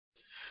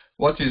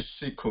What is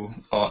SQL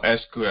or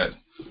SQL?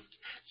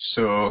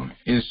 So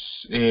it's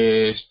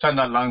a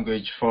standard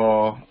language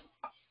for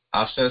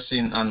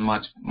accessing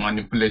and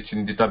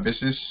manipulating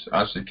databases.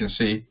 As you can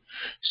see,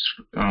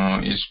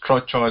 it's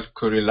structured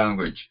query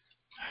language.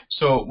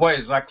 So what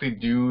exactly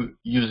do you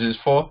use this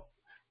for?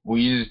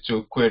 We use it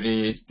to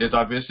query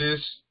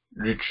databases,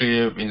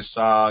 retrieve,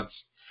 insert,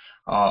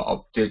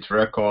 update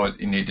record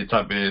in a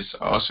database.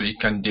 Also, you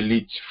can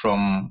delete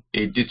from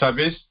a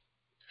database.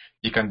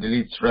 You can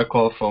delete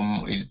record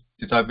from a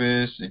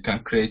database. You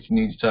can create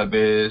new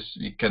database.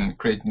 You can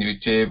create new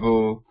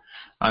table,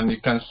 and you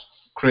can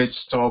create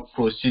store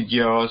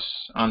procedures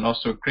and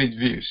also create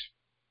views.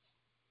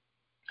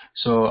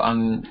 So,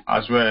 and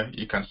as well,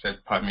 you can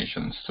set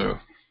permissions. So,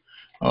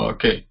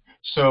 okay.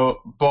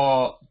 So,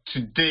 but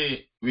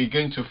today we're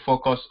going to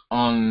focus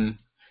on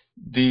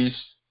these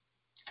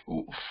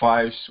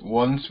 5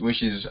 ones,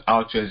 which is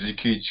how to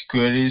execute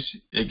queries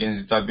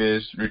against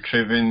database,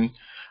 retrieving,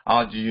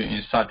 how do you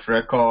insert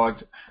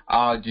record,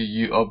 how do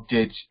you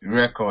update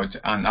record,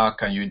 and how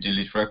can you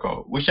delete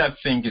record, which I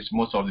think is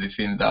most of the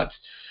things that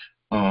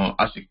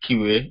as a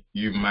QA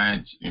you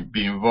might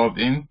be involved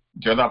in.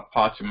 The other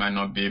part you might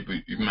not be able,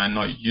 you might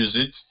not use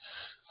it.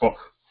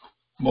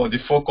 But the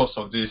focus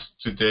of this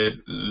today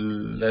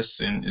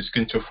lesson is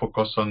going to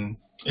focus on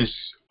these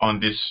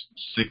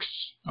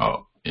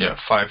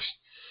 5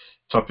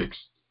 topics.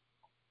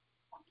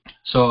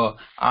 So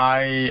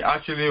I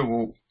actually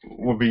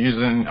will be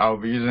using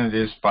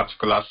this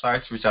particular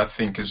site, which I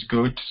think is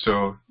good.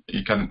 So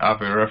you can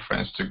have a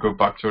reference to go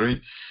back to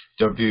it.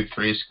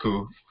 W3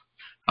 School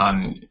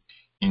and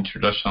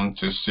Introduction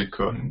to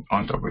SQL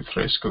on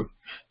W3 School.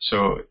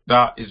 So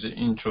that is the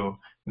intro.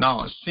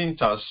 Now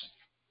syntax.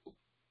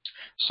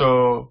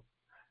 So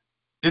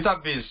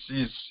database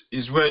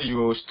is where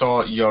you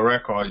store your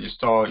record. You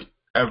store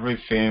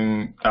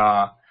everything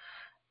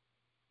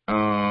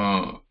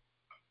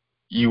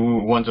you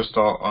want to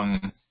store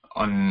on.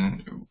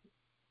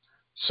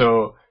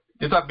 So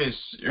database,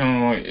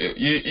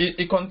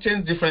 it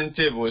contains different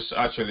tables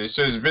actually.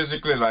 So it's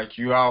basically like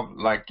you have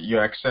like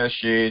your Excel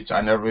sheet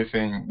and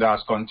everything that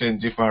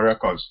contains different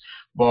records,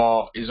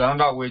 but it's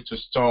another way to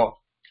store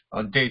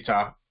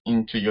data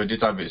into your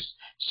database.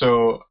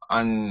 So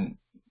and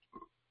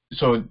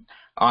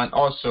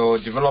also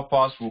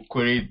developers will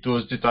query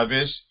those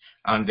databases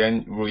and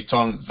then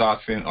return that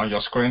thing on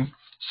your screen.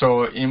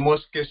 So in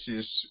most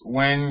cases,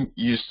 when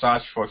you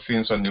search for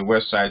things on the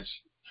website,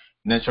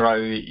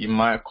 naturally it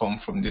might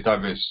come from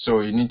database. So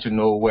you need to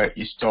know where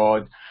it's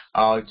stored,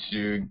 how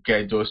to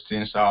get those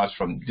things out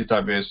from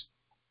database.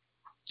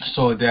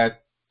 So there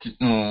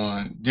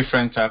are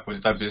different types of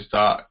database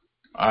that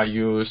are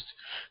used.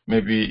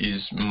 Maybe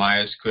is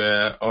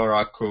MySQL,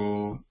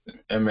 Oracle,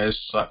 MS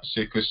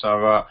SQL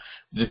Server,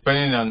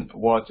 depending on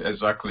what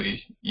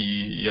exactly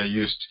you're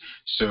used.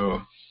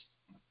 So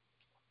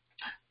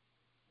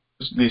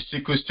the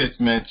SQL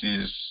statement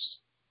is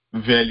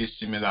very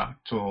similar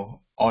to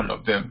all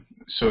of them.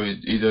 So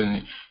you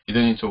don't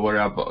need to worry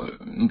about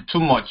too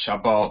much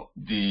about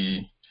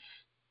the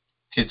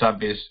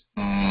database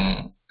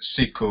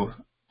SQL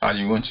that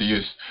you want to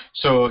use.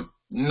 So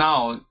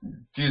now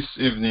this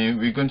evening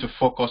we're going to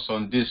focus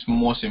on this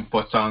most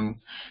important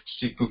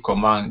SQL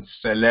command: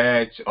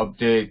 select,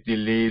 update,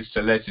 delete,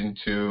 select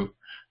into.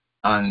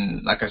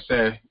 And like I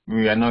said,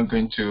 we are not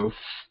going to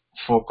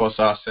focus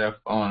ourselves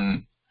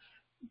on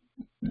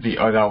the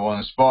other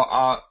ones,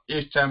 but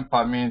if time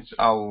permits,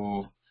 I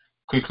will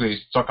quickly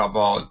talk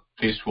about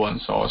these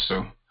ones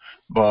also,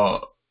 but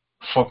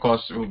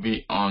focus will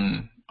be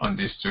on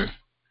these two.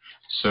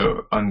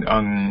 So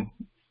on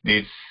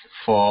these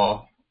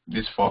four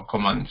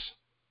commands.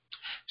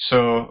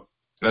 So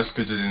let's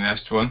go to the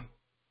next one.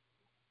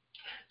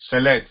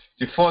 Select.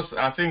 The first,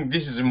 I think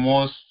this is the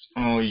most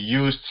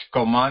used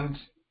command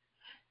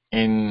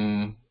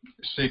in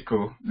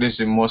SQL. This is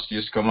the most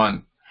used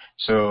command.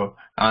 So,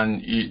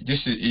 and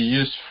this is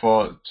used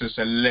to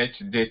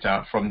select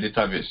data from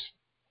database.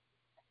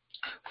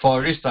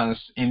 For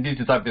instance, in this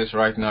database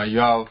right now, you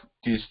have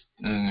this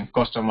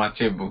customer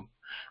table,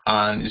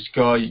 and it's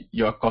called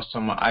your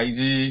customer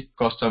ID,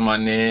 customer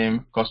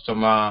name,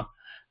 customer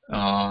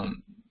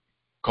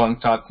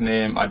contact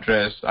name,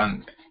 address,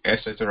 and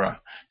etc.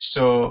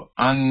 So,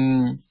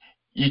 and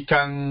you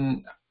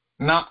can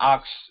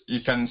now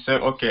you can say,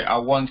 okay, I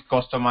want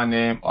customer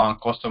name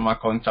and customer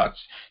contact.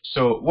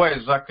 So what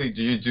exactly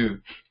do you do?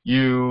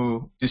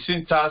 The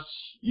syntax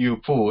you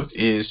put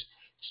is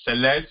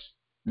select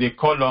the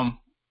column,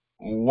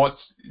 what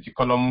the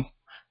column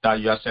that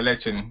you are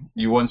selecting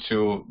you want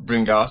to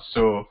bring out.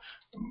 So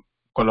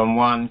column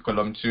 1,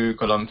 column 2,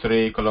 column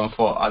 3, column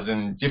 4, as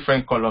in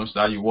different columns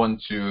that you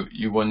want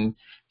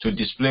to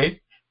display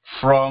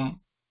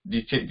from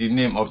the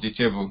name of the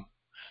table.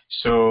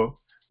 So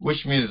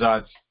which means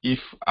that if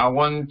I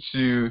want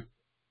to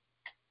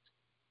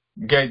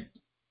get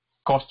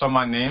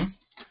customer name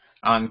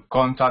and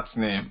contact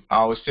name,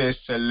 I will say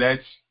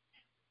select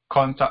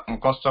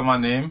customer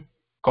name,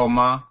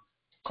 comma,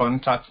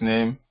 contact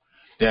name,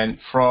 then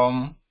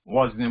from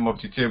what's the name of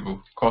the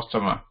table,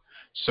 customer.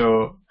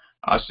 So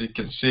as you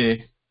can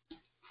see,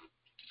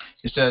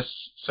 it says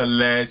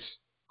select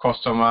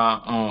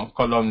customer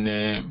column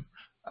name.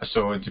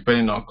 So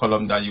depending on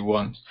column that you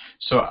want.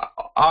 So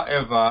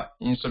however,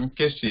 in some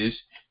cases,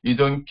 you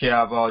don't care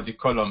about the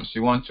columns.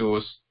 You want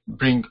to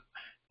bring,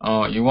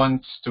 you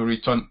want to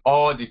return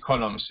all the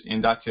columns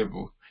in that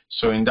table.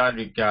 So in that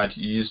regard,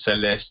 you use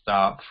select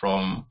star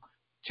from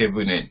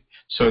table name.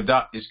 So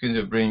that is going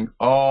to bring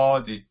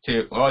all the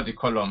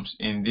columns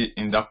in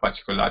that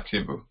particular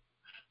table.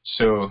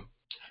 So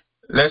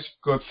let's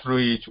go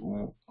through it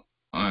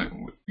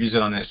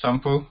using an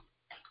example.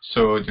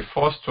 So the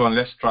first one,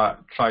 let's try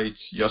it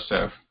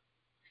yourself.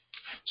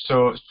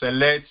 So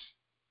select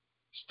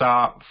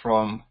star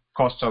from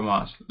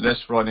customers.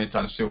 Let's run it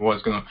and see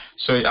what's going on.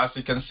 So as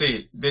you can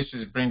see, this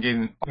is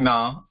bringing.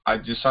 Now I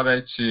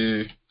decided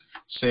to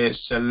say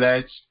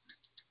select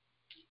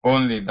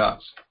only that.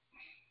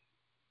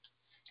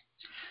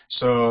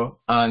 So,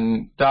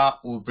 and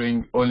that will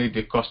bring only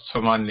the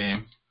customer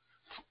name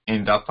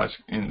in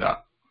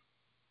that.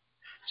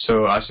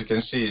 So as you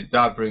can see,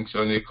 that brings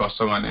only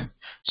customer name.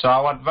 So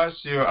I would advise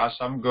you, as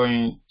I'm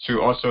going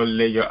to also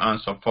lay your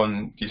hands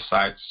upon the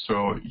site,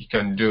 so you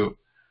can do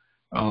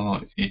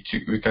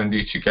we can do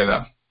it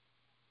together.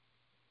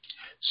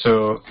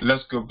 So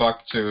let's go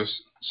back to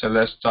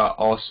select star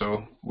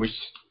also, which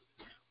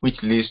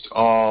lists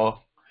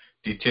all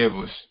the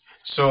tables.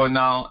 So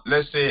now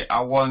let's say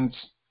I want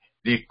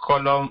the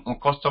column on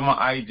customer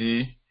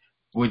ID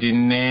with the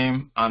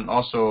name and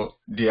also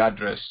the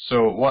address.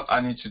 So what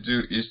I need to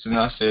do is to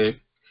now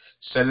say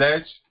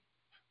select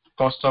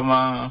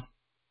customer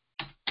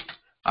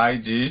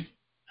ID,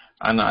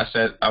 and I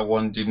said I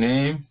want the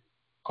name,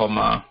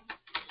 comma,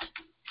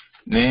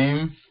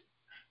 name,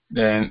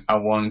 then I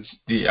want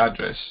the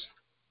address.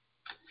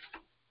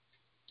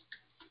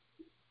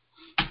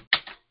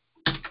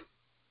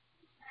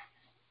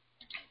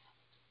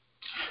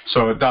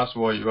 So that's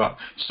what you are.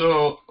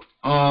 So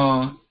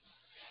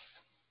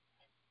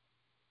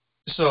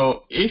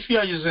so if you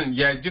are using,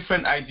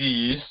 different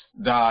IDEs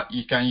that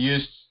you can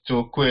use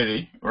to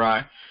query,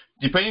 right?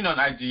 Depending on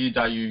IDE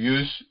that you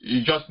use,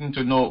 you just need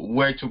to know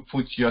where to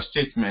put your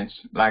statements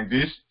like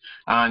this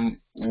and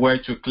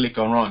where to click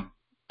and run.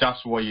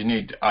 That's what you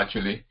need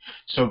actually.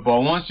 So,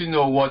 but once you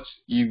know what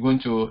you're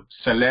going to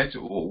select,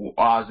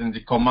 as in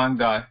the command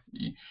that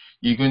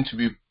you're going to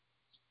be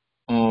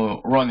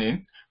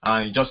running,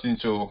 and you just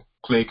need to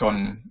click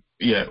on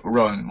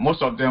run.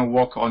 Most of them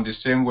work on the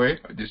same way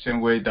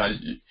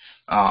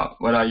that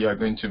whether you are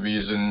going to be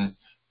using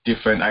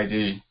different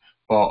IDE,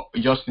 but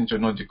you just need to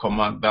know the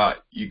command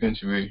that you're going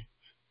to be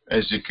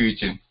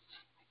executing.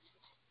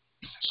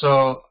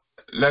 So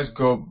let's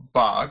go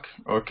back.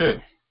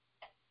 Okay.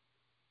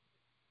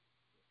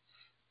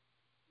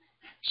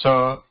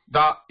 So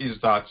that is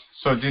that.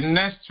 So the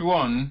next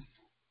one,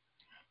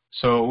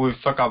 so we'll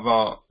talk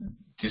about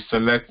the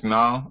select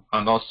now,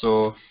 and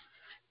also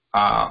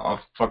I'll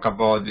talk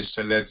about the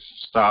select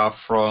star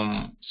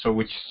from, so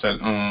which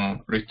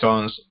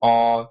returns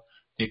all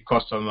the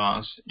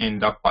customers in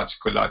that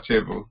particular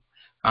table,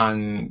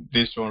 and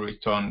this one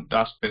return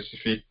that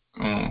specific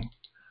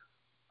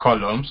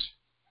columns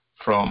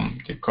from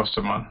the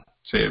customer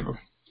table.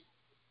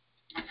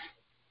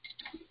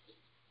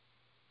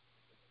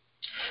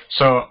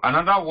 So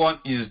another one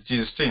is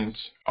distinct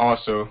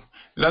also.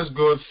 Let's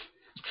go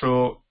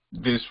through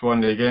this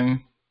one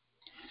again.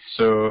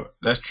 So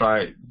let's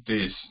try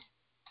this.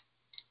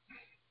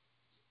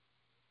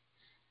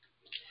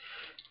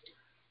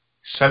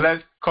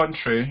 Select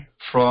country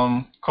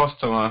from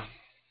customer.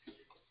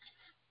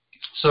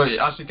 So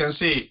as you can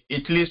see,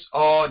 it lists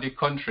all the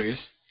countries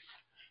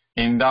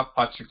in that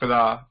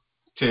particular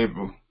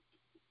table.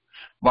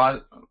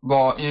 But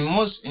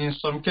in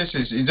some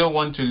cases you don't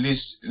want to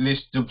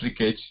list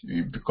duplicates,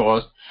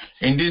 because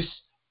in this,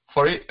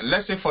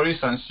 let's say for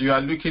instance you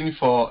are looking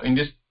for, in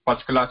this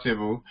particular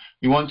table,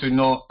 you want to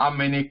know how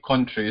many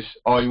countries,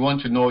 or you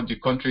want to know the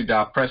country that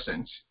are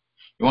present.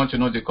 You want to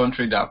know the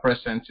country that are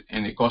present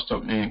in the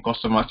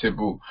customer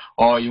table,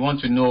 or you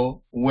want to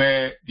know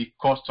where the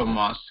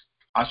customers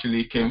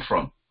actually came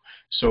from.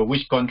 So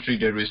which country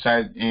they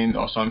reside in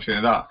or something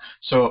like that.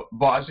 So,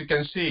 but as you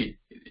can see,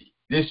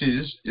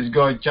 it's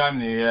got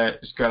Germany here,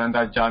 it's got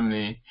another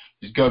Germany,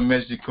 it's got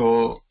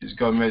Mexico,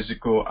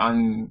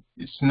 and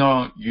it's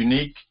not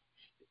unique.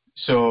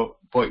 So,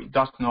 but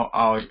that's not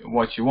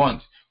what you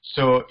want.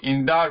 So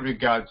in that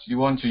regard, you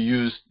want to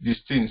use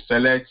distinct,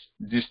 select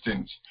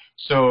distinct.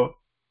 So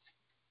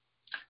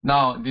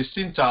now the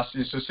syntax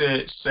is to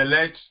say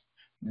select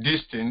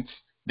distinct,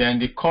 then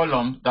the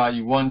column that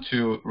you want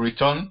to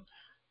return.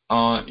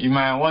 You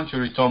might want to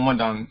return more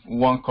than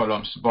one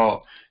columns,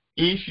 but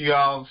if you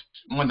have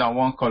more than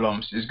one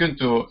columns, it's going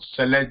to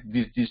select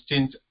this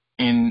distinct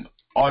in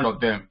all of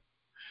them.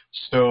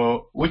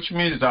 So, which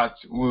means that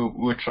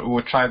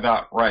we'll try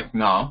that right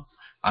now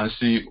and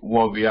see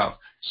what we have.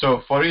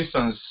 So, for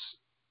instance,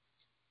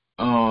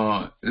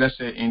 let's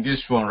say in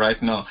this one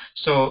right now.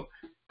 So,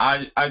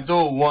 I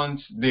don't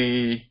want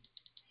the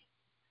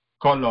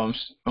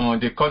columns,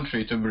 the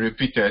country to be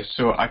repeated.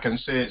 So I can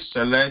say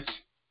select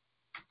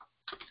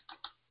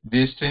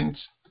distinct.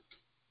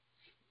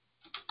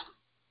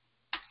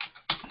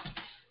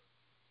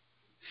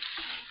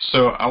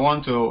 So I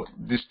want to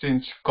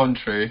distinct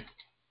country.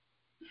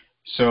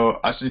 So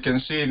as you can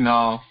see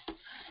now,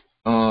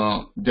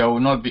 there will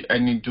not be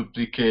any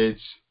duplicate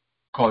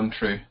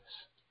country.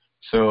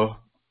 So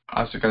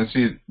as you can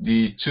see,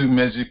 the two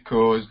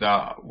Mexicos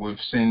that we've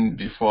seen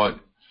before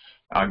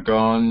are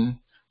gone,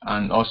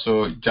 and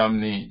also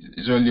Germany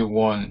is only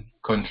one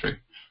country.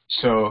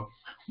 So,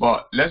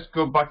 but let's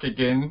go back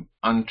again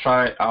and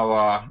try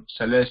our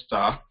select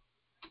star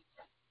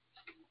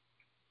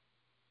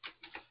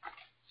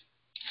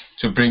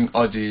to bring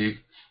all the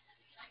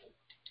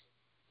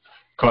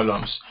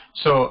columns.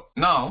 So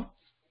now,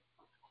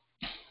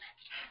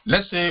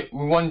 let's say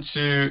we want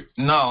to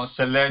now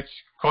select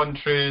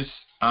countries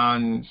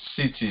and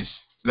cities.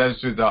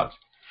 Let's do that.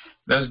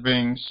 Let's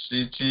bring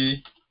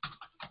city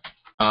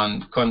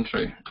and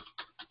country.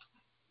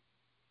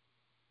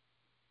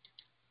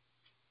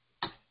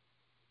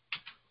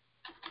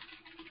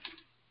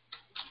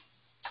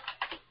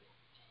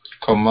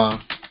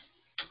 Comma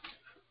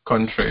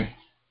country.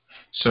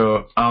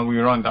 So, and we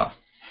run that.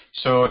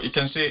 So you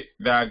can see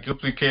there are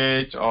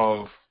duplicates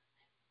of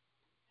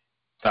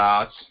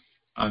that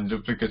and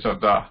duplicates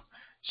of that.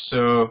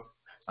 So,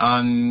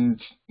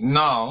 and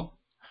now,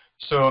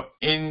 so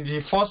in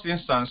the first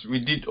instance,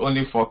 we did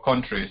only for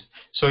countries.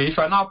 So if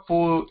I now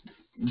pull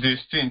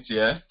distinct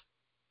here,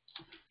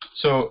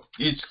 so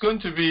it's going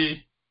to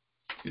be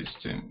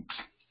distinct.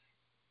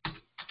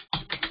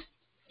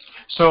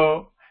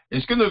 So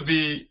it's going to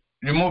be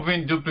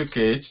removing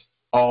duplicates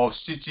of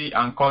city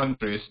and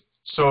countries.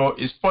 So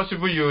it's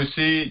possible you will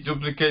see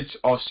duplicates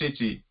of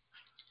city,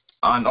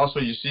 and also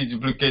you see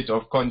duplicates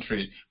of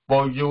country,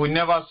 but you will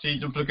never see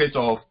duplicates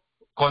of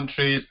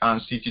countries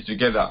and city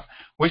together,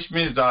 which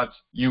means that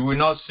you will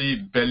not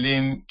see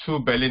Berlin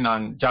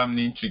and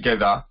Germany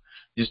together.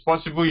 It's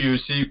possible you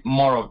see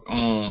more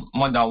than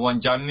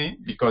one Germany,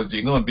 because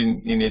they're going to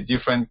be in a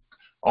different,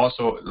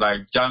 also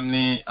like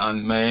Germany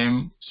and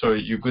Mem, so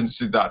you're going to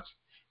see that.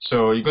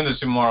 So you're going to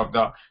see more of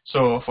that.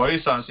 So for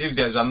instance, if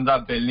there's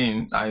another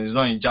Berlin and it's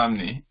not in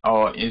Germany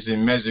or is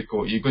in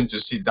Mexico, you're going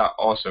to see that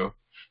also.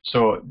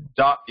 So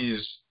that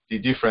is the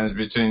difference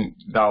between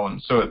that one.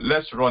 So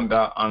let's run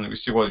that and we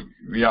see what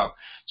we have.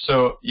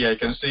 So yeah, you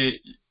can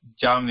see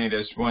Germany,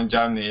 there's one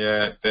Germany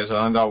here, there's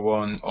another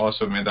one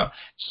also made that.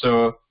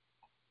 So,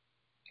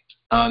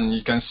 and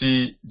you can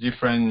see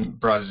different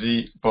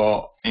Brazil,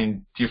 but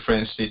in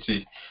different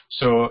city.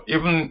 So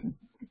even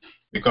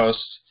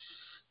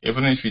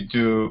if you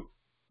do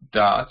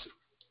that,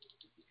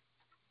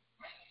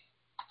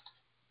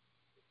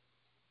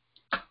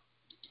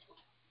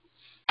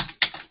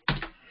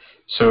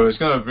 so it's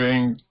going to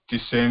bring the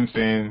same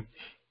thing.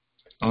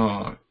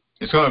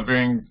 It's going to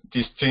bring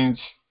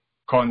distinct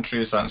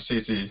countries and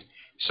cities.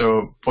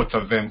 So both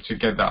of them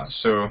together.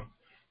 So,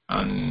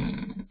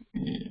 and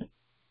yeah.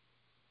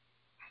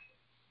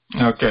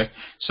 Okay.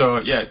 So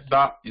yeah,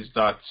 that is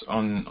that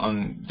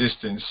on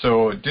distance.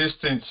 So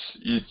distance,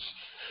 it's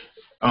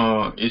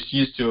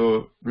used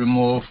to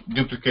remove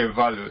duplicate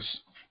values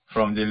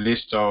from the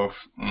list of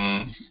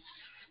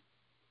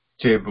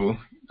table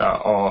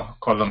or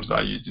columns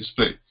that you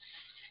display.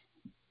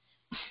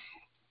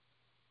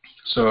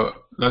 So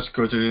let's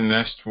go to the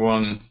next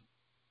one.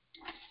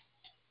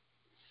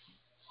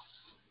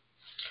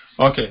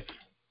 Okay,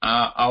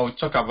 I'll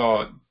talk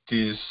about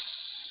this.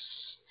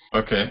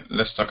 Okay,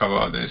 let's talk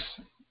about this.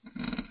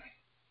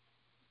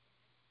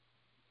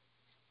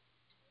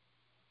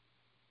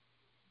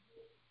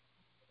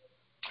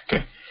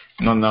 Okay,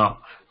 no, now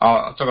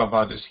I'll talk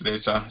about this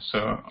later.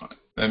 So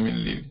let me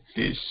leave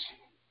this.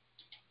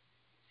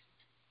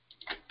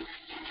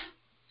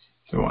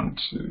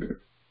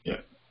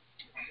 Yeah,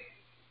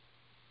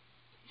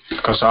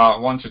 because I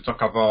want to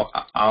talk about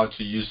how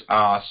to use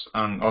as,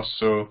 and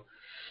also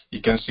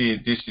you can see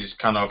this is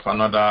kind of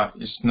another,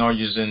 it's not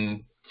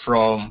using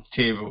from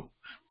table,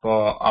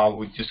 but I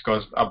will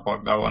discuss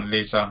about that one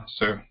later.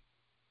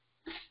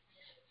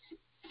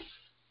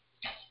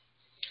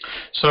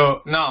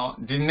 So now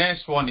the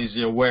next one is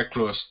a where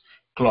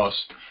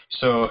clause.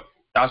 So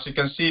as you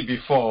can see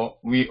before,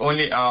 we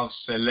only have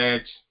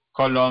select,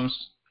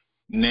 columns,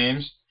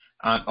 names,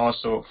 and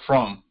also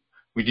from.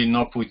 We did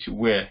not put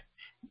where.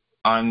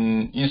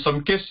 And in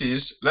some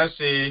cases, let's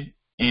say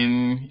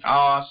in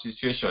our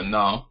situation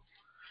now,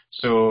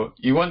 so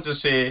you want to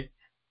say,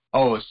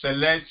 oh,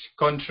 select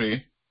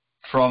country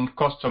from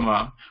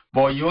customer,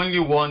 but you only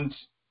want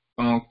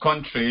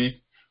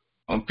country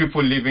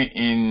people living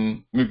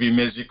in maybe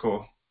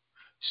Mexico.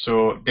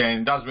 So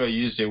then that's where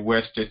you use a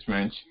where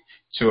statement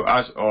to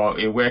ask, or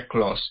a where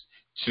clause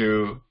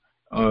to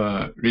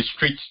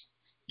restrict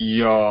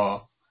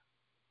your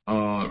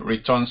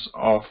returns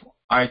of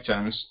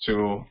items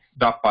to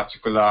that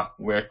particular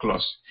where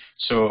clause.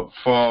 So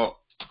for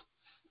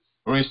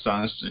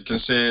instance, you can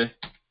say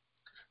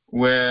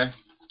where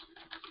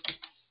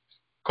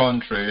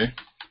country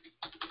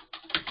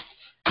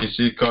is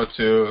equal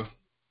to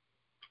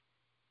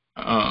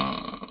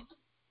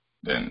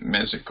then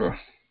Mexico.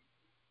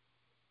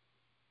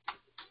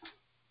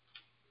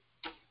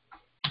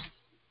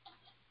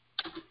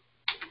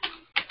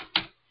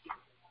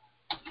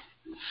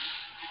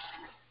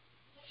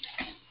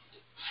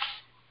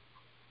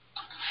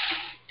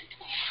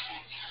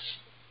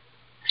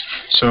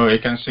 So you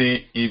can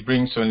see it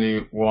brings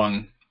only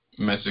one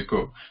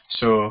Mexico.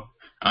 So,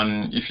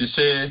 and if you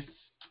say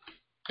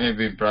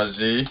maybe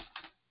Brazil,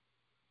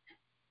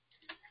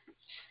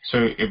 so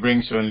it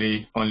brings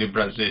only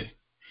Brazil.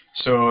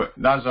 So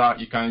that's how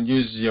you can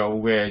use your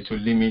where to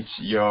limit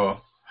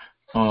your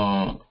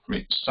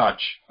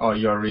search or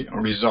your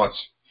results.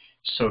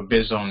 So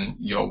based on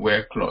your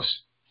where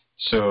clause.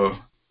 So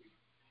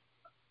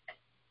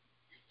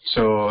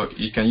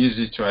you can use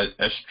it to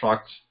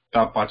extract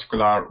that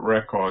particular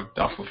record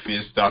that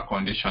fulfills that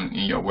condition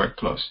in your where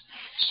clause.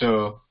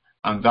 So,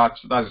 and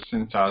that's the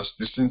syntax.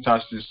 The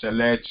syntax is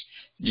select.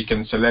 You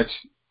can select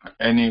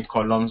any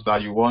columns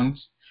that you want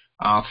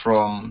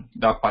from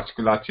that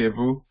particular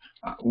table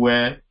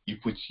where you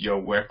put your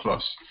where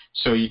clause.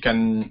 So you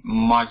can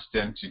match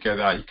them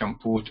together. You can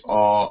put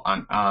or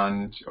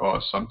and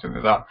or something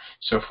like that.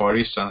 So for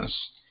instance,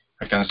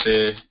 I can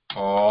say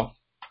or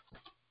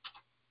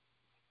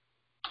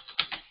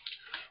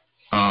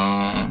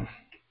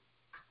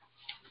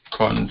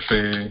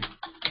country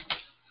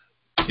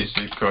is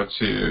equal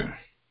to,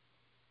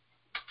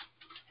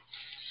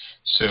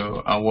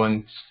 so I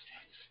want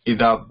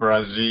either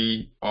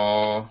Brazil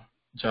or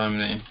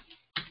Germany.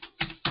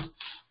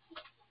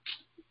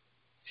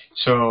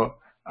 So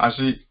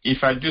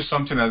if I do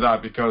something like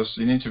that, because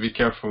you need to be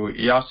careful,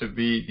 it has to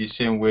be the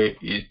same way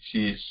it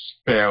is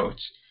spelled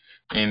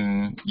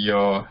in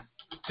your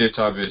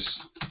database.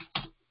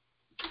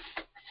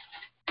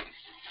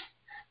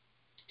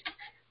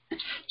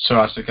 So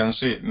as you can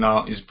see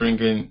now, it's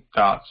bringing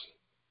that.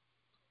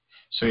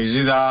 So it's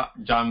either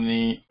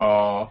Germany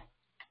or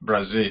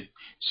Brazil.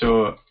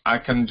 So I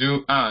can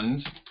do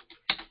and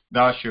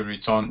that should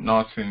return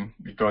nothing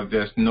because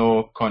there's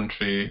no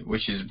country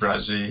which is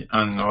Brazil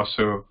and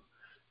also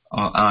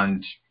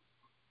and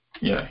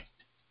yeah.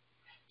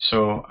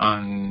 So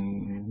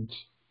and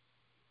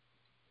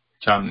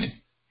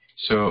Germany.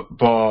 So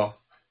but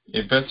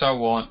a better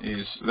one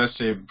is, let's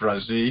say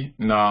Brazil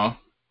now,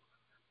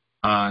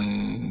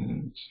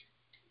 and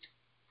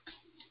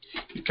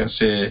you can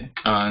say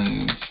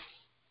and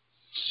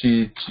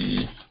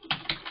city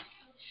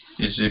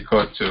is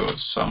equal to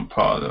São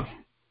Paulo.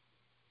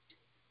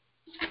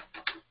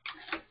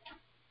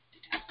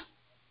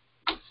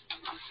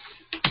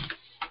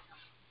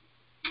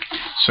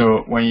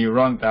 So when you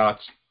run that,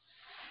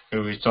 it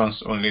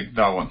returns only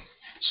that one.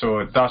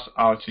 So that's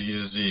how to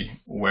use the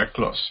where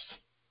clause.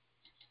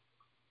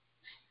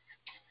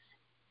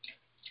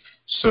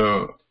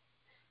 So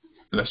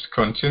let's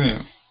continue.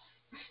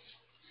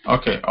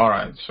 Okay, all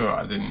right. So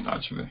I didn't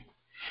actually.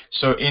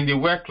 So in the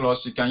where clause,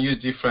 you can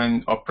use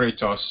different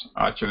operators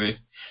actually.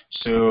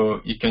 So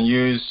you can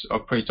use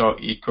operator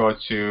equal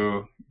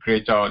to,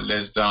 greater or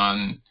less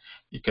than.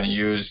 You can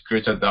use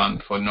greater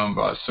than for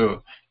numbers.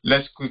 So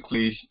let's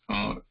quickly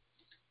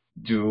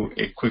do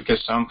a quick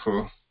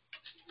example.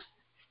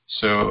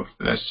 So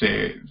let's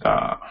say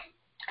that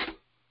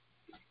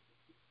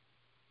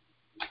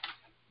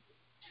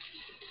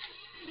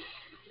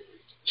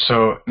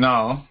so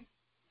now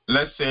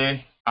let's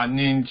say I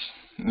need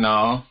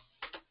now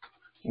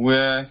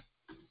where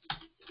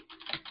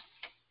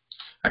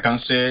I can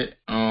say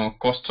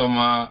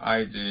customer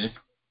ID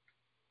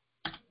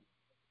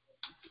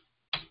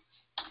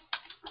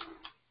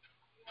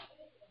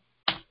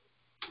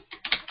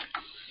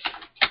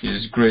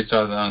is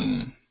greater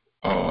than,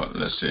 or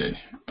let's say,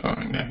 oh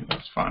yeah,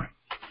 that's fine,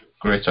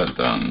 greater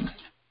than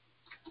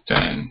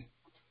 10.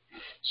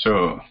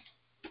 So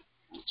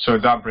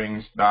that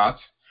brings that.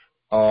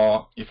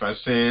 Or if I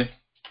say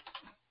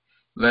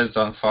less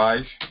than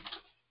 5,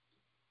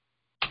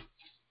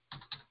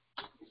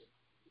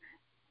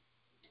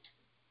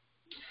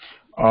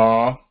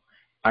 or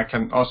I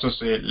can also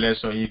say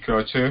less or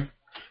equal to.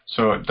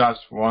 So that's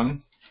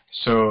one.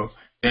 So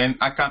then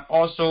I can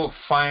also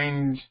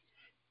find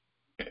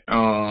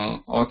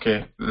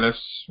okay, let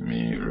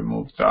me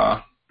remove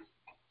that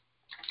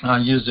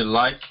and use the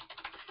like.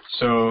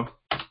 So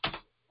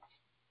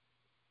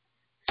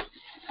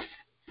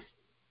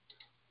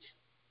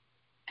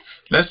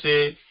let's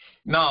say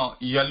now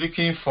you're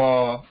looking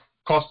for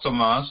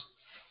customers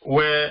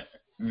where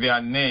their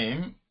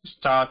name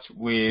starts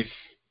with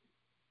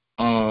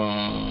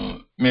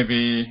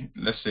maybe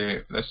let's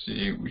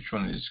see which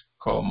one is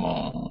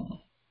common.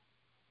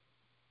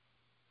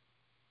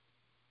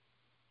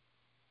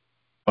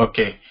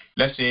 Okay,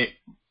 let's say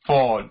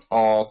Paul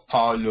or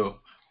Paulo,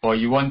 or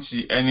you want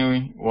to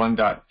anyone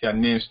that their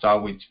name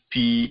start with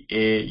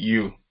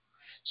P-A-U.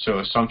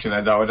 So something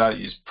like that, whether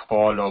it's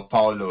Paul or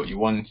Paulo, you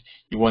want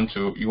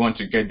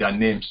to get their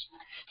names.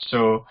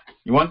 So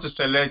you want to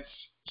select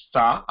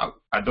star.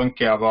 I don't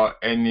care about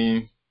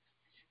the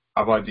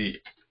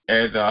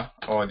header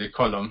or the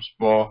columns,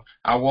 but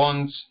I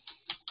want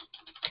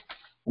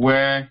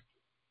where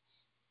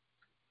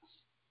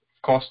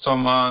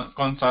customer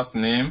contact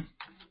name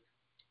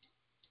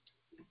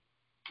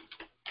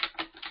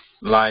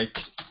like.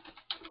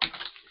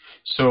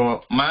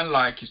 So my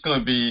like is going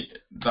to be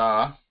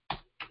the,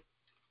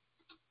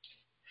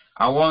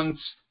 I want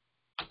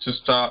to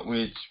start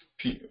with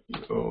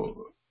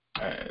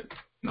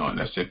no,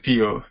 let's say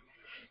PAU.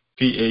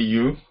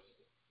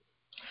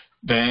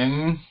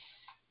 Then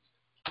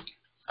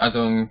I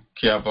don't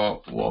care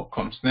about what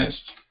comes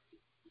next.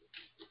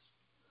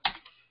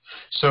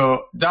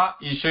 So that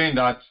is showing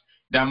that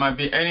there might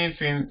be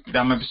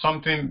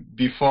something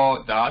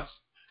before that,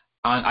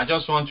 and I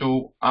just want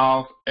to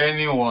have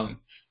anyone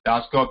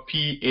that's got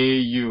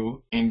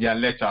PAU in their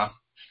letter.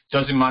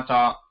 Doesn't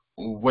matter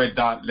where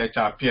that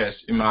letter appears.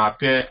 It might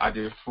appear at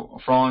the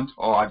front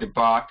or at the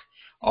back,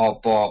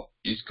 but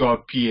it's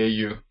got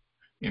PAU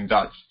in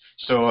that.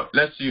 So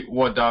let's see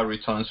what that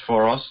returns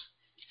for us.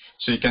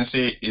 So you can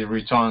see it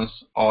returns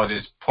all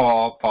this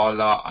Paul,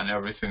 Paula, and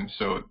everything.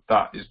 So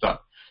that is that.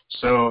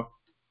 So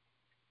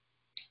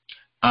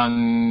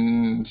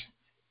and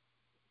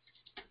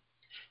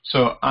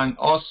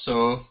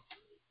also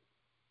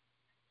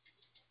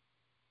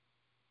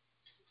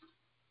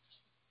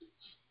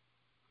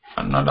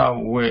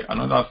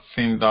another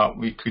thing that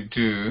we could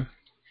do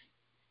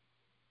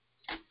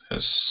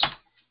is,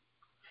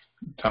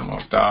 in terms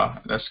of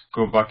that, let's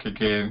go back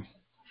again,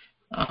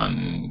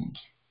 and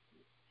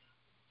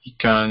you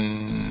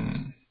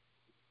can,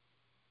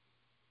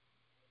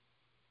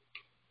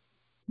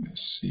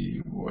 let's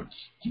see what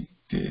the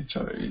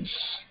data is.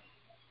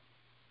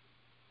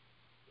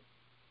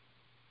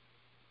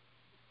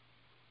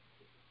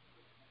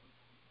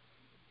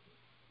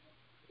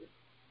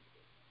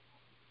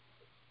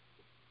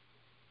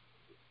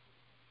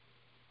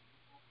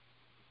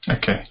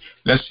 Okay,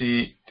 let's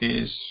see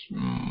this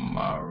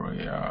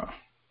Maria.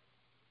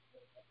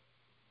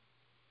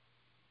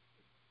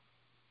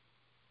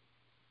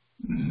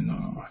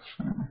 No.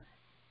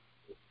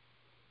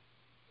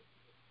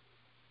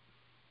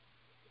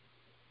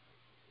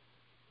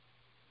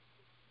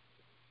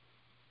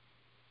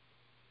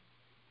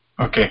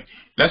 Okay,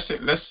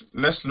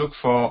 let's look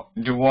for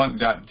the one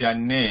that their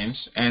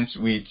names ends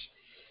with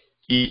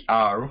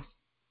ER.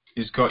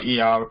 It's got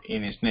ER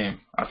in its name.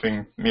 I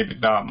think maybe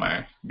that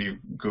might be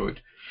good.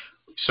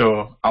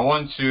 So I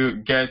want to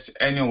get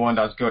anyone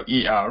that's got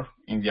ER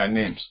in their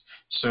names.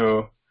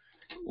 So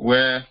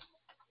where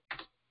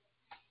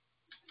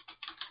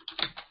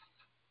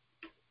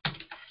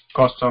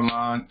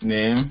customer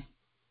name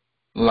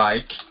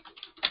like,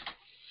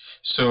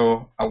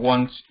 so I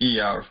want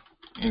ER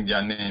in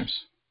their names.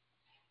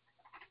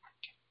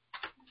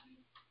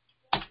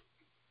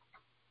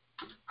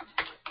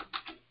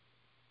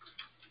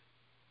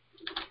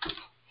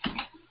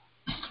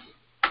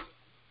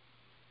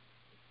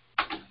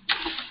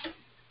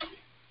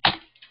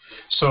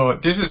 So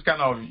this is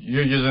kind of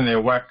you using a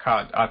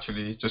wildcard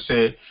actually to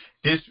say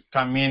this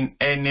can mean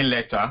any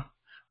letter,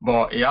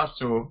 but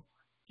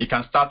it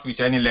can start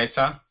with any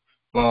letter,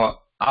 but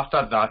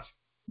after that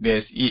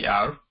there's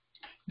ER.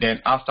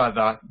 Then after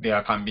that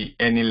there can be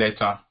any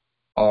letter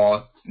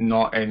or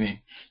not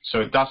any.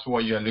 So that's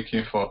what you're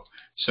looking for.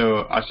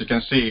 So as you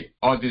can see,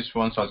 all these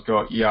ones has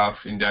got ER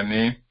in their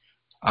name,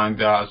 and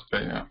there's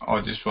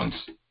all these ones.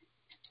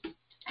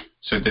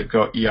 So they've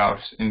got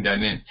ERs in their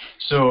name.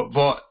 So,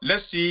 but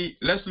let's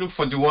look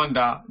for the one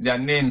that their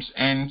names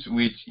ends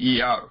with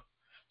ER.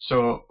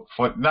 So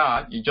for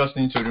that, you just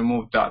need to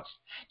remove that.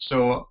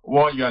 So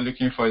what you are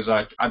looking for is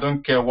like, I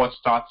don't care what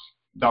starts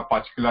that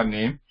particular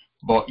name,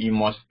 but it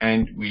must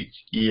end with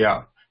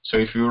ER. So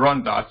if you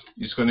run that,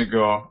 it's going to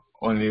go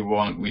only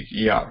one with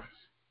ER,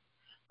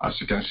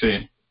 as you can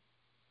see.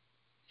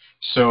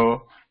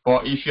 So,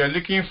 but if you're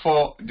looking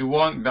for the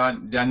one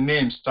that their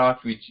name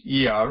starts with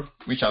ER,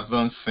 which I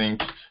don't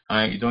think,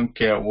 and you don't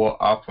care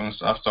what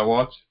happens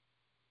afterwards.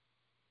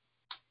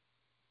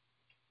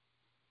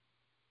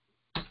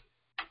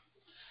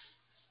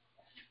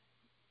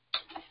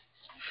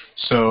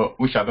 So,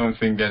 which I don't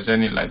think there's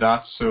any like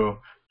that.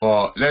 So,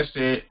 but let's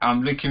say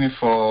I'm looking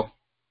for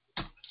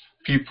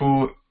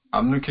people,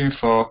 I'm looking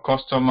for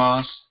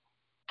customers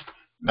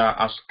that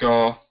has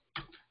got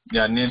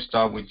their name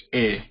start with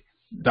A.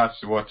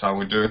 That's what I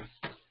would do.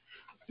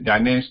 Their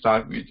name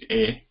start with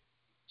A.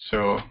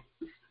 So,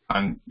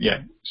 and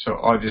yeah, so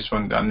all this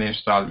one, their name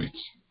start with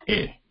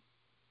A.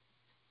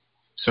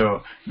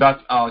 So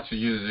that's how to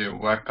use the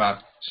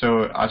wildcard.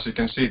 So as you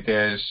can see,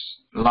 there's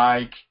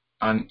like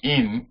and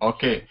in.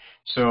 Okay.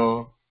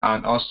 So,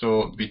 and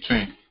also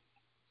between.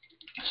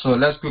 So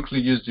let's quickly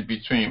use the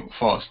between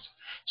first.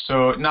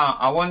 So now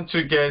I want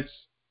to get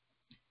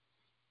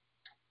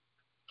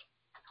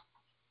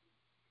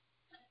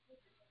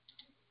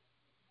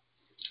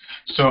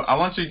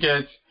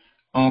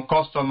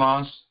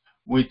customers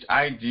with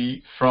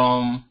ID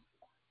from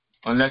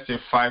let's say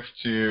 5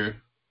 to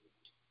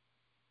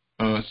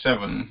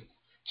 7.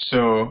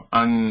 So,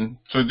 and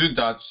to do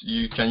that,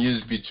 you can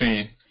use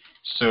between.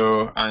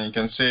 So, and you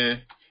can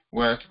say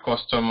where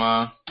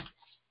customer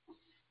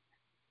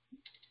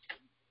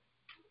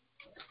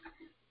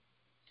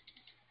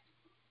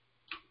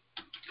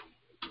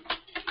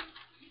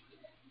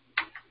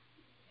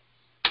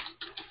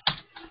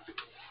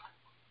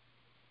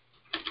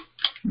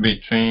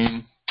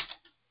between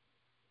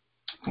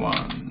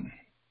 1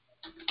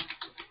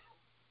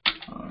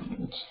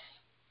 and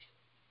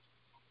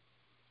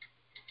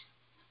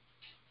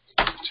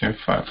between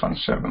 5 and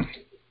 7.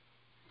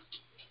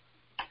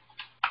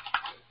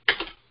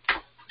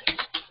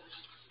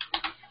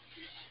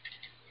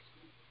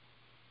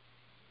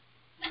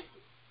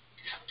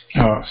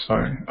 Oh,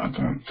 sorry, I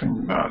don't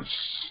think that's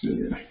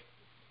the...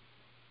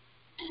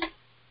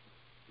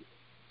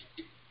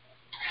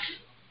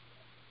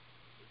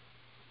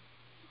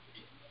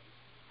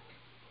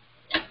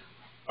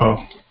 Oh,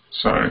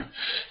 sorry,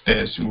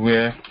 there's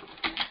where.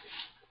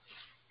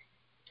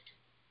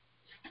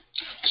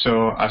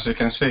 So as you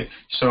can see,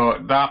 so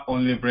that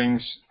only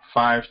brings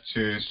 5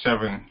 to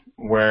 7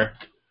 where,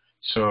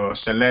 so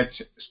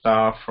select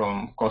star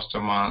from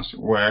customers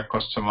where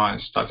customer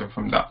is starting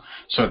from that.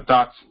 So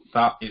that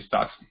is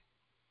that.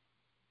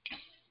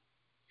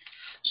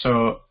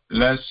 So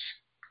let's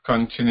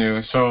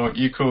continue. So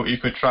you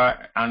could try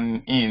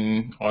an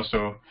in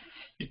also.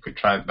 You could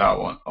try that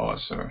one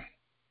also.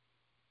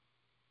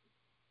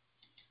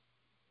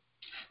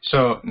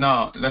 So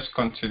now let's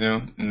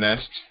continue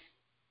next.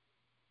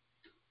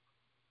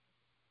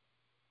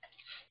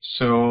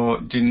 So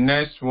the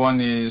next one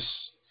is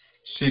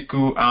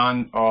SQL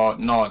and or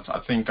not.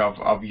 I think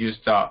I've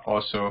used that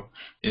also.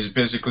 Is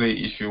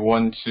basically if you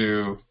want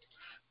to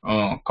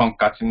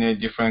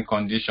concatenate different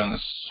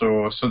conditions.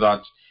 So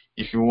that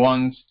if you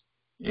want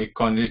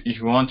if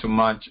you want to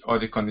match all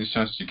the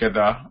conditions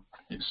together,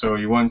 so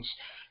you want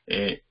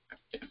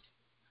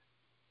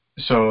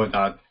so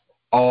that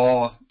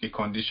all the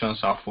conditions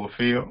are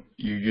fulfilled,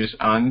 you use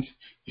and.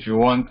 If you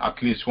want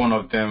at least one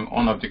of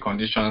the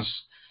conditions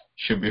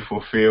should be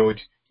fulfilled,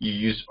 you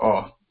use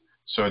or.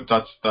 So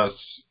that's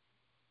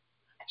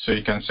so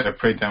you can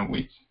separate them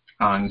with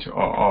and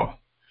or.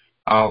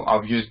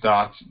 I've used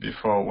that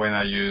before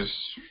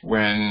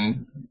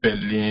when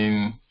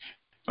Berlin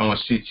or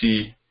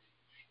city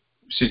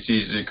is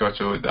equal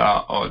to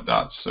that or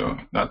that. So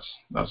that's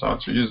how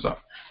to use that.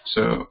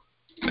 So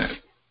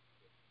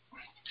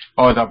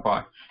order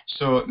by.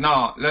 So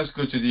now let's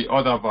go to the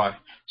order by.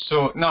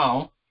 So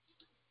now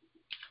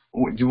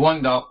the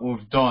one that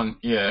we've done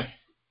here,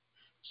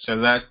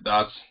 select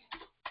that.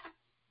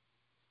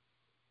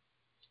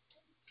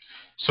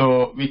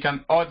 So we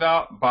can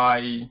order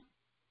by,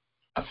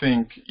 I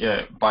think,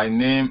 by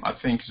name. I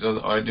think it's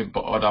already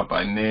ordered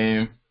by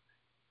name.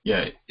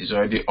 Yeah, it's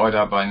already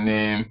ordered by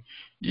name.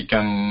 You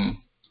can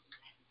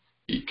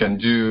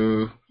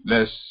do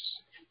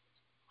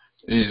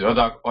is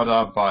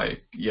ordered by,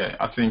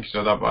 I think it's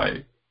ordered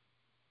by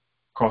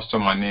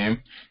customer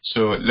name.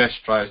 So let's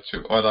try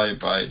to order it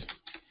by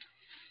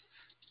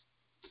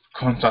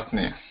contact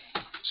name.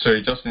 So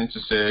you just need to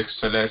say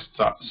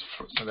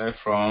select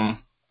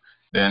from,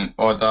 then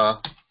order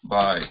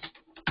by,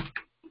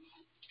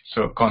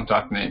 so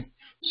contact name.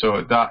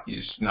 So that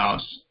is now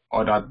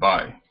ordered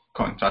by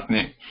contact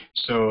name.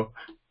 So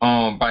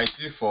by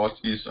default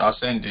is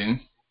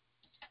ascending.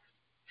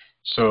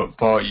 So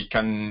but you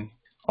can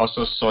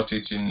also sort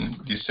it in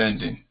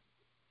descending.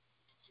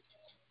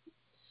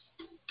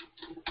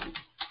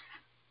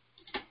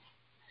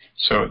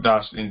 So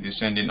that's in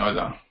descending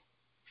order.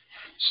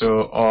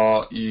 So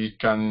or you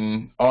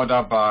can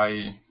order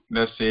by,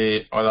 let's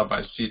say order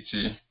by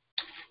city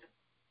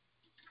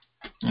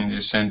in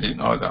descending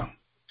order.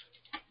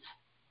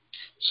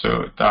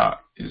 So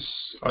that is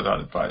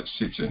ordered by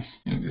city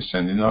in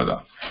descending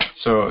order.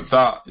 So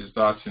that is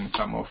that in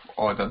terms of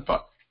ordered by.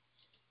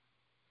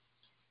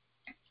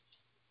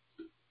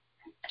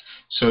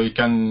 So you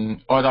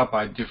can order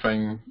by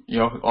different,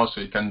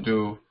 also you can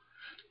do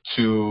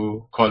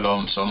 2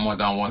 columns or more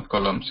than 1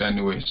 columns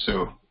anyway.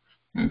 So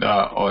in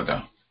that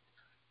order.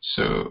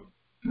 So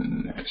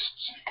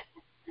next.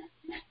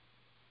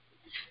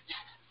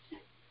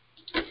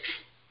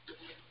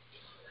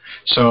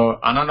 So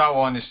another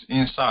one is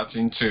insert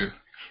into.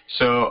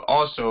 So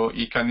also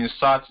you can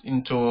insert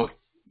into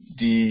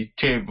the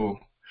table.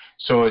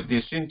 So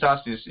the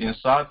syntax is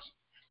insert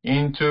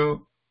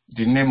into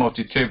the name of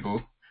the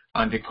table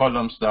and the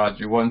columns that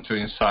you want to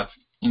insert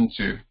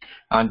into.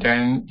 And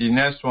then the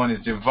next one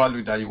is the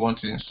value that you want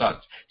to insert.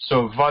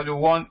 So value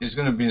 1 is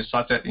going to be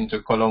inserted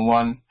into column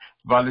 1.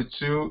 Value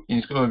 2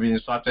 is going to be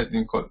inserted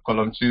in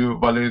column 2.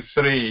 Value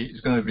 3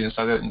 is going to be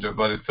inserted into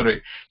value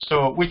 3.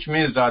 So which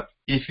means that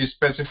if you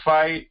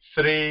specify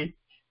 3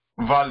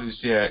 values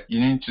here, you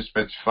need to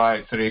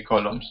specify 3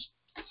 columns.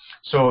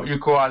 So you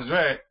could as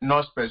well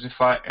not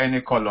specify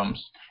any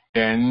columns.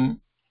 Then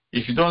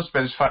if you don't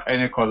specify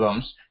any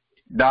columns,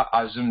 that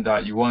assumes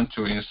that you want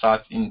to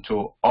insert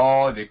into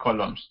all the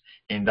columns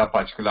in that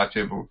particular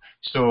table.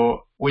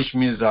 So which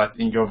means that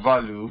in your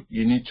value,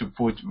 you need to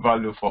put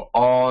value for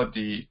all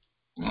the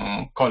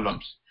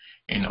columns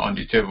on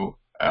the table.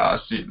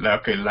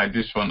 Like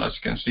this one, as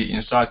you can see,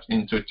 insert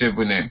into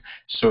table name.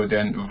 So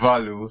then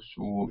values,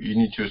 you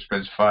need to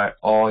specify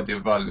all the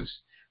values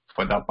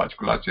for that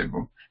particular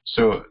table.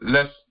 So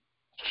let's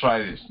try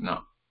this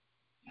now.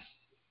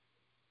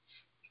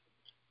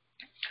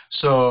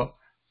 So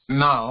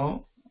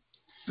now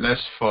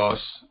let's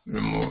first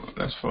remove.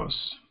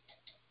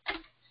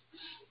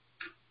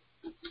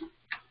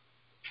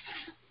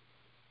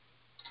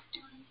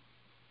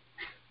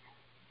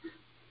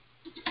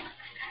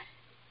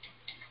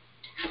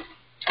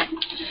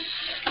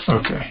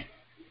 Okay,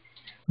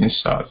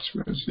 insert,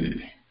 let's see.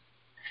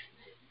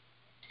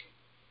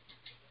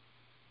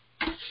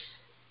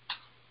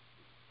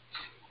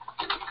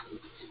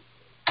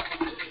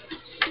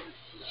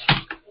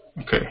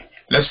 Okay,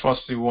 let's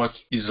first see what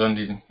is on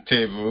the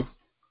table.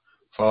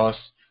 First,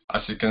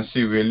 as you can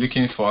see, we're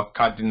looking for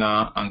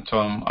cardinal and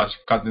Tom as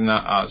cardinal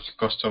as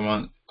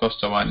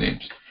customer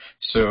names.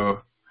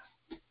 So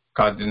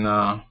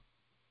cardinal,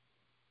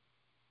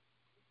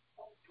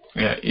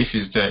 yeah, if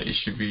it's there, it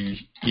should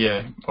be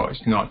here, but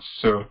it's not.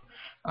 So,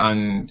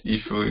 and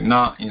if we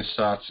now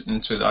insert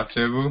into that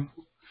table,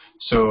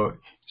 so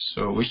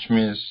which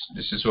means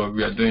this is what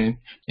we are doing: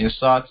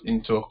 insert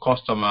into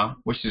customer,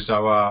 which is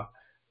our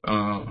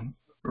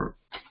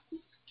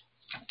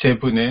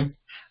table name,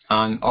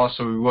 and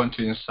also we want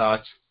to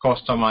insert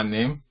customer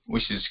name,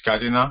 which is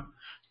cardinal.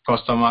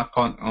 Customer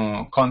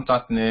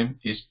contact name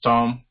is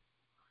Tom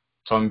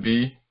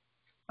B,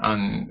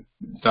 and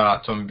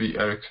that Tom B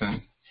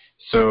Erickson.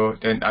 So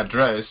then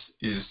address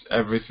is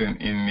everything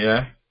in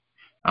here,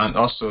 and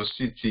also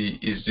city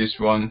is this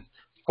one,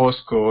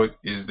 postcode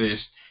is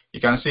this.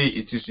 You can see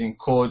it is in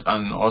code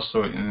and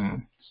also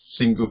in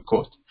single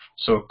quote.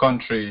 So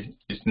country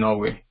is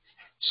Norway.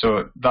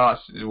 So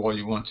that's what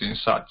you want to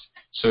insert.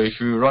 So if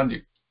you run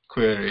the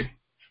query,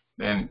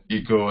 then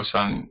it goes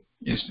and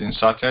is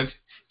inserted.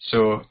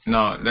 So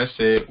now let's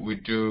say we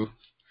do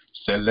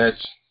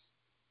select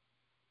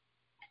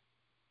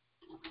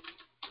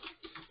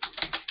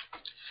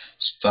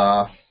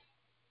star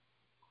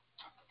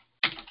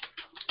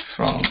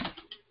from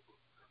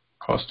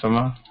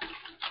customer.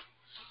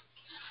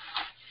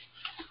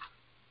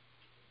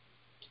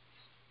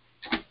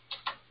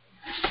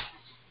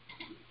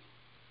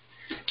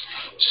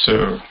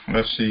 So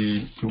let's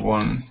see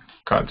one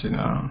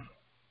cardinal.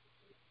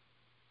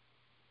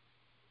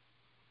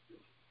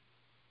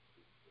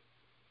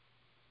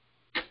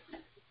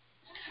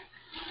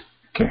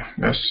 Okay,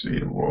 let's see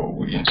what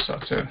we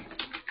inserted,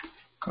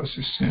 because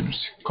it seems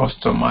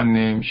customer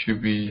name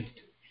should be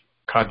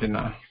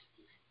cardinal.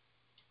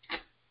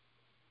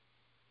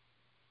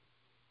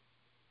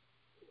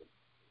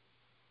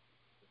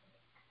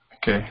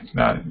 Okay,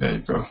 there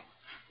you go.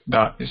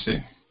 That is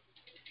it.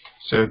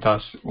 So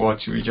that's what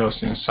we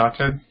just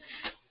inserted.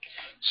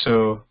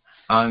 So,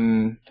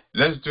 and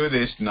let's do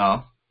this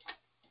now.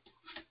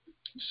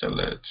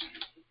 Select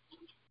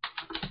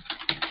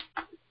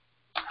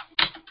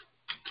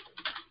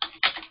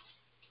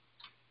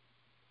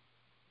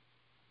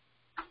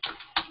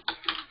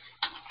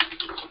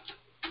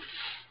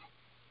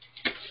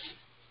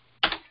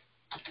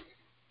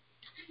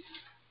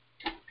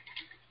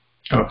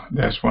oh,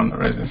 there's one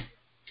already.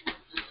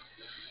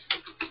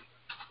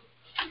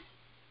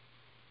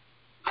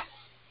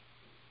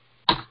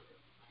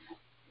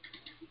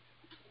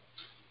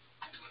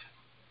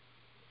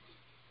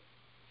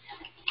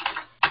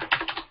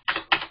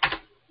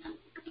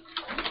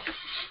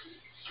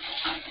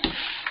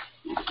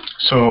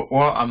 So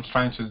what I'm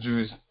trying to do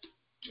is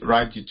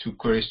write the two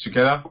queries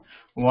together.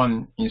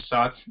 One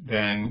insert,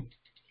 then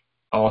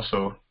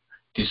also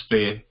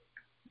display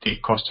the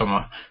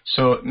customer.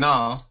 So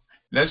now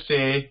let's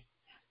say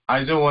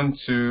I don't want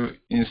to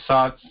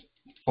insert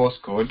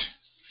postcode.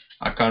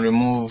 I can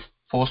remove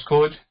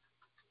postcode,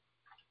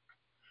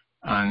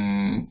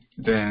 and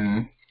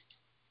then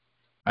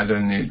I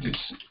don't need this.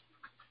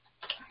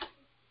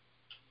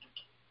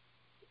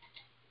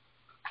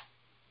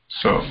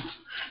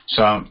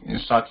 So I'm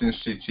inserting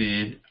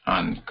city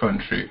and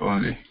country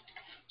only,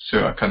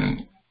 so I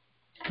can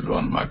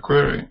run my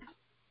query.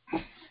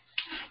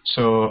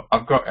 So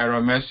I've got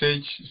error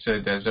message.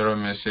 Said there's error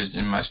message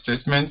in my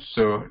statement,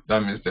 so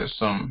that means there's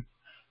some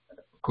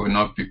could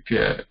not be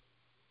paired.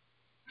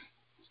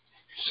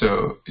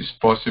 So it's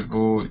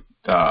possible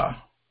that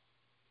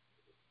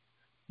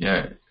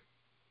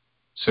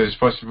so it's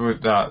possible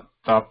that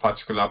that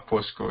particular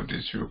postcode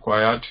is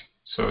required,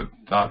 so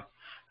that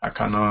I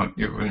cannot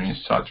even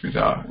insert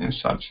without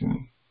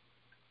inserting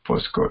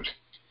postcode.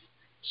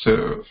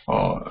 So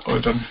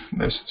hold on,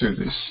 let's do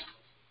this.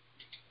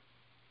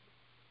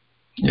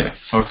 Yeah,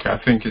 okay,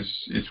 I think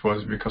it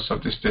was because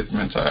of the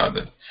statement I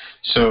added.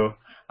 So,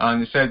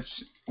 and it said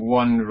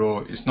one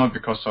row, it's not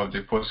because of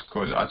the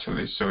postcode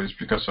actually, so it's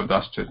because of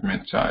that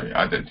statement I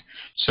added.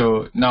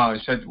 So now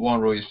it said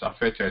one row is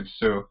affected,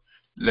 so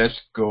let's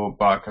go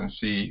back and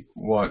see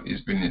what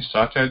is being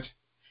inserted.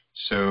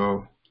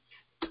 So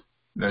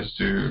let's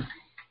do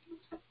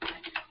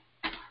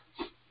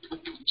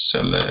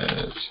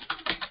select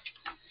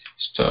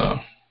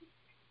star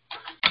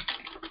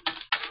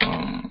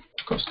from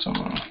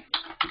customer.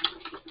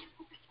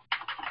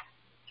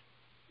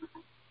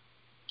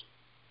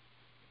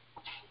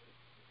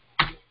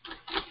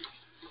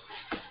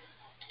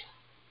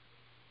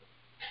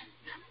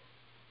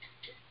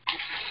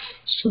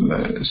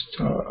 Select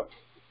star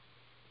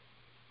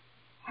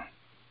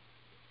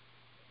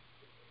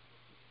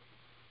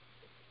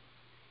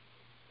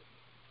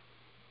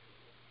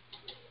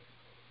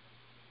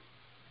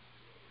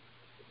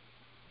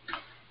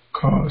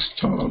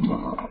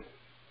customer.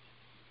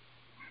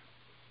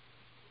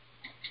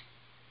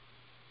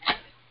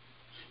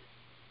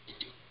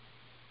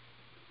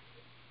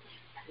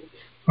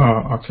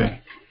 Oh,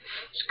 okay.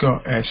 Let's go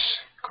S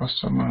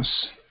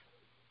customers.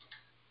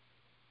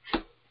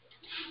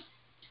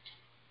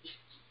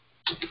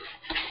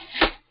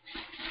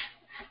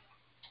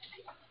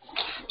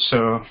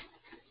 So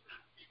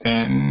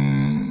then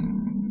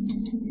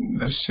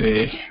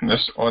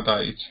let's order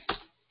it.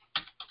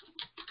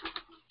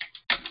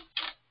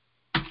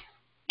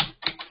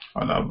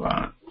 Order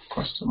by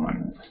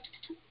customer.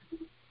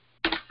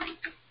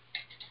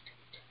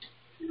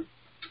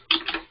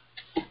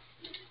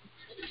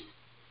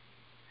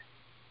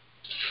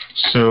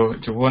 So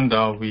the one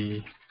that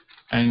we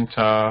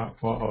enter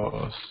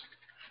was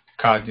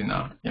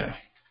cardinal. Yeah.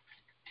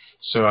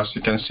 So as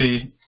you can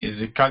see, is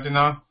the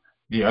cardinal.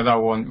 The other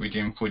one we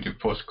didn't put the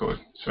postcode.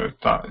 So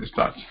that is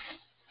that.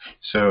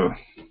 So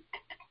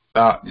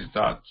that is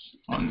that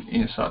on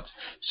insert.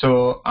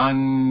 So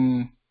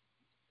and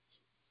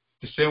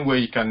the same way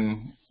you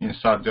can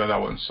insert the other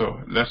one.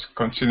 So let's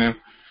continue.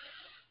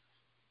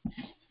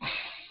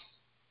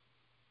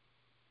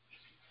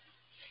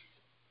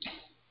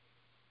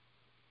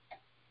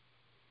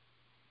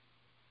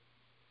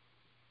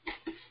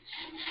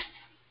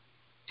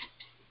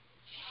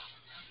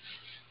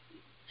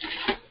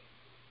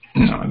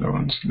 No, I don't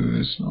want to do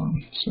this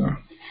one. So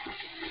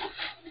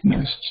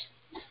next.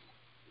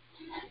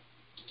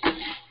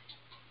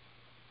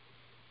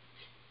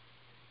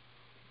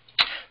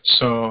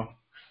 So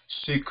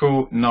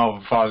SQL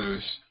now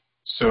values.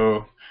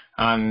 So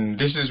and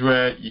this is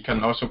where you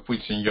can also put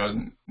in your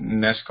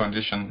next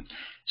condition.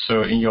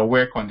 So in your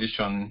where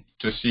condition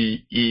to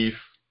see if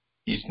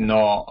it's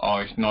no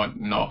or it's not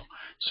no.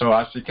 So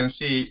as you can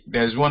see,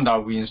 there's one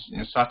that we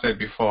inserted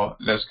before.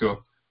 Let's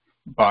go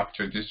back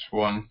to this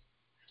one.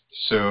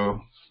 So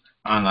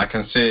and I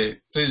can say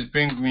please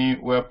bring me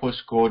where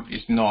postcode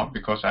is not,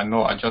 because I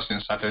know I just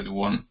inserted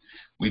one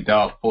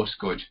without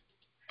postcode.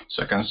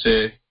 So I can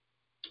say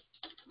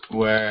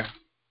where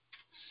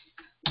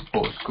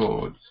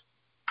postcode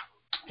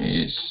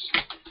is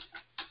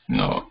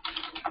not.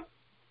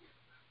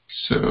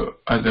 So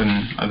I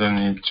don't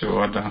need to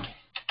order.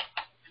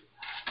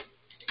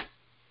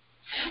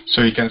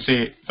 So you can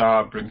see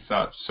that brings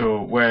that.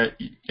 So where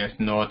there's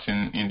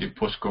nothing in the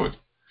postcode.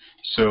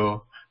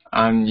 So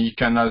and you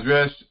can as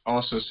well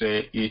also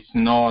say it's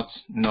not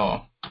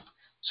no.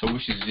 So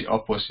which is the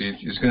opposite.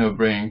 It's going to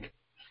bring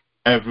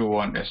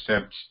everyone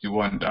except the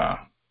one that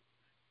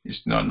is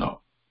not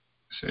no.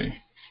 See.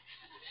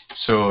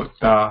 So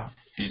that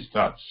is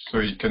that. So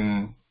you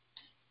can.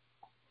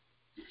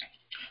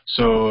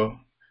 So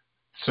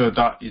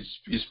that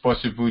is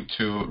possible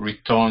to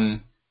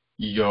return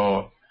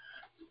your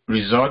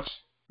results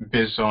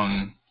based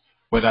on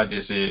whether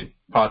there's a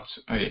part,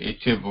 a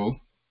table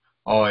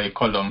or a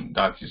column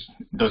that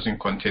doesn't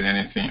contain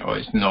anything or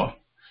is no.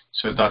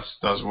 So that's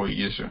what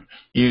you use.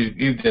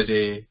 If there's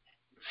a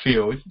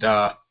field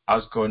that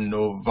has got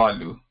no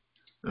value,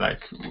 like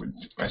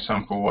for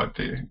example what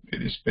the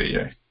display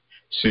here.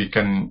 So you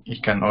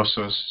can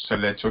also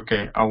select,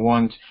 okay, I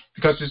want,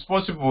 because it's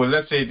possible,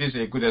 let's say this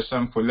is a good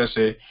example, let's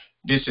say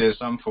this is an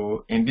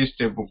example in this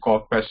table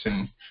called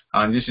person,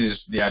 and this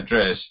is the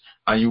address,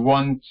 and you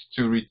want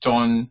to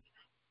return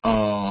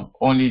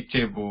only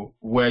table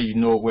where you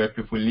know where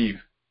people live.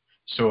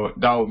 So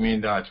that would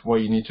mean that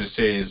what you need to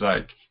say is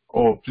like,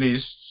 oh,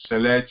 please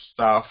select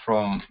star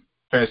from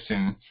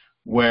person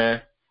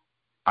where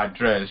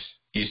address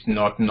is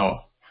not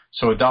no.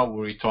 So that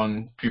will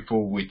return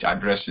people with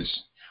addresses.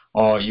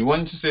 Or you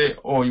want to say,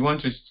 or you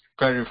want to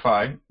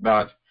clarify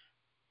that,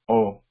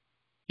 oh,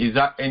 is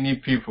there any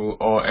people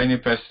or any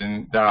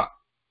person that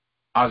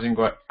hasn't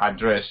got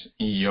address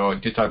in your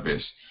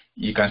database?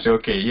 You can say,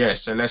 okay,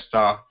 yes, select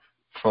star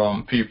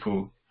from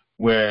people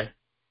where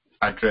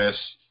address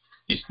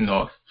is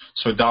not.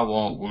 So that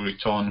one will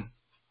return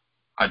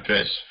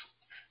address,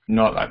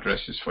 not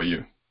addresses for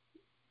you.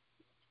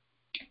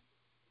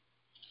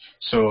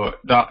 So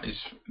that is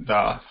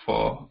that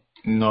for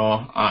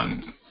no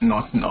and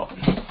not no.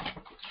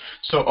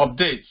 So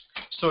updates.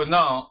 So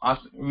now as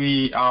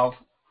we have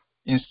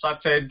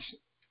inserted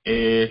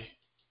a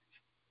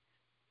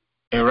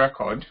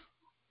record,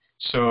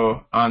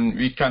 so and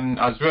we can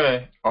as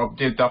well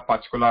update that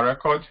particular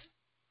record.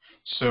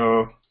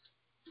 So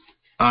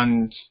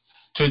and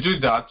to do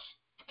that,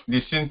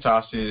 the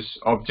syntax is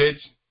update,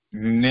 the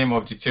name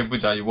of the table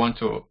that you want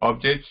to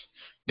update.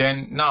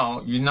 Then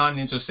now you now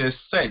need to say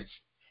set.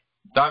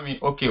 That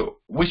means, okay,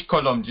 which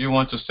column do you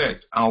want to set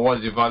and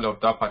what's the value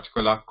of that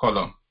particular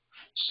column?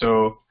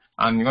 So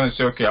I'm going to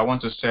say, okay, I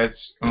want to set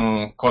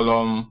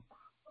column,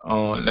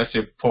 let's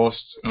say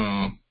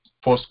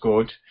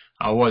postcode,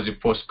 and what's the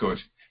postcode?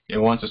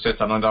 You want to set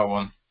another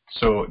one.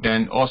 So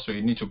then also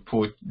you need to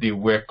put the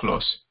where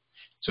clause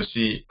to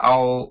see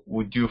how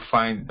would you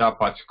find that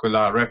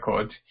particular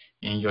record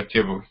in your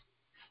table.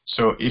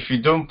 So if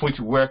you don't put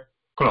where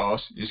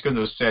clause, it's going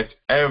to set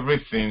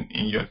everything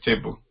in your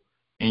table.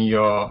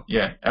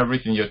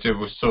 Everything in your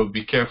table. So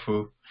be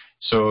careful.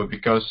 So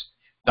because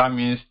that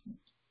means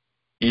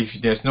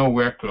if there's no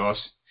where clause,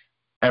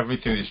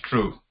 everything is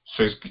true.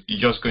 So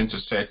you're just going to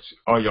set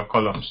all your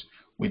columns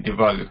with the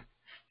value.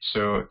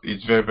 So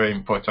it's very, very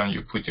important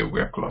you put a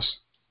where clause.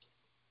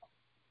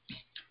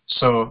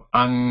 So,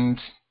 and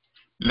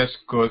let's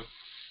go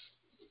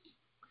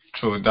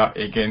through that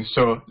again.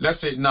 So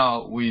let's say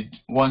now we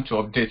want to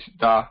update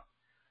that.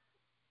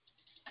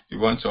 We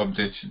want to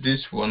update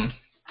this one.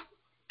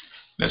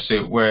 Let's say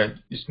where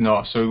it's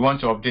not. So we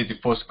want to update the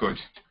postcode.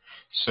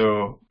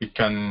 So we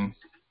can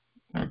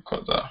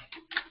call that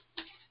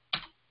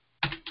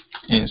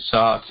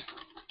insert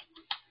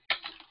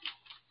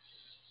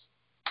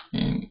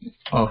in.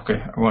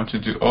 Okay, I want to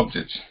do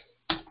update.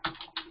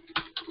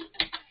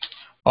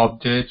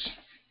 Update.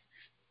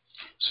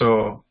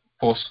 So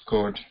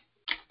postcode.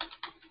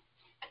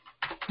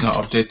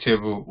 Now update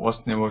table. What's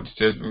the name of the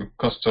table?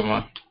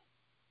 Customer.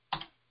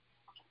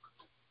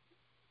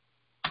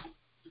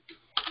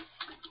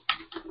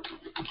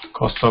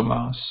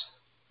 Customers.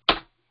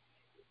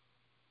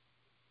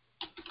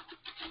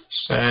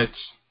 Set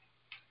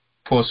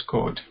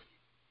postcode.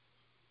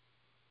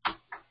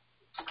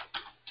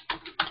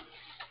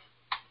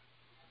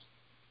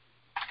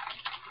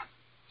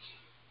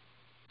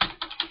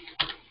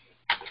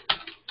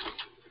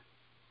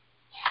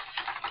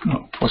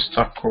 No,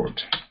 postal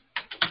code.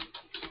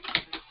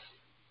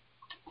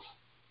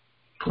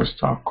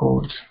 Postal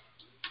code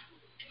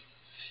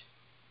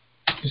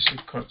is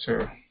equal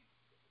to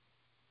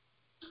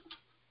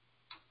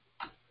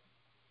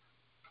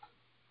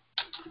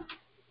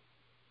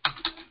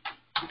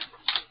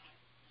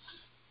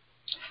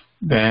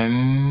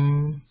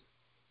then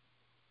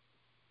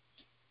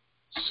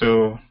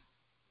so,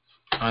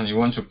 and you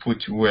want to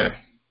put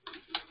where.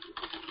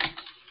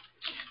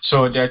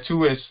 So there are two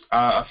ways.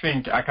 I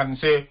think I can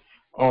say,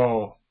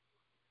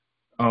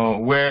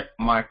 where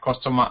my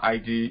customer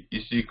ID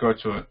is equal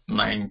to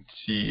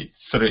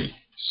 93.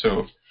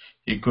 So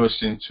it goes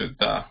into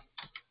that.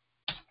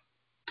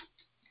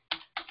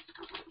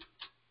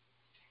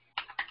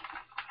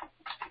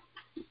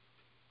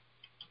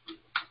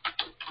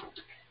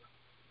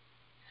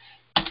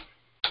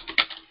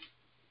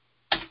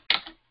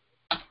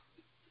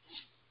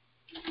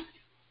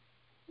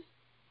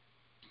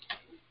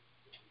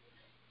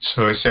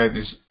 So it said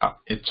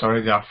it's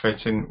already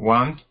affecting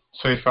 1.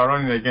 So if I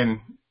run it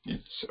again,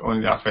 it's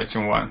only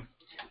affecting 1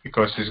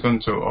 because it's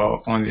going to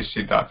only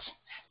see that.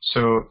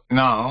 So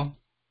now,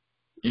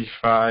 if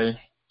I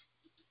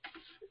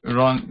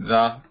run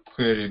that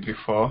query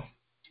before,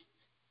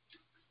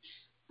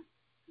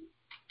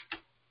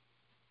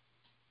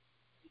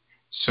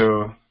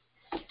 so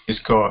it's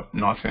got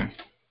nothing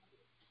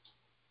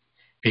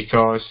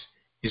because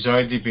it's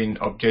already been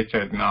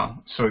updated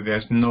now. So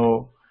there's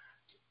no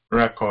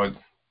record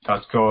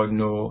that's got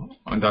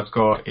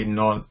a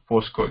null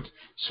postcode.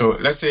 So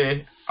let's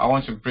say I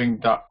want to bring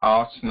that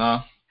out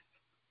now.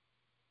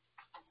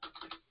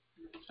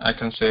 I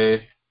can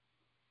say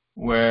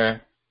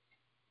where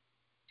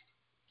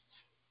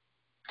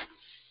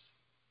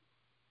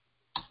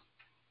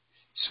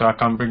so I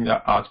can bring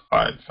that out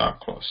by that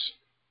clause.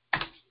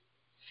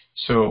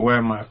 So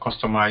where my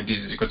customer ID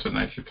is equal to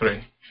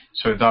 93.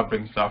 So that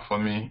brings that for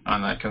me,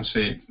 and I can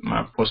say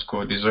my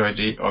postcode is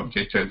already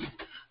updated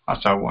as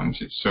I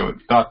want it. So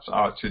that's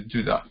how to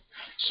do that.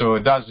 So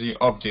that's the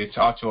update,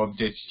 how to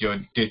update your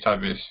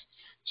database.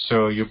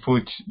 So you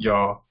put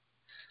your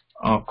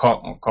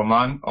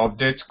command,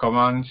 update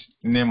command,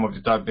 name of the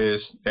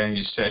database, then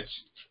you set.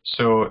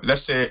 So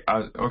let's say,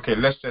 okay,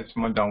 let's set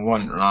more than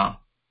one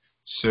now.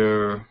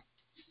 So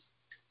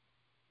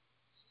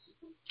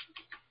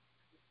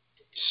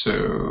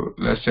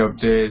let's say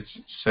update,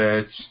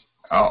 set.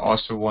 I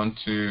also want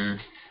to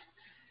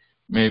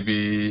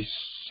maybe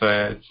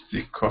set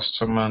the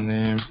customer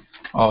name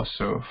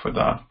also for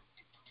that.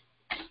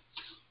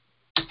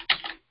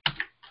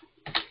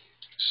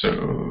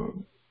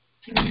 So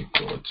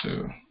equal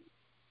to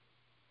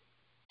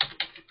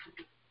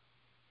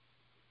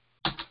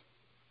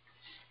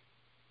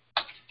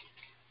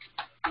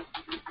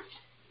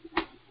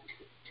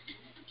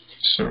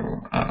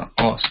so I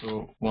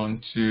also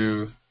want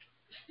to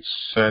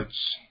set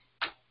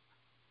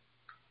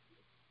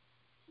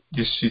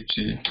the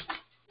city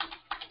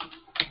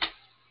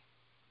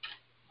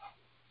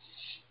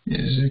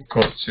is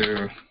equal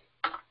to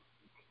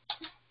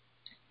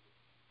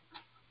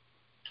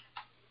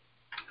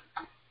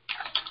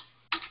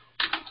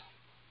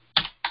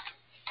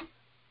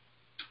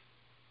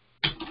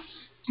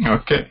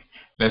okay,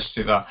 let's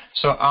see that.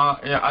 So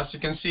yeah, as you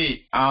can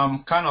see,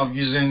 I'm kind of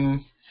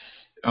using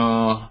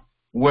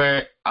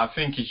where I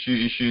think you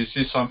should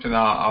see something that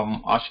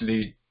I'm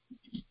actually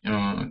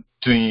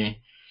doing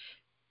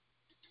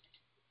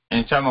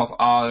in terms of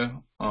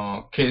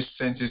how case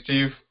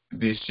sensitive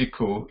the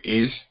SQL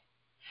is.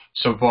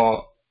 So,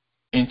 but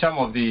in terms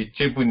of the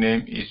table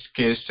name,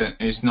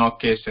 is not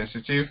case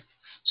sensitive.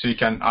 So you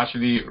can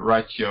actually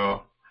write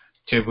your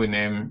table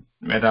name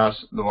whether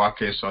as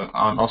lowercase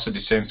and also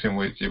the same thing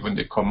with even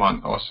the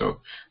command.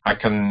 Also, I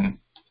can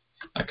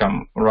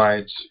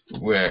write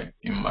where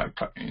in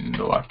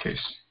lowercase.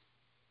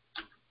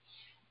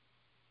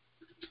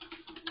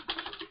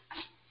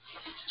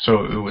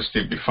 So it will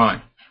still be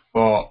fine.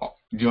 But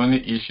The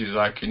only issue is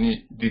like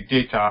the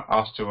data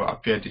has to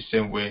appear the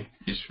same way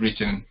it's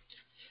written.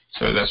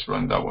 So let's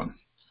run that one.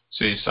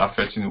 So it's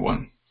affecting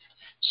one.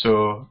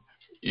 So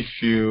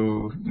if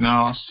you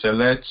now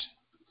select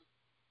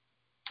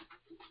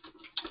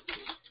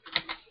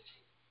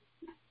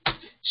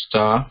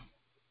star,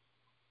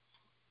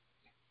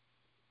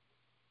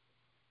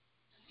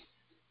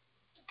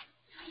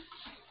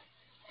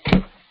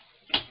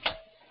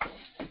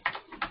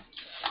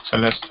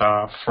 select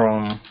star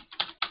from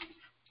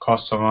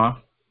customer,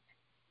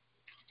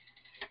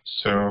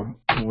 so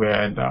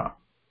where that.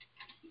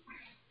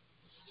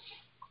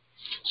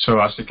 So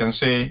as you can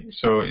see,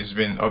 so it's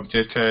been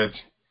updated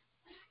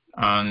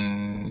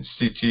and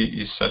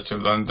city is set to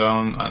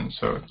London, and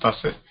so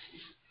that's it.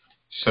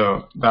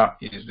 So that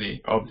is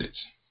the update.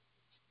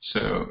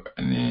 So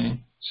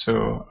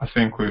so I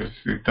think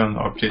we've done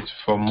updates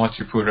for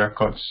multiple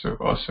records so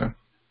also.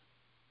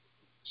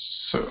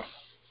 So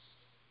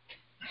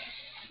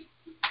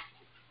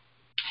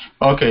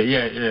okay,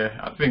 yeah.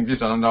 I think this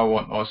is another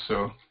one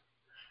also.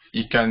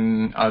 You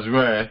can as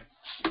well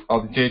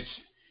update.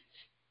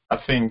 I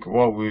think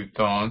what we've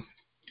done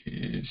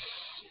is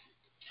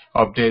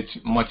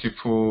update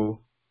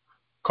multiple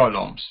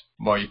columns,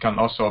 but you can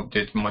also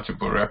update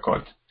multiple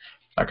records,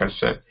 like I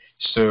said.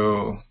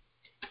 So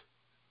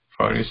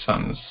for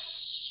instance,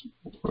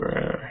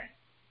 where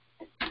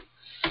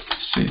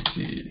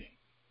city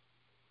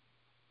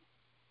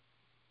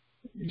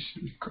is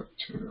equal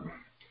to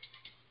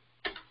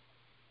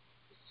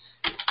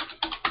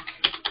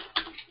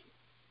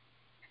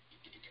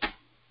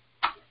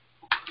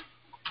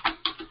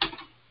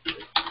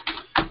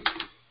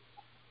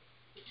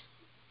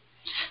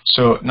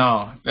so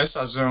now let's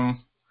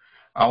assume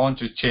I want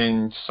to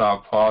change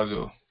Sao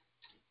Paulo.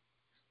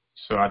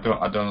 So I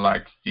don't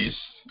like this.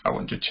 I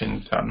want to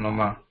change that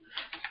number.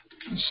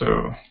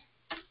 So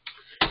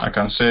I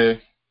can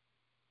say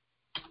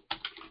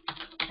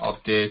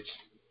update.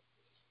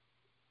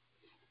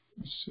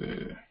 So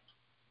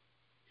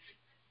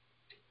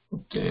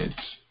update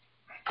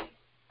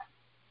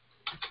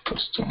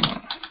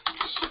customer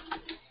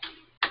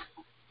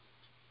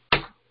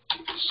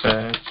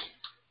set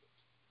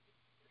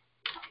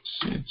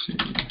city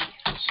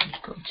is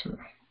equal to.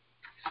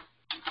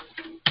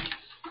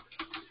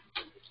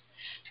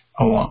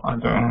 I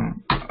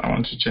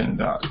want to change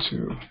that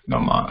to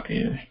normal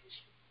A.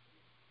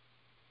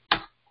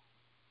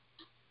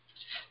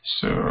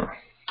 So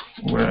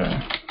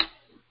where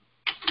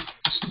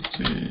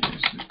city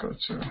is equal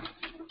to.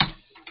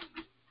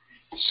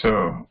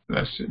 So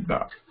let's see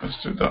that. Let's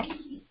do that.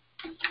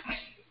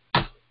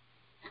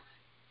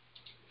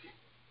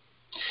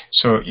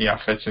 So it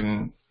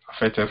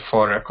affected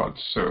 4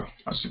 records. So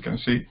as you can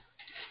see.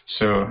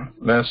 So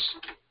let's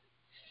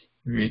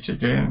read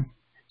again.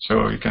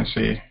 So you can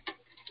see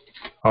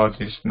all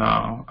these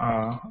now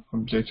are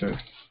updated.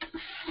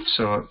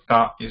 So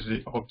that is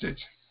the update.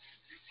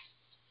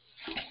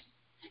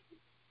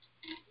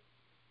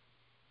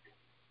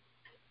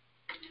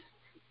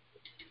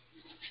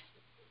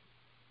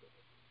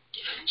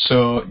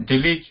 So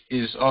delete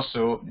is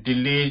also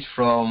delete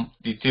from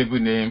the table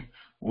name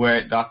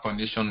where that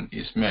condition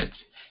is met.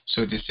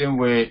 So the same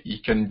way you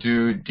can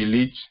do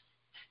delete.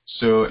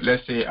 So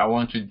let's say I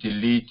want to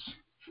delete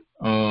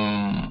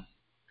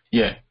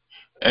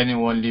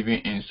anyone living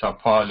in Sao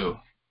Paulo.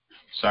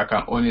 So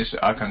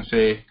I can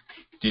say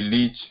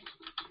delete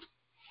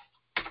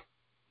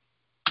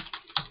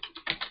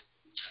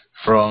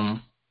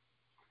from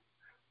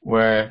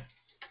where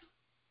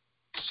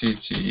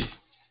city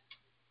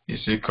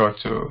is equal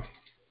to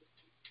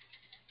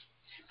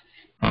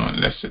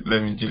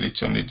let me delete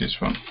only this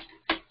one.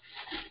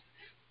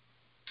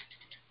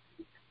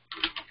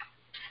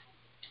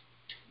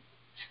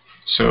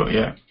 So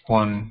yeah,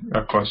 one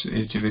record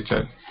is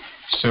deleted.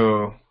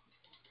 So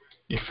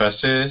if I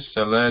say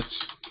select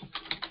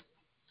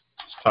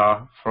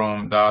star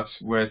from that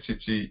where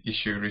city, it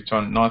should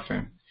return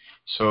nothing.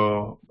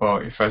 So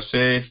but if I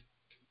say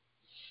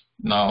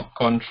now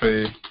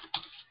country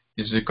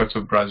is equal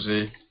to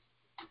Brazil,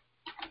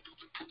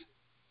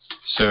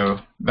 so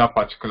that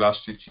particular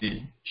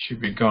city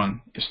should be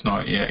gone. It's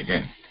not here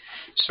again.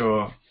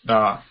 So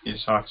that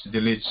is how to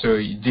delete. So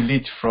you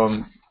delete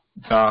from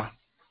that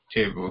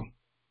table,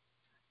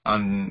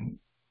 and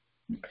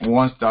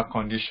once that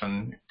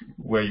condition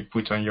where you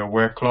put on your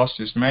where clause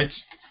is met,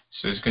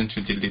 so it's going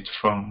to delete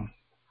from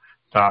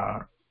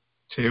that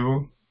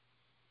table.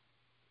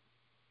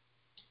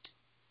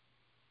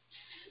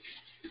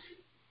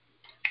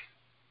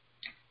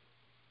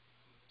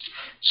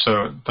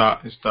 So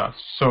that is that.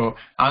 So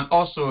and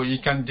also you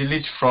can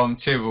delete from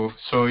table.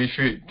 So if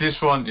this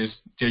one is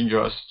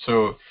dangerous,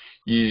 so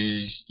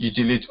you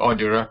delete all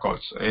the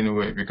records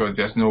anyway because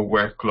there's no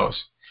where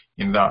clause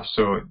in that.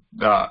 So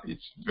that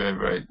it's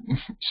very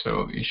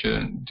so you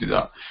shouldn't do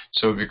that.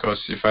 So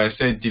because if I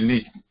say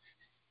delete,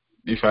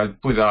 if I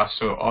put that,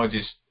 so all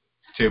this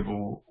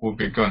table will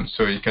be gone.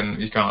 So you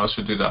can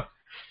also do that.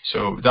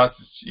 So that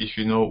if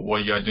you know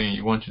what you are doing,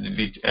 you want to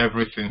delete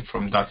everything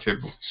from that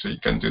table, so you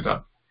can do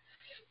that.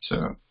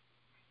 So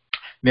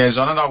There's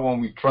another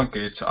one with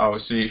truncate. I'll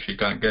see if you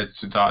can get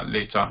to that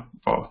later.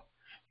 But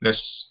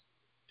let's,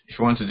 if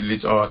you want to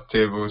delete all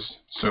tables,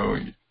 so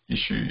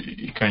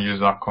you can use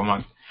that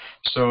command.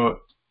 So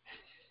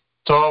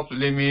top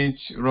limit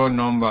row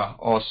number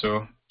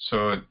also.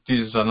 So this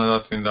is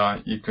another thing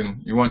that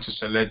you want to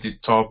select the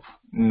top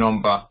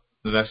number.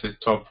 Let's say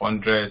top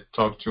 100,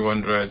 top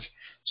 200.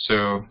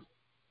 So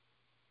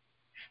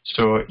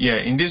yeah,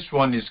 in this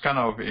one it's kind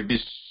of a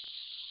bit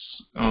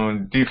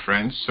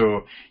different.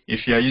 So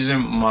if you are using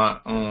my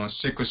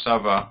SQL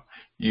Server,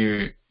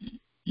 your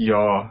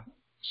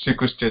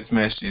SQL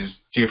statements is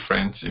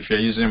different. If you're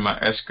using my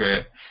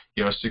SQL,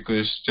 your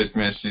SQL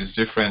statements is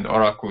different.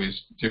 Oracle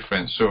is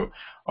different. So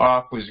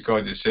Oracle is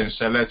got the same.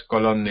 Select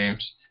column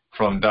names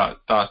from that.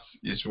 That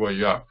is what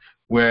you have.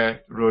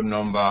 Where row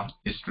number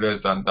is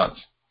less than that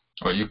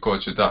or equal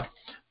to that.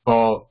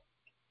 But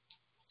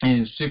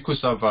in SQL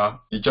Server,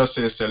 it just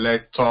says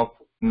select top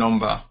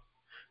number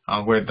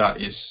and where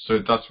that is. So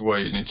that's what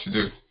you need to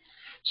do.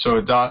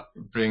 So that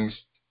brings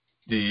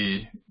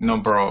the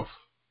number of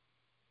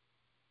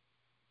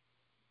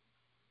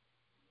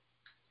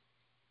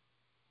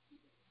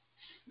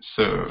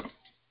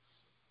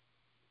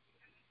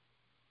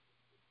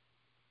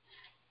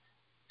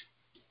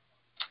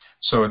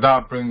so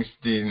that brings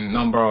the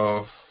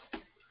number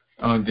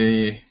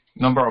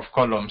of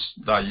columns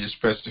that you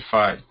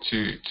specify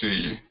to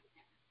you.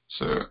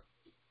 So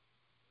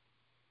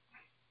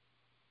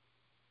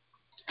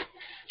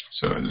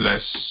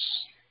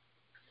let's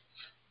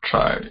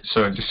try.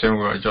 So the same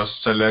way,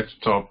 just select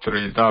top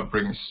 3. That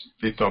brings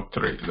the top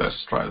 3.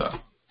 Let's try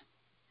that.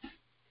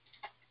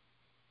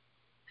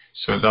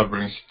 So that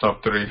brings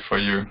top 3 for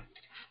you.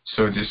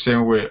 So the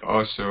same way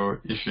also,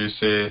 if you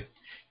say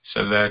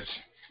select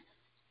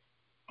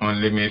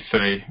on limit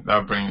 3,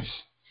 that brings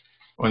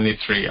only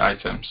 3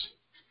 items,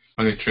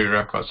 only 3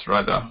 records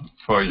rather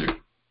for you.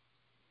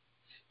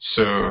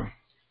 So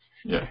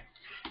yeah.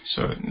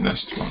 So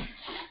next one.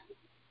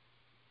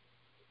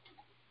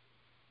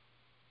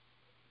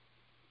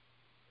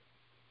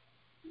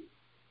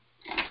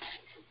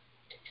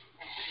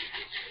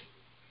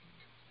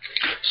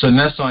 So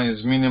next one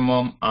is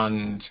minimum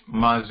and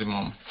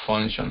maximum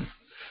function.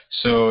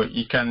 So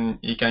you can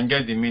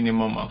get the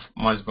minimum of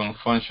maximum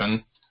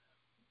function.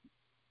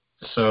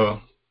 So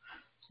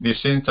the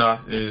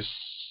syntax is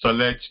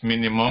select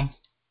minimum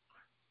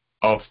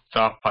of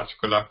that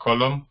particular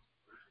column.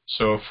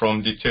 So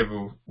from the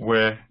table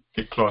where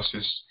the clause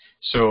is.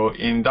 So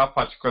in that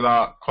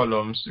particular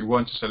columns, you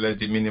want to select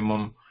the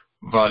minimum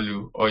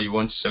value or you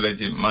want to select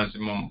the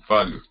maximum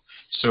value.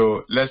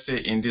 So let's say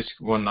in this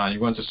one now,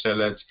 you want to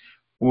select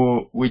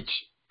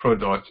which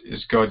product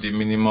is got the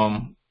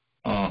minimum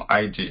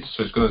ID.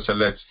 So it's going to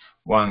select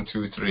 1,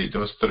 2, 3,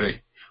 those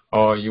 3.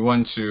 Or you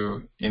want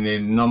to, in a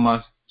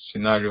normal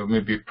scenario,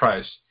 maybe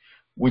price,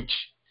 which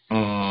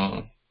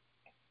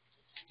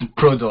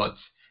product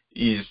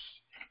is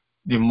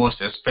the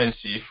most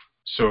expensive.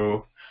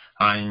 So,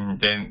 and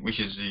then which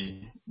is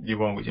the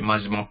one with the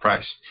maximum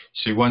price.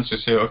 So you want to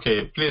say,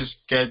 okay, please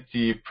get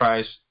the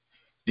price,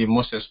 the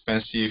most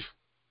expensive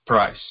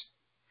price.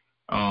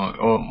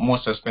 Or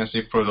most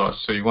expensive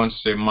products. So you want to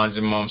say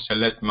maximum,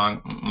 select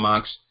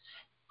max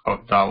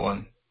of that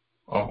one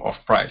of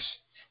price.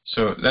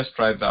 So let's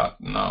try that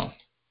now.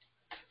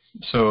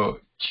 So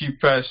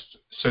cheapest,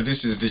 so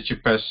this is the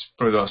cheapest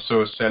product.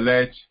 So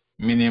select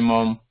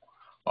minimum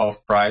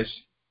of price.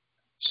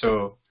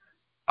 So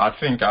I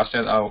think I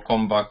said I will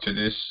come back to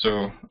this,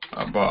 so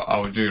but I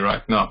will do it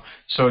right now.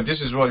 So this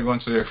is what you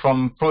want to do.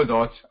 From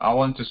product, I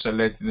want to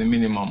select the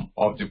minimum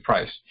of the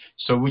price.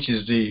 So which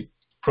is the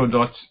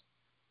product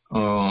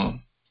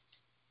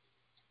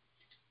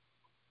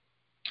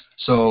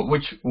so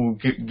which will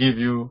give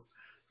you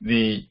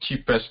the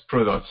cheapest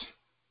product.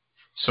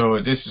 So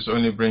this is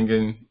only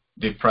bringing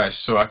the price.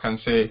 So I can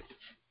say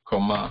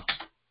comma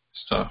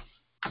star.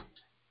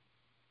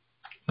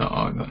 No,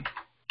 hold on.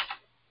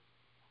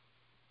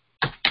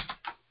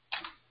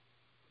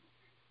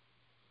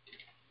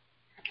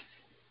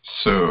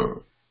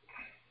 So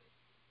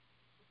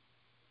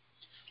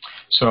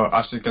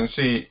as you can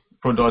see,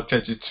 product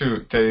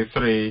 32,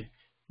 33,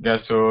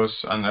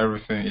 ghettos and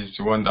everything is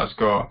the one that's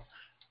got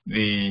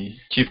the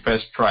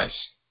cheapest price.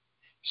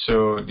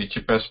 So the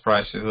cheapest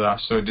price is that.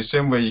 So the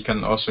same way you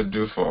can also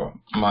do for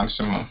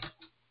maximum.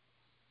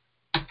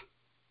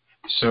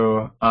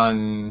 So,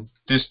 and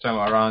this time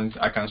around,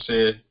 I can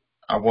say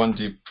I want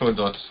the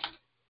product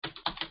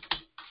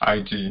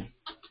ID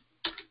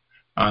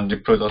and the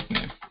product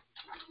name.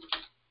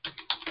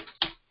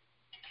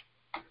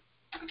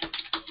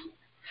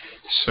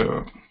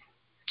 So,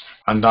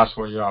 and that's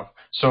what you have.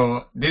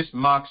 So this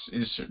max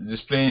is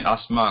displaying as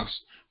max,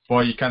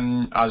 but you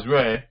can as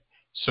well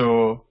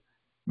so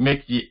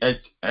make the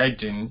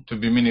heading to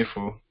be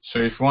meaningful. So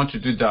if you want to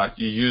do that,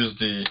 you use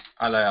the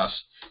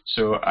alias.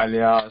 So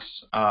alias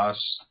as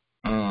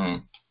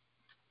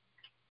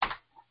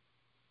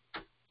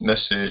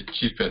let's say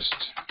cheapest.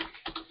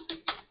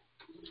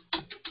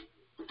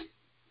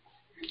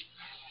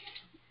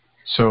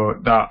 So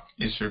that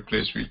is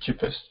replaced with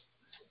cheapest.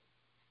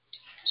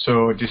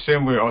 So the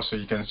same way also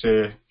you can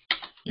say,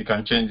 you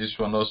can change this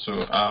one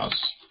also as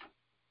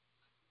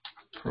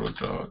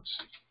product.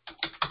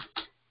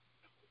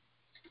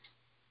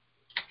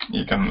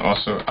 You can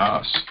also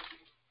ask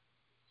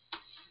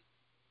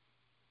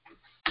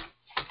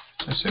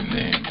as a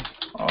name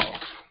of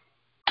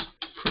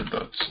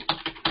product.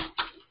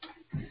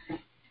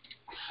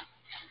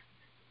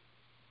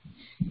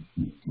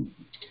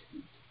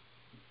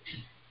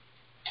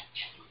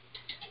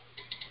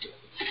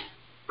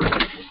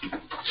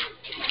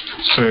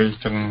 So you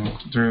can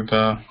do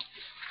that.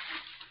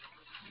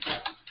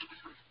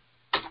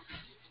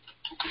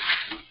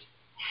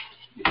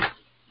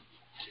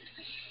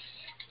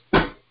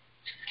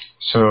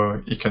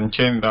 So you can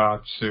change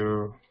that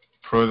to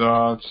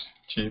product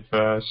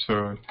cheaper.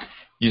 So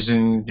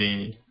using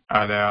the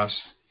alias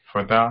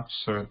for that.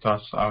 So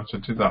that's how to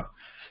do that.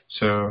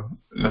 So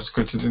let's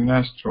go to the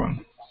next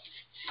one.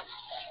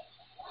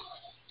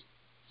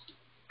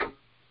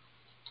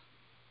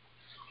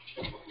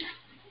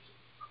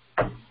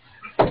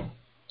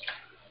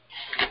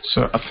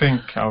 So I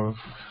think I've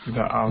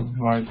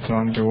write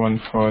down the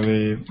one for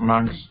the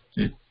max.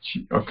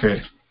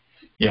 Okay,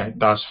 yeah,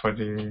 that's for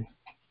the.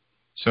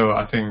 So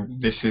I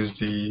think this is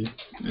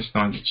it's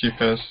not the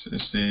cheapest.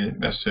 It's the,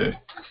 let's say,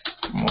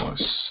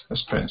 most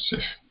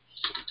expensive.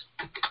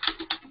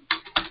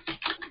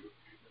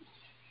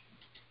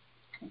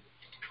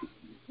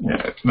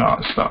 Yeah, no,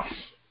 it's not.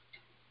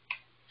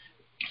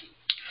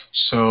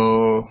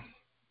 So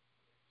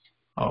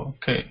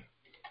okay,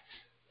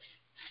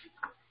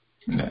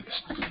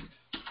 next.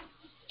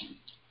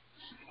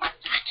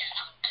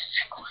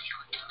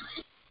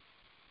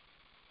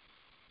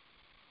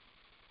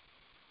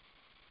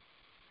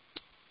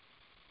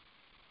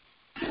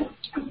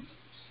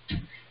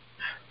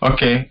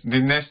 Okay, the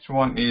next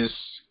one is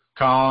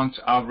count,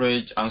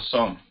 average, and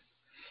sum.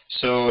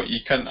 So you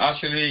can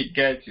actually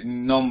get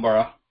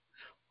number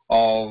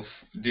of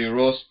the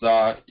rows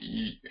that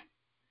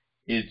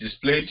is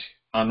displayed,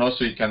 and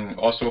also you can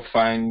also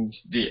find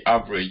the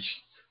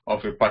average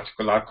of a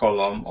particular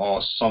column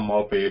or sum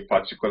of a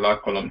particular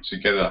column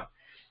together.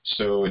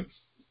 So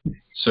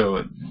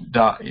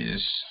that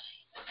is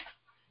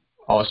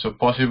also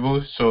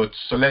possible. So to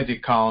select the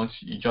count,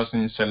 you just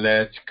need to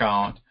select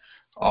count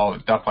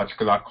of that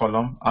particular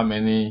column, how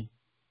many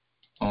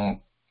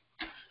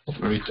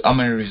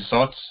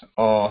results,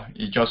 or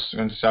you just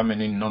want to see how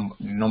many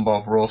number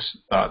of rows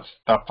that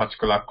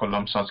particular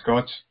column has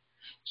got.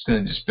 It's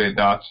going to display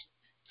that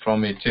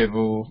from a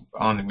table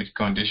and with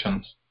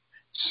conditions.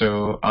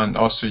 So, and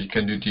also you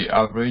can do the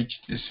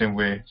average the same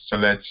way.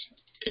 Select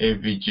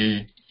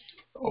AVG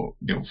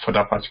for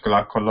that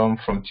particular column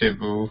from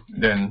table,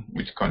 then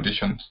with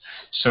conditions.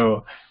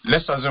 So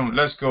let's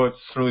go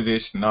through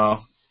this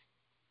now.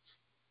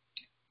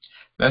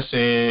 Let's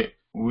say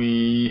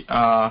we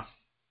are,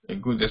 a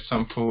good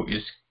example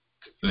is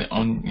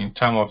in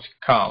terms of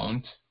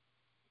count.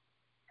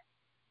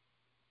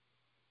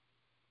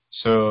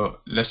 So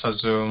let's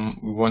assume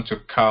we want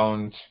to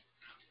count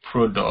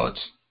product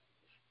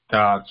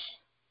that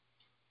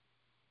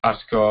has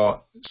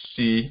got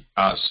C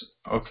as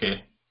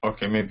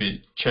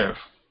maybe chef,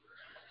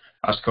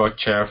 has got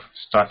chef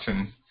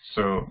starting.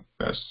 So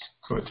let's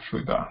go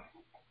through that.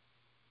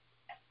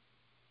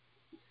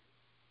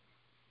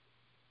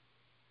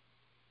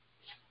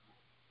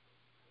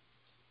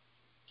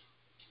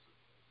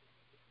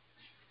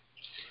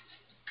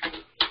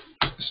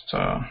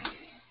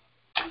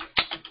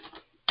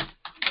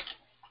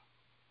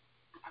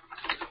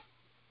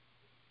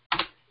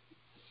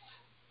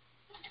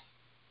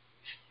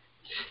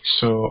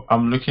 So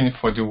I'm looking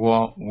for the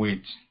one with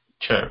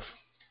chef.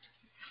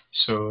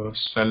 So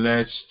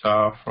select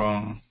star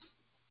from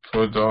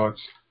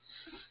product,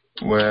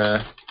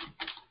 where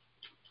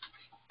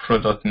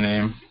product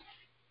name.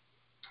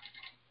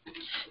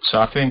 So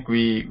I think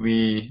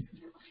we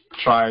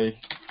tried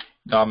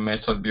that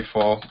method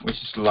before, which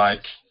is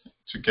like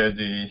to get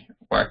the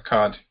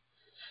wildcard.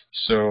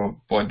 So,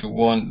 but the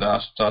one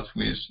that starts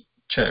with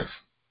chef.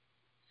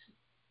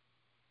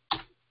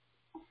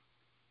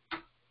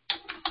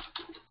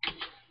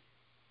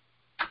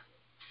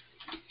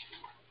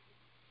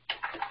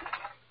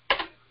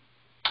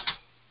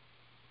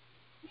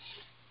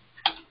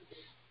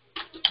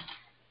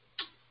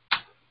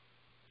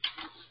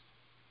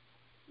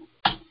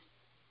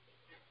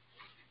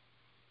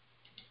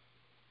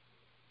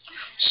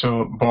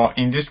 So, but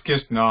in this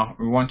case now,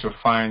 we want to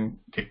find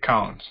the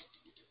count.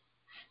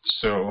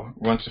 So,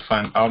 we want to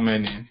find how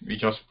many. We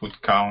just put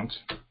count.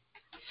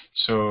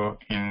 So,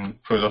 in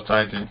product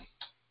ID.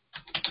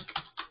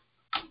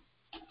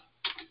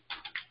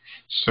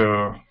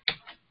 So,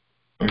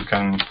 we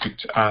can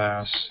put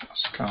as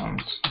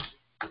count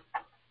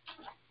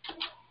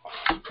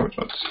of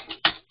products.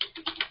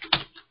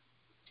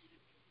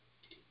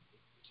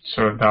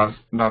 So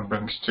that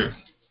brings 2.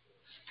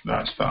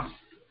 That's that.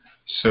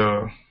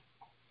 So,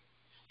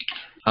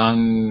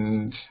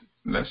 and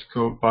let's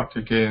go back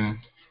again.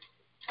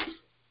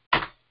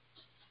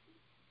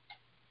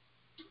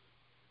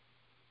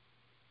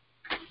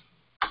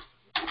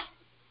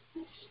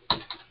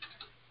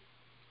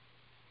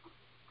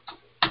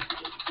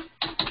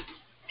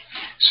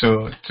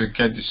 So to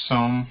get the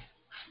sum,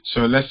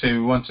 so let's say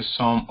we want to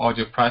sum all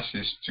the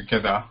prices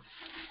together.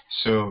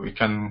 So we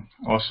can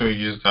also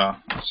use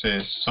that.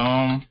 Say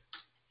sum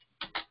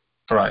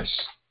price.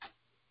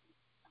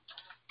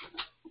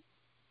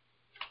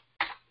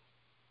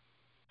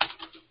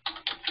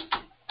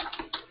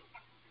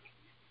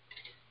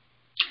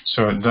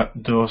 So that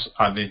those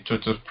are the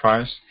total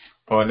price.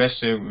 But let's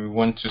say we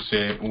want to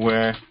say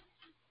where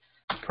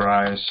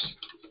price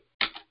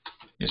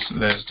is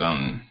less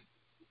than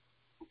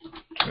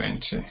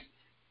 20.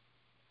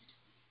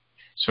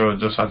 So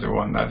those are the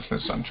one that's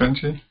less than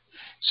 20.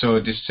 So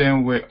the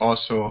same way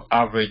also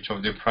average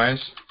of the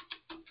price.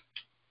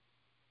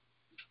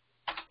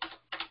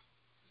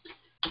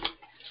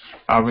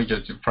 Average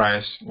of the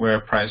price where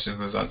price is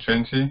less than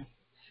 20.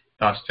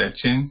 That's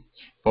 13.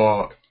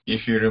 But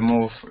if you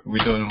remove, we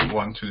don't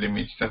want to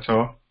limit it at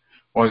all.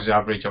 What's the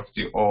average of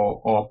the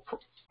all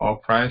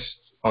price?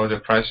 All the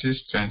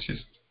prices?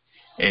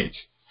 28.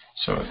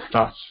 So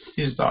that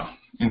is that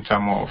in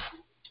terms of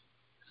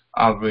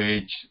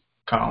average,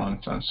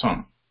 count, and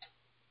sum.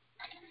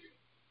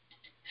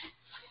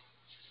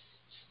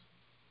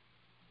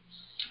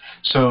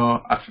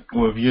 So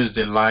we've used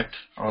the like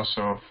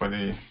also for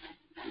the,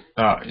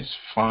 that is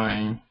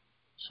fine.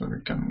 So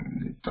we can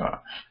leave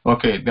that.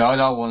 Okay, the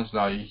other ones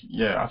that,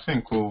 yeah, I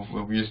think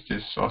we'll use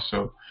this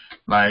also.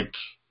 Like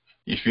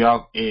if you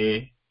have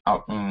a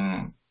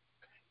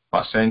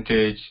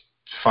percentage,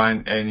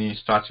 find any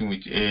starting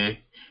with A.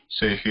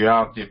 So if you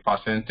have the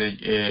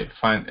percentage A,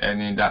 find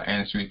any that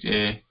ends with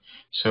A.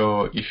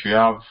 So if you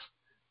have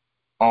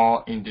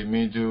all in the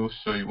middle,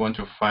 so you want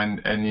to find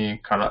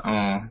any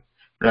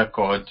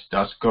record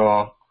that's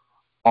got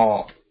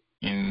all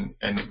in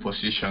any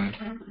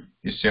position,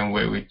 the same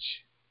way which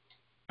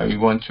you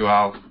want to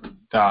have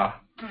that.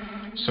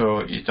 So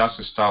it has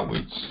to start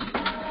with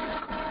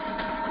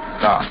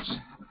that.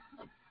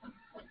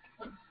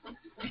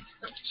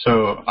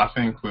 So I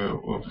think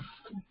we'll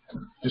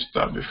used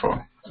that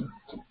before.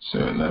 So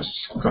let's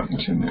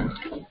continue.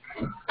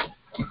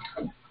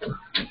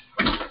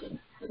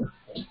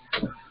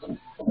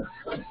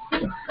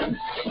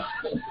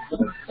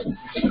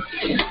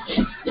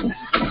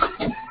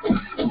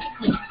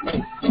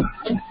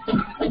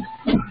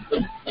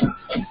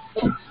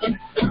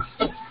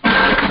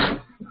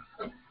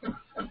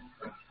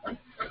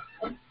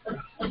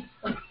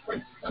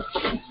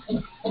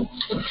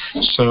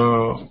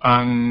 So,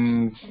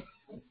 and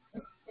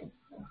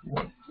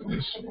what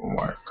is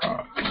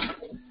wildcard?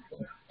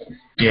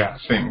 Yeah,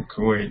 I think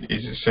wait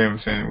is the same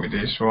thing with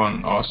this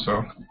one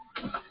also.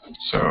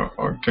 So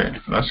okay,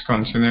 let's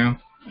continue.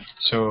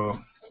 So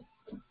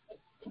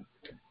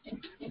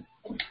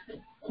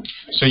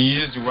you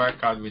use the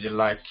wildcard with the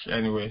like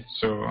anyway.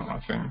 So I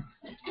think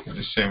it's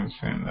the same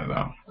thing like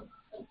that.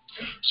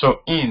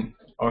 So in,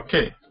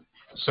 okay.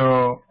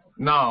 So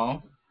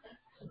now,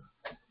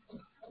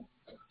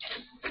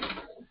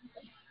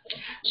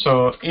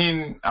 so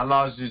in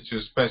allows you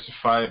to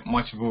specify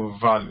multiple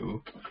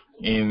value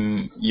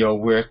in your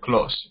where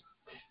clause.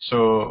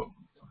 So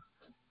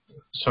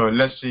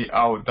let's see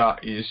how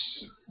that is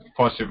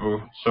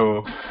possible.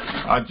 So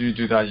how do you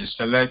do that? You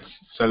select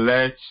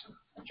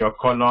your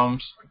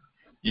columns.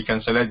 You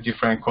can select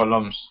different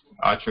columns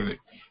actually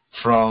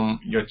from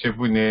your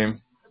table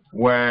name,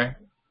 where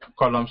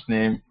columns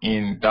name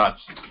in that.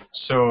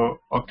 So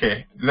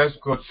okay, let's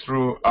go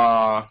through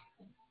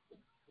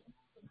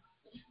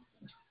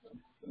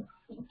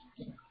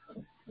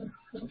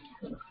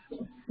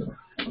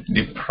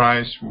the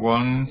price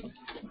one.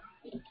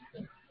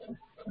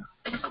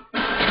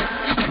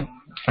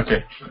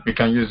 Okay, we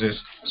can use this.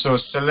 So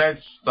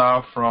select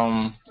star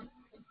from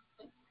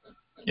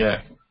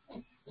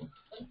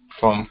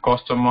from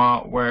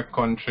customer, where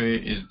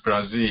country is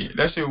Brazil.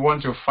 Let's say we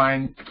want to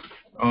find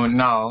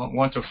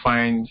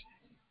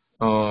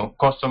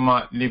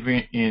customer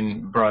living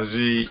in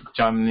Brazil,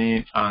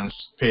 Germany, and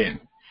Spain.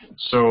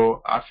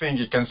 So I think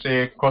you can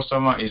say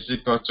customer is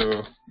equal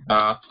to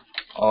that,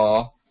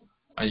 or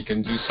and you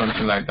can do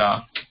something like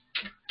that.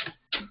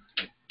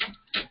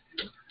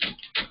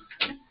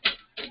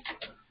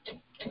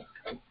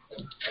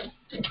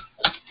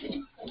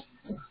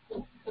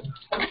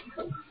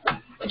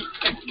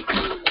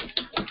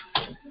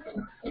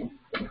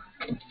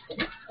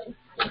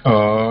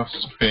 Or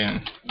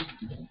Spain,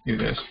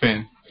 either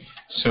Spain.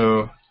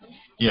 So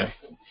yeah,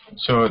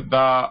 so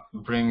that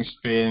brings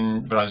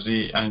Spain,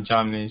 Brazil, and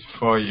Germany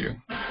for you.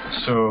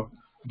 So,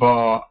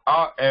 but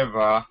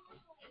however,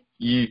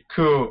 you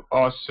could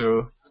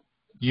also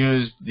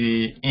use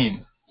the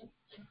in.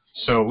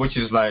 So which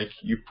is like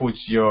you put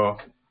your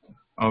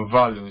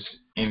values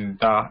in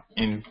that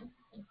in.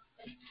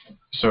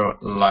 So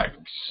like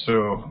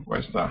so,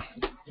 where's that?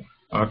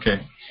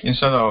 Okay,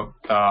 instead of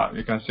that,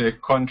 we can say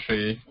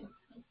country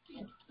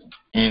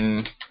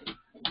in.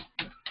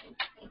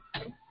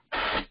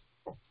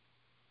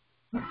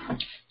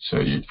 So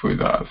you put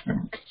that, I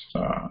think,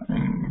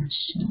 in.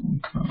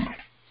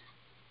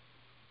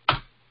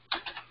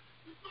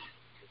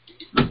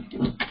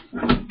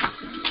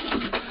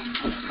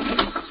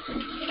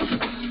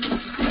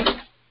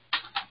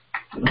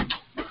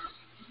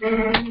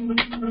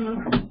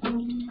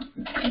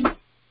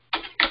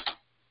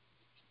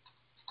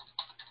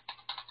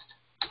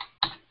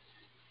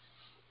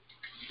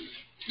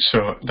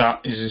 So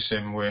that is the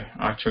same way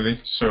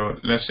actually. So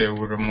let's say we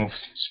remove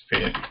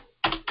Spain.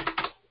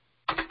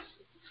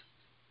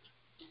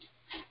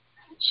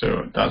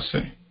 So that's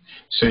it.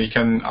 So you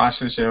can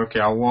actually say, okay,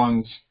 I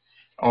want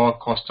all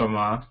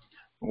customer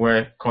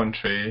where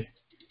country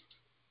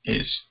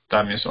is.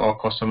 That means all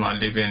customer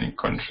living in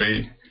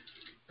country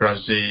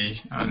Brazil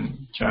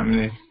and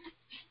Germany.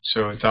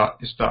 So that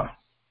is that.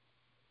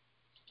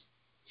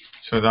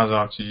 So that's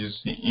how to use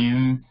the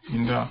in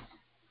there.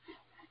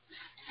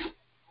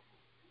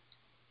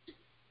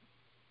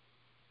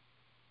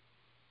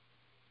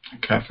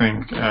 Okay, I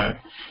think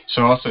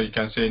so. Also, you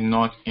can say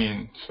not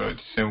in. So the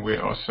same way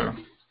also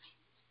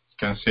you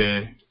can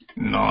say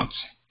not.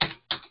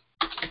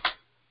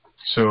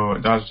 So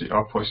that's the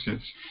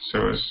opposite.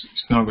 So it's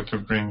not going to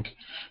bring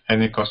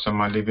any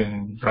customer living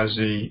in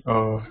Brazil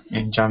or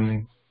in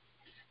Germany.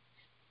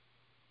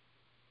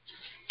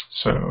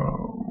 So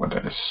what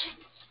else?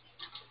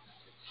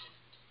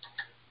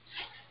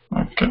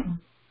 Okay.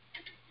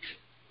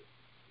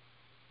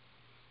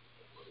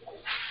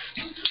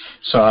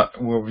 So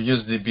we'll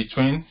use the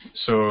between.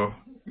 So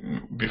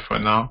before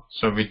now.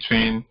 So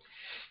between.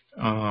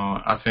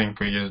 I think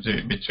we use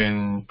the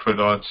between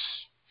products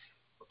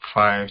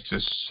 5 to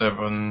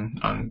 7,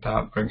 and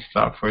that brings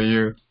that for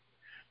you.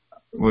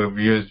 We've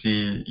used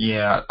the,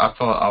 I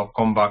thought I'll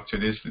come back to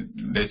this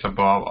later,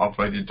 but I've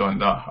already done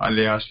that,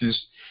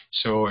 aliases.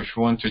 So if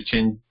you want to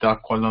change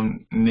that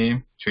column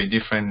name to a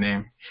different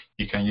name,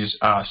 you can use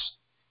as.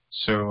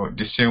 So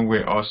the same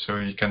way also,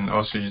 you can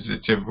also use the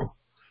table.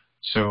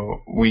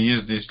 So we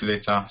use this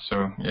later,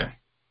 so yeah,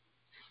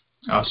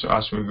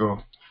 as we go.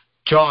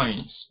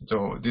 Joins,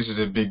 though, this is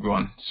a big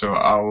one, so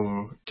I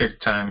will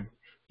take time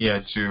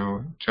here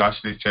to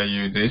actually tell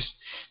you this.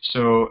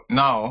 So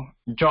now,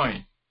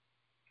 join.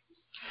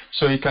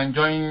 So you can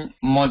join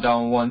more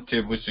than one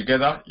table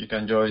together. You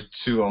can join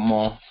 2 or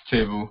more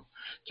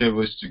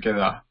tables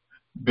together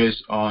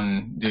based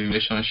on the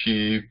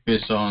relationship,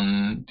 based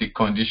on the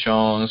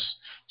conditions.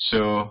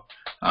 So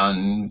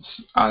and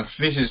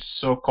this is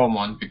so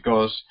common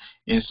because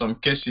in some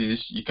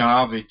cases you can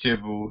have a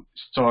table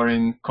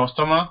storing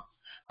customer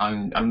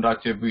and another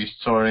table is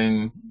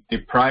storing the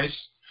price,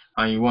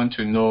 and you want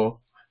to know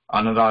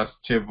another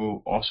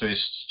table also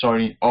is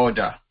storing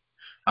order,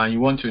 and you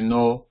want to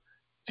know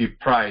the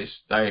price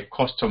that a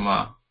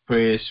customer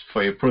pays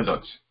for a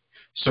product.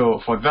 So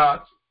for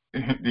that,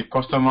 the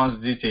customer's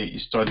detail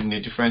is stored in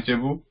a different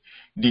table,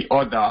 the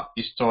order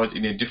is stored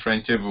in a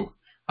different table,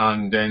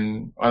 and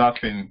then other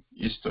thing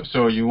is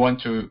so you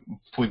want to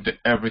put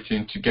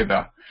everything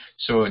together.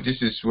 So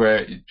this is where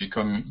it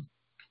becomes.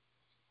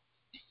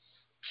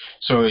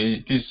 So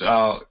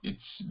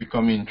it's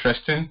becoming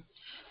interesting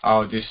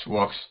how this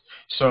works.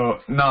 So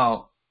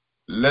now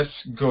let's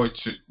go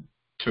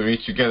to it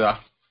together.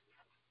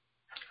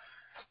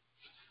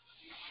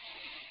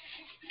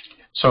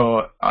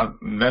 So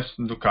let's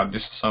look at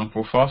this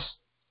sample first.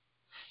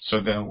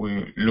 So then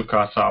we look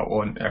at our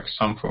own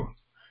example.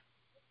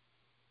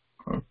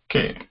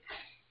 Okay.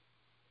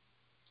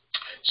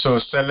 So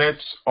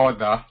select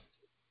order.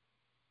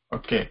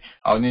 Okay,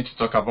 I'll need to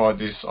talk about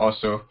this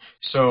also.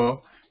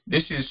 So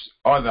this is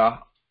order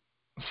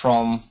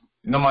from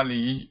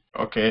normally.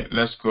 Okay,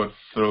 let's go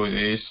through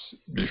this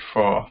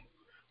before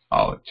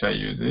I'll tell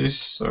you this.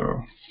 So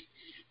I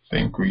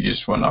think we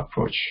use one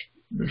approach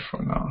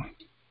before now.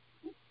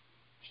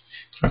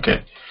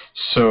 Okay,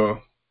 so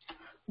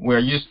we're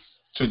used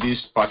to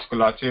this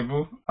particular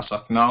table as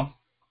of now.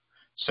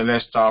 So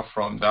let's start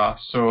from that.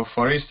 So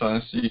for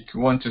instance, if you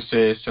want to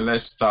say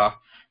select star,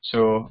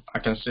 so I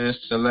can say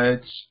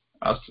select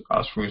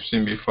as we've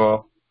seen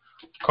before,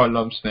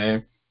 columns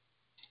name.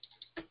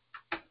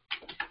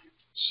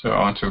 So I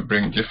want to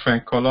bring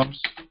different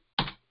columns.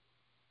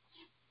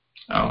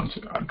 I want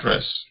to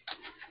address.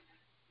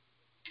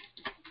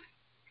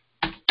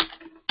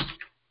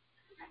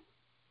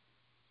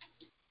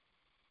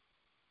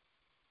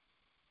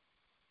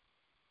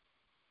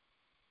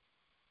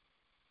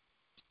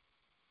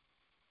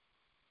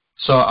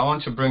 So I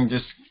want to bring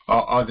this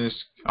all this.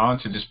 I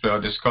want to display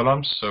all these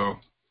columns.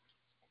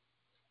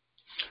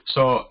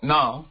 So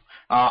now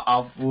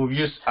we'll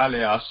use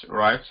alias,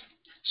 right?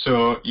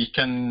 So you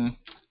can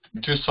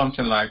do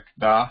something like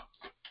that.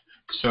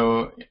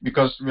 So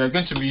because we are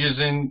going to be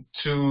using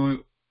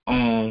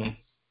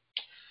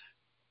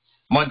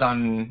more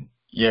than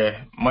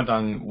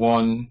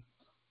one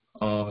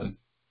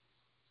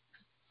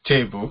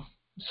table.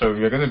 So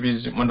we are going to be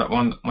using more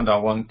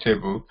than one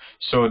table.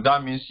 So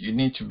that means you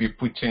need to be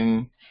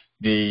putting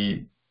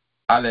the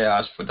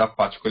alias for that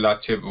particular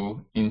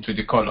table into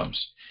the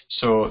columns.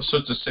 So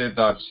to say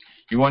that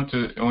you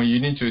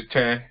need to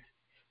tell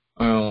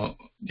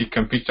the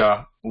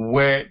computer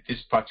where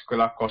this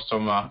particular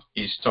customer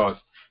is stored.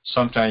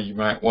 Sometimes you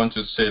might want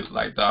to say it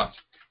like that,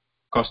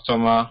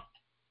 customer,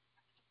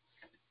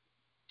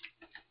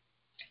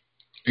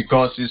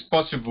 because it's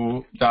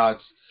possible that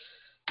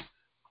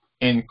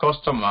in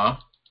customer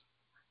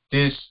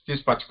this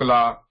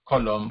particular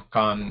column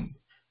can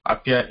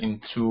appear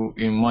in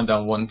more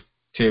than one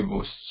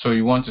table. So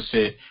you want to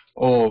say,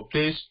 oh,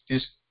 please,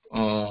 this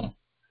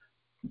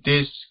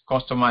this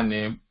customer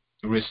name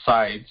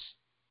resides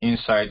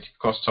inside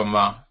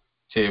customer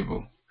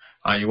table,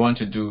 and you want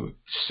to do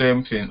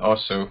same thing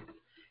also.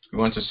 You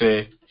want to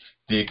say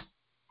the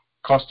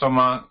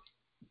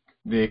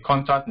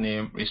contact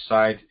name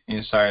resides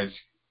inside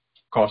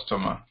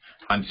customer,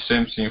 and the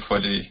same thing for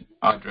the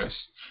address.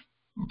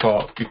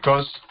 But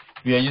because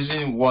we are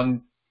using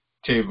one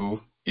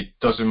table, it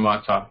doesn't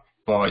matter.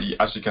 But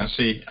as you can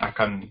see, I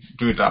can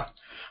do that.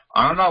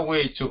 Another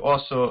way to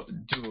also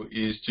do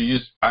is to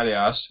use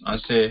alias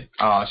and say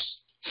as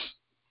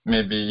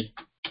maybe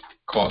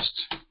cost.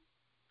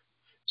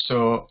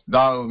 So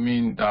that will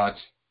mean that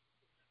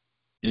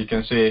you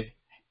can say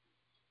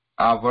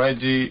I've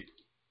already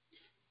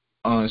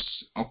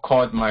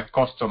called my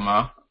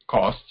customer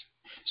cost,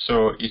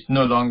 so it's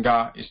no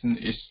longer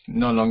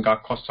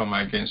customer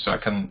again. So I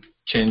can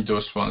change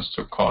those ones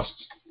to cost.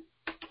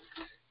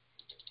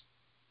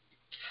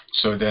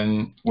 So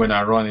then when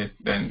I run it,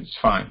 then it's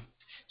fine.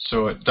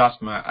 So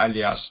that's my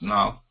alias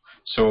now.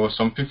 So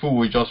some people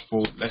will just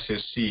put, let's say,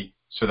 C,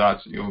 so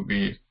that it will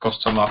be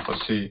customer for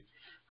C,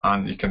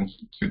 and you can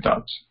do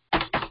that.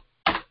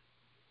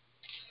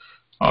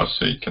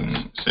 Also, you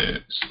can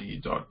say C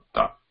dot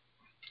that.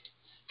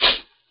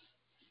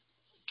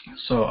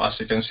 So as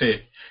you can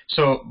see,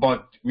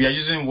 but we are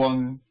using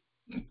one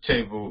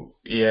table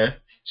here,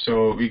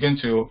 so we're going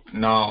to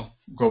now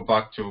go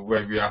back to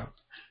where we are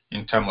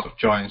in terms of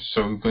joins.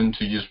 So we're going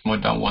to use more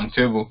than one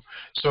table.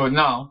 So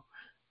now,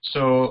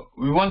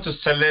 we want to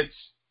select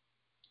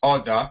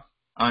order,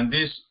 and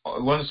we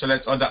want to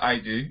select order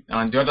ID,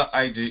 and the order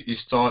ID is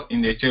stored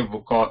in a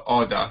table called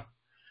order.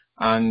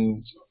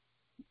 And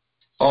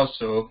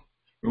also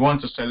we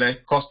want to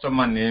select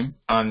customer name,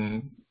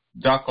 and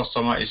that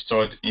customer is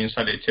stored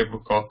inside a table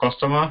called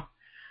customer.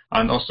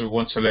 And also we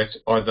want to select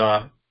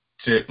order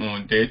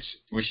date,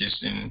 which is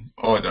in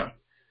orders.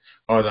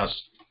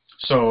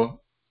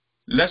 So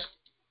let's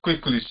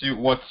quickly see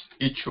what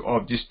each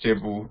of this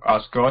table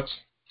has got.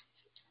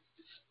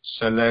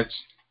 Select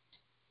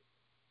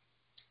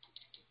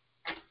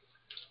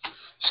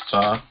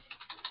star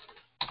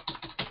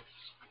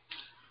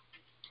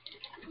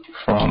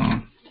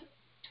from.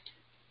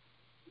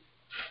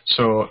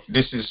 So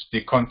this is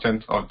the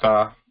content of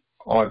the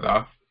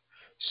order.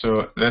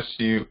 So let's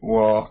see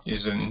what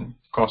is in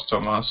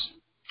customers.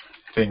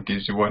 I think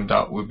is the one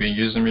that we've been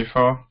using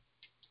before.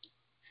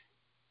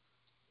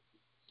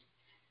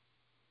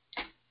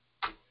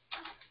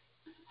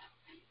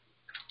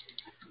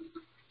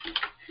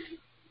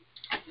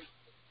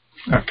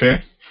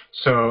 Okay,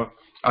 so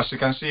as you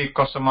can see,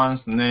 customer's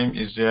name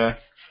is there,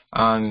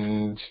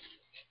 and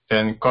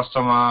then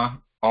customer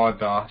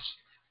orders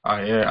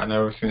are here and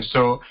everything.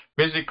 So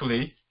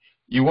basically,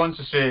 you want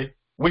to say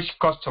which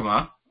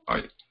customer,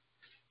 or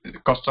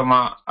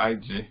customer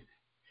ID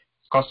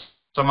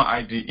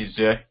is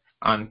there,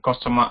 and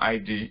customer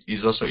ID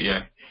is also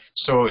here.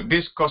 So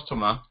this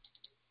customer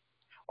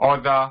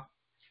order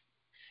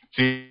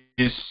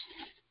these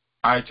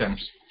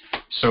items,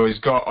 so it's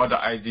got order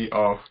ID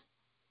of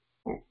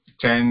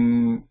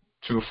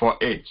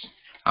 10248,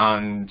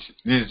 and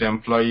this is the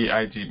employee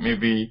ID,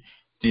 maybe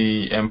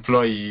the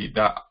employee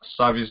that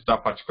serviced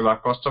that particular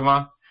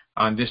customer,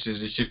 and this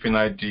is the shipping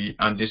ID,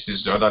 and this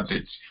is the order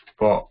date.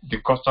 But the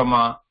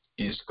customer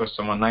is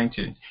customer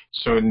 90.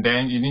 So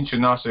then you need to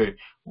now say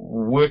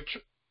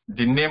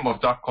the name of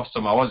that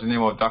customer. What's the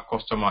name of that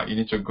customer? You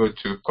need to go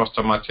to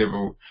customer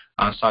table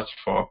and search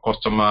for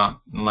customer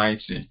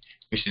 90,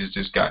 which is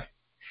this guy.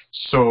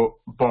 So,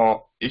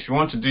 but if you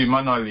want to do it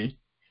manually,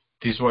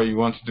 this is what you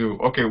want to do.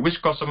 Okay,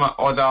 which customer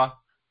order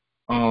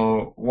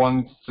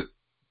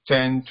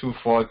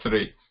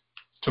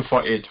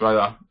 110,248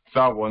 rather,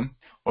 that one.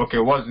 Okay,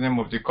 what's the name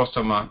of the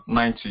customer?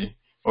 90.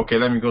 Okay,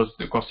 let me go to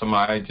the customer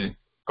ID,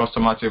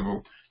 customer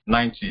table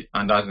 90,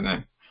 and that's the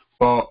name.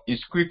 But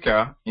it's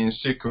quicker in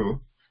SQL.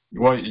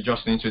 What you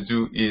just need to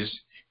do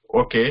is,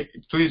 okay,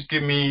 please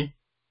give me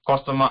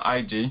customer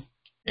ID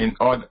in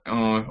order.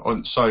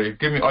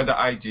 Give me order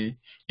ID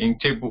in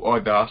table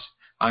orders,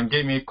 and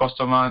give me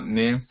customer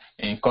name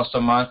in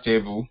customer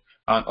table,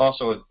 and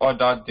also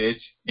order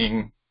date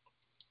in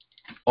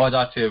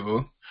order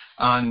table,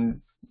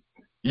 and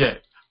yeah,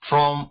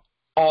 from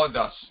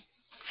orders.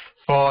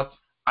 But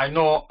I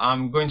know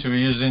I'm going to be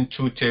using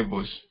two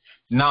tables.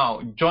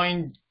 Now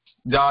join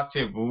that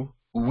table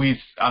with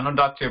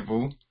another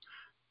table,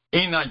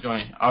 inner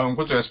join. I'm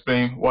going to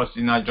explain what's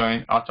inner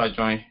join, outer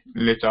join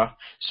later.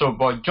 So,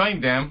 but join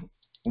them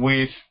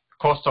with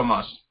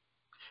customers.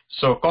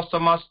 So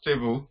customers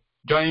table,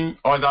 join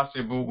order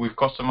table with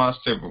customers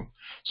table.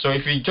 So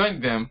if you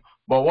join them,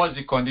 but what's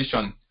the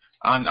condition?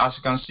 And as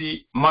you can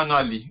see,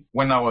 manually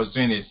when I was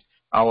doing it,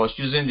 I was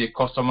using the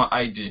customer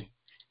ID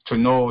to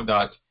know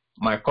that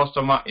my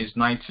customer is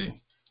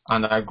 90,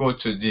 and I go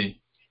to the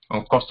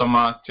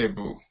customer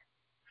table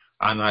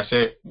and I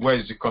say, where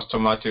is the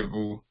customer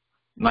table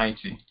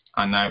 90,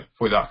 and I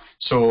put that.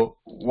 So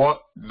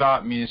what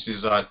that means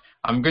is that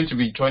I'm going to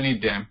be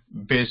joining them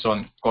based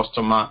on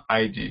customer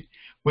ID,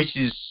 which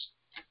is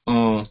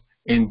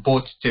in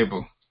both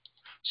table.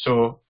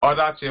 So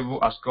other table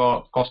has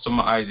got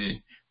customer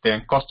ID,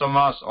 then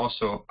customers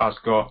also has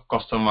got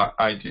customer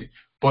ID,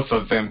 both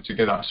of them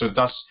together. So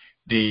that's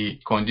the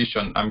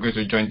condition. I'm going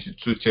to join the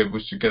two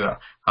tables together,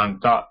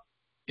 and that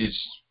is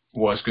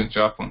what's going to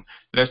happen.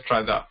 Let's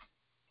try that.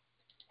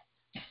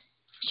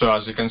 So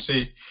as you can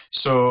see,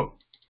 so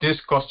this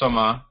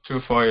customer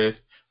 248,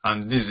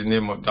 and this is the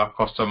name of that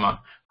customer,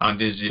 and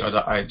this is the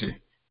other ID.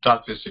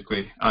 That's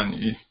basically, and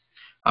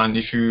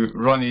if you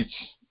run it,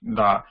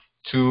 that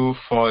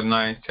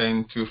 249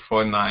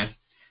 10249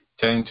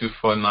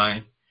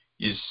 10249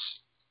 is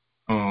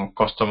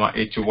customer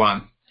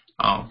 81.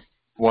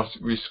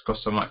 Which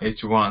customer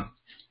 81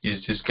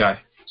 is this guy?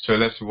 So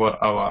let's see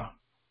what our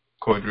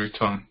code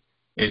return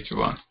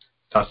 81.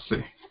 That's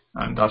it,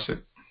 and that's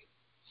it.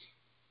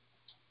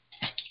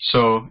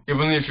 So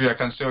even if I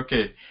can say,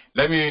 okay,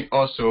 let me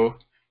also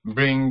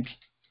bring,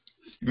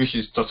 which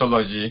is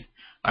tautology,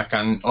 I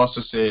can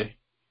also say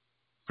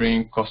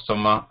bring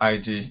customer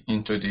ID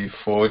into the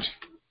fold.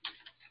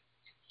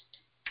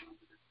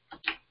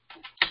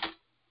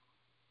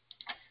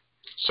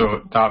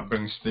 So that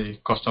brings the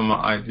customer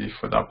ID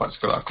for that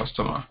particular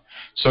customer.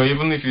 So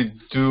even if you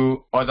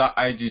do other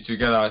ID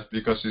together,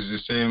 because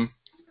it's the same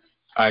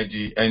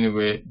ID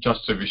anyway,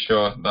 just to be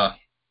sure that.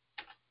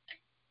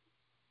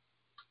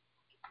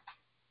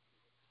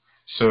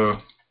 So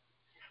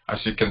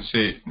as you can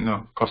see,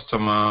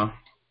 customer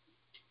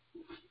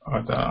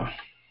other.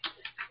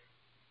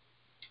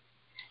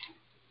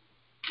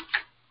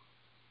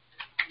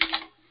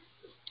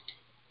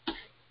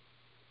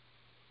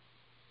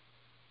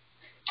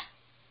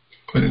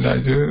 What did I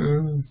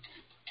do?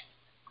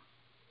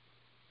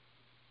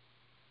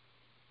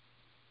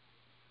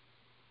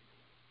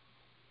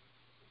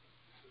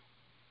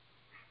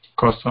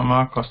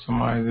 Customer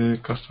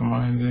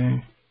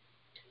ID.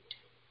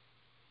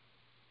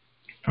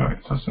 Oh,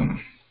 it doesn't.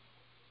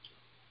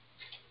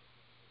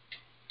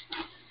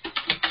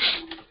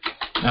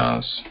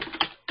 Yes.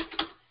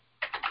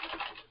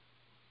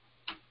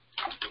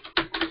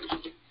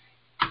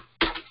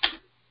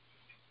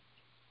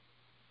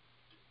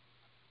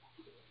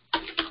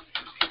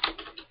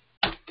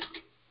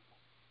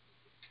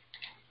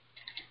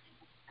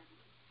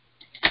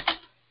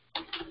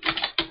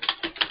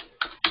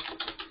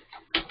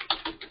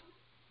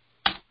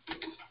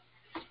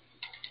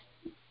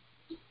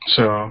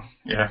 So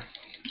yeah,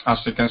 as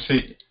you can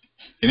see,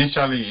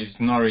 initially it's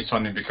not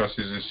returning because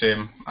it's the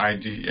same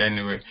ID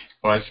anyway,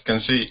 but as you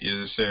can see,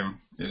 it's the same.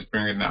 It's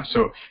bringing that.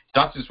 So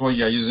that is what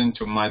you're using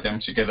to match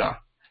them together.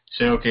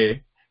 Say,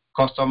 okay,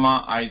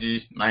 customer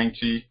ID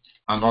 90,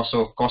 and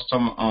also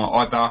customer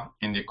order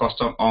in the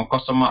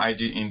customer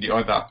ID in the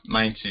other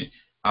 90,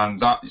 and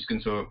that is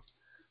going to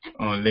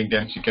link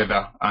them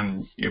together,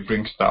 and it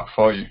brings that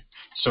for you.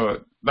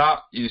 So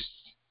that is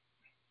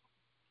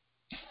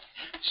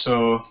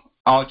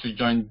how to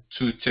join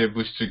two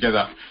tables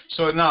together.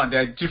 So now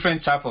there are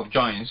different type of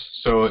joins.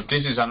 So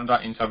this is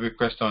another interview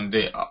question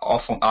they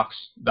often ask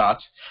that.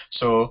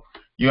 So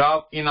you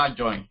have inner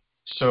join.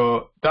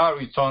 So that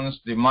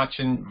returns the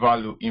matching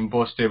value in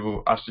both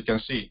tables. As you can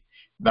see,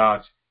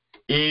 that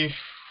if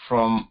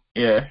from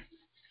here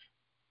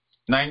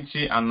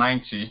 90 and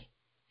 90,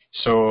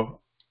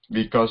 so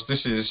because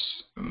this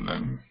is,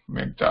 let me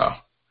make the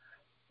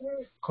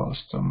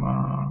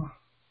customer.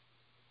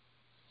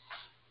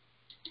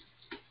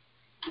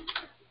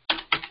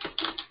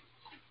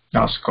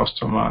 That's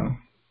customer,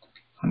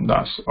 and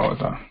that's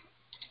order.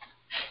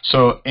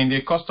 So in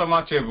the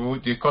customer table,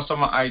 the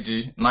customer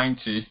ID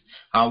 90,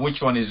 and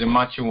which one is the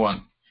matching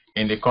one?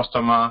 In the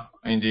customer,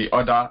 in the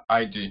other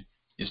ID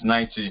is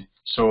 90.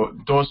 So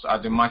those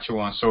are the matching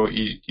ones. So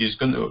it is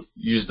going to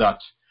use that,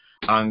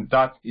 and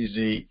that is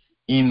the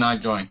inner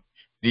join.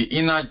 The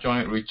inner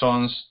join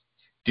returns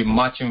the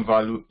matching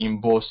value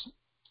in both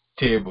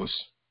tables.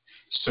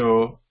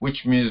 So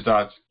which means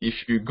that if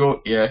you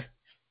go here,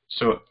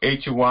 so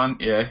 81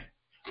 here,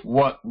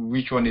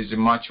 which one is the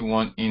matching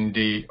one in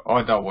the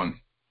other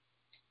one?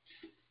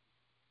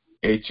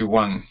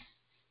 81.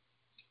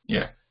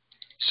 Yeah.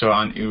 So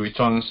and it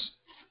returns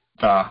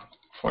that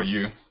for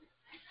you,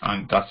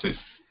 and that's it.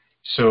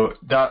 So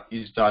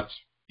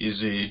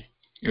it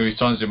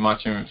returns the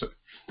matching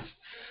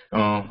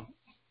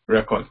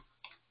record.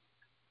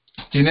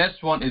 The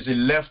next one is the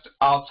left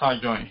outer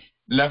join.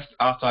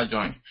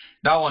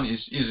 That one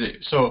is easy.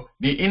 So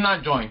the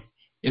inner join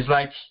is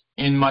like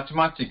in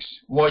mathematics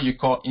what you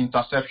call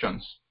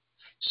interceptions.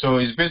 So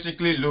it's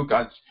basically look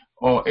at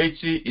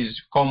 80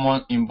 is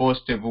common in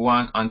both table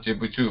 1 and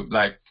table 2,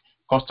 like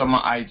customer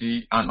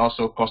ID and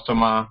also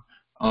customer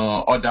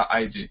order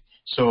ID.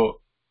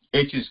 So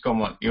 80 is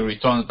common. It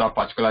returns that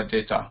particular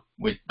data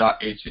with that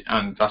 80,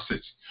 and that's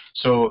it.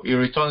 So it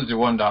returns the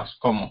one that's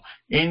common.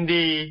 In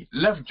the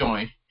left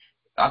join,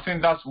 I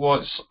think that's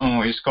what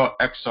is called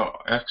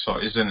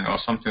XOR, isn't it, or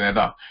something like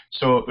that.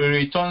 So it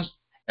returns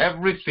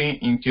everything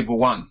in table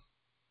 1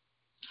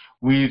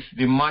 with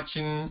the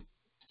matching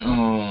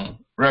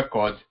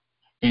record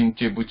in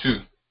table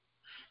 2.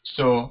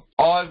 So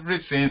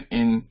everything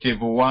in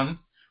table 1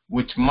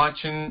 with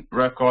matching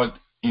record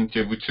in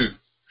table 2.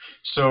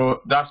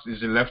 So that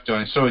is the left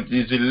join. So it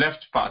is the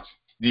left part,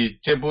 the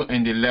table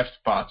in the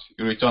left part.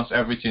 It returns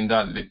everything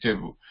that the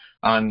table,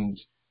 and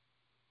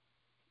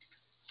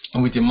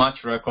with the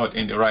match record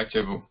in the right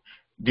table.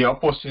 The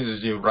opposite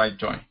is the right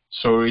join.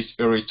 So it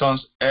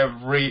returns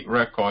every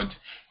record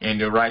in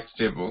the right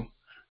table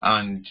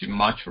and the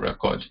match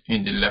record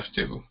in the left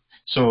table.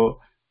 So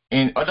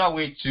in other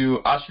way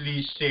to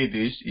actually say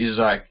this is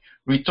like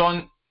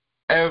return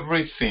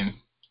everything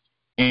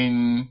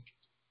in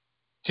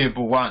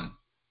table 1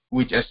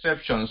 with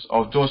exceptions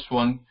of those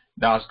one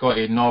that has got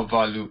a null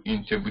value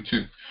in table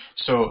 2.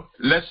 So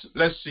let's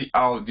see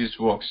how this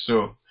works.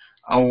 So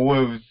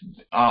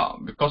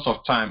because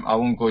of time, I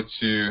won't go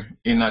to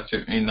inner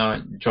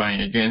join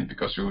again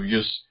because we'll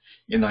use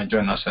inner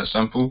join as an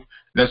example.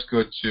 Let's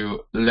go to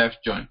left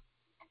join.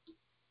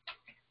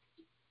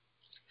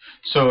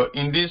 So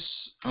in this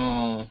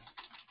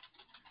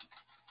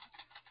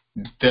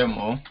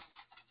demo,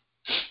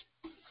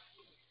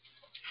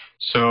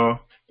 so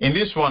in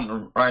this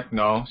one right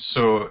now,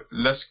 so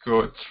let's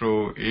go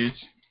through it.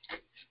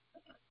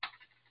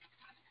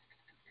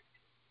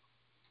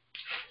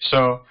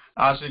 So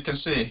as you can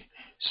see,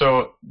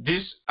 so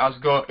this has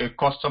got a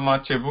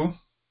customer table.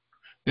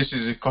 This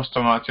is a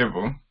customer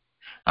table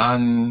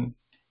and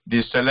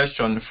the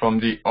selection from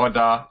the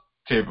other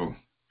table.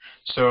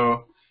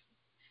 So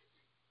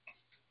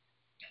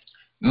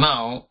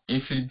now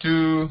if you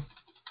do,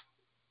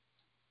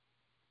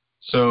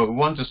 so we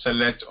want to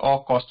select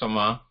all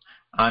customer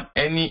and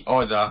any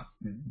order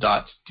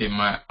that they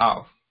might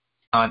have,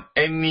 and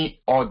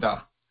any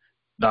order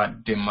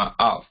that they might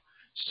have.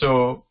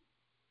 So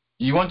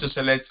you want to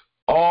select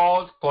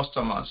all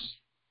customers.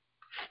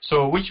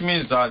 So which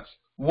means that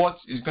what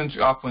is going to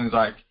happen is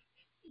like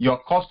your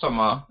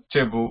customer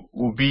table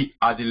will be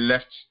at the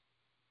left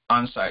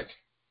hand side.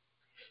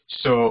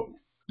 So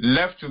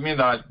left to mean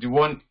that the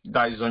one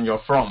that is on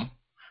your from,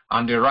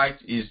 and the right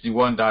is the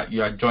one that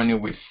you are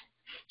joining with.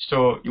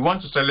 So you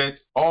want to select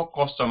all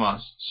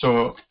customers.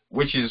 So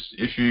which is,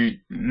 if you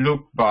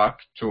look back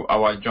to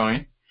our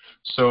join,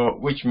 so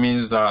which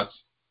means that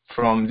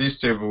from this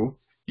table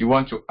you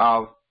want to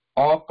have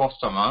all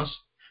customers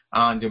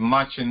and the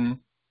matching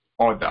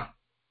order.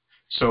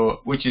 So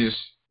which is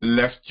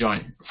left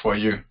join for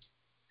you.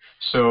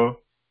 So,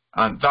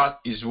 and that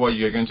is what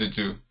you're going to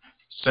do.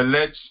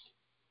 Select,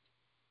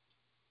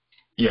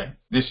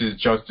 this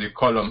is just the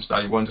columns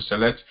that you want to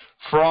select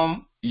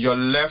from your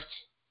left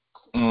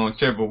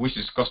table, which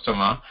is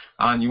customer,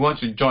 and you want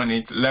to join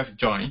it, left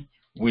join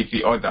with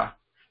the order.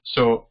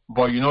 So,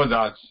 but you know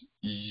that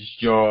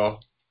your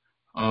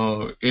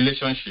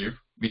relationship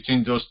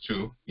between those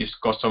two is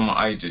customer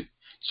ID.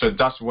 So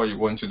that's what you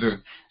want to do.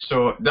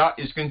 So that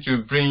is going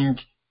to bring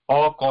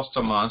all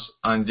customers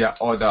and their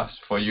orders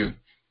for you.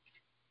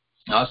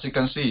 As you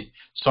can see,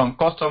 some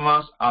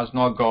customers has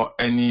not got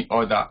any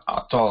order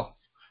at all,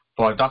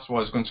 but that's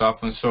what's going to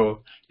happen.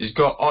 So it's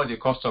got all the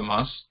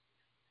customers,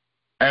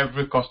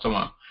 every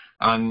customer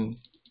and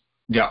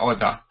their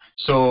order.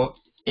 So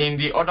in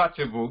the order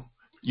table,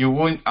 you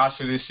won't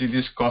actually see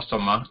this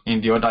customer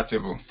in the order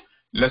table.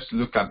 Let's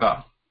look at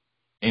that.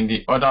 In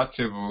the order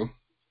table,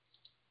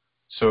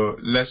 so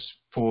let's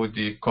put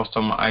the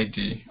customer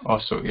ID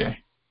also here.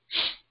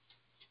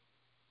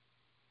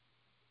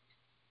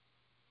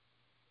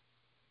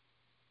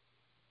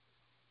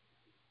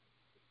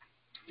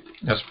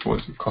 Let's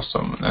put the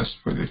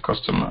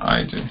customer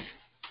ID.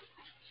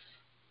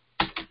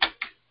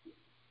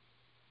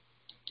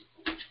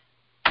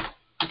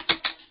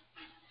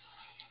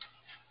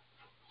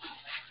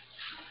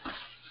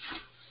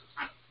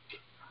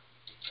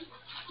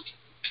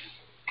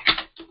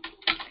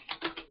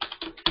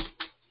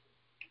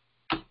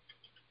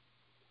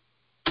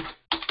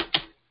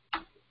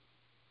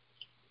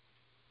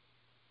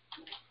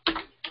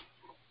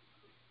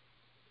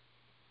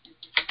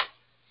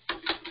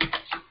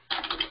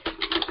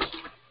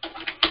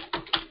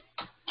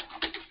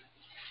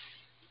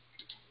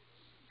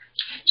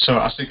 So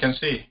as you can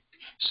see,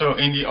 so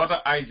in the other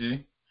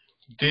ID,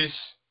 this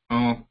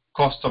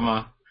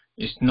customer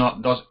is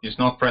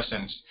not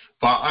present.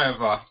 But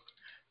however,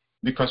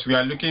 because we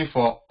are looking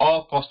for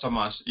all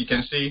customers, you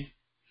can see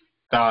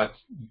that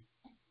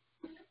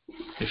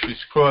if you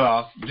scroll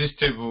up this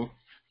table,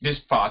 this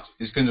part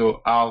is going to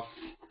have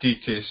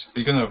details.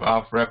 It's going to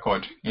have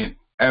record in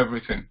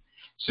everything.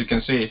 So you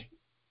can see.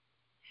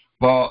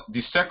 But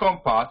the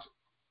second part,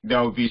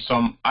 there will be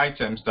some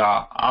items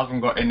that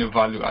haven't got any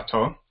value at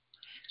all.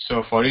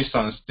 So for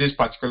instance, this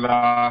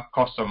particular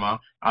customer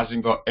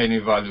hasn't got any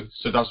value.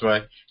 So that's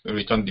why we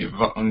return the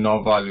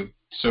no value.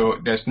 So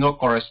there's no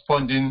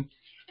corresponding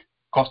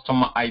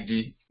customer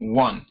ID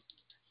 1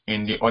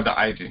 in the other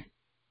ID.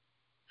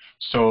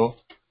 So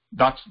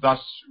that's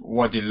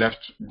what the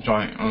left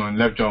join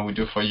will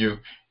do for you.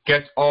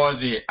 Get all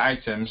the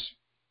items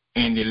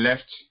in the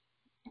left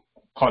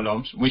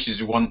columns, which is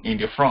the one in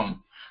the front,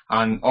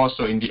 and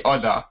also in the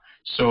other.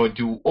 So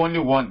the only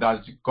one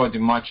that's got the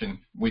matching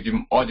with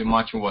all the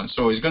matching ones,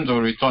 so it's going to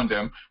return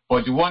them.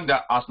 But the one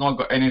that has not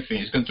got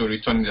anything is going to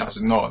return it as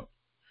null.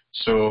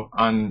 So,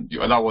 and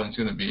the other one is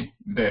going to be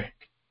there.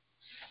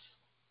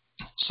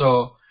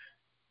 So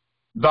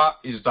that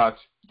is that.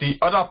 The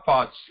other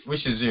part,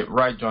 which is the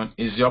right join,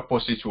 is the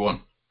opposite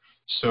one.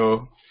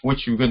 So,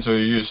 which you're going to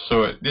use.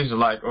 So this is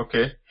like,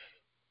 okay,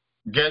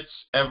 get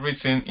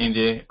everything in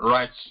the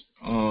right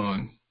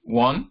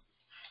one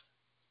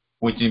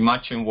with the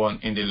matching one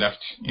in the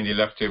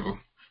left table.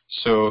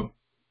 So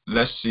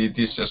let's see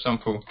this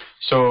example.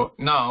 So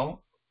now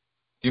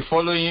the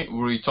following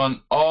will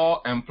return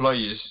all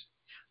employees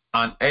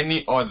and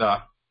any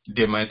order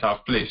they might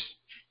have placed.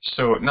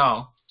 So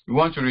now we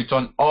want to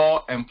return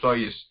all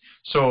employees.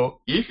 So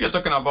if you're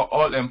talking about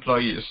all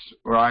employees,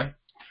 right,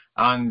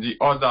 and the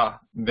order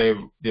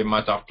they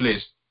might have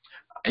placed,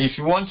 if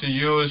you want to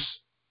use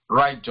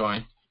right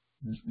join,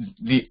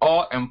 the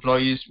all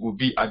employees will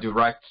be at the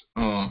right.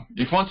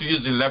 If you want to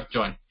use the left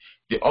join,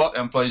 the all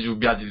employees will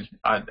be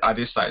at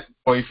this side.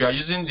 Or if you are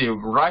using the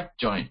right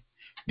join,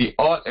 the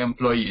all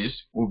employees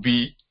will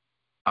be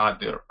at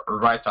the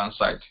right hand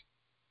side.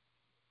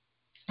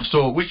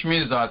 So which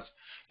means that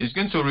it's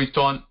going to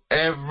return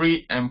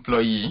every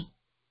employee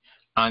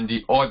and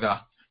the order.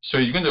 So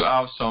you're going to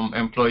have some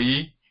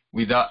employee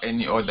without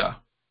any order.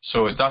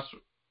 So that's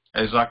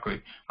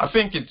exactly. I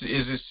think it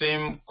is the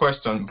same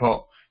question,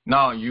 but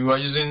now you are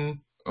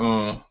using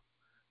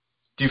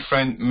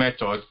different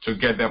methods to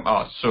get them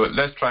out. So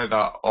let's try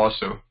that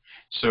also.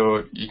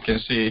 So you can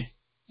see.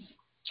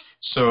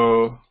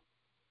 So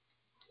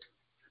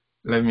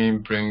let me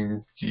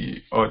bring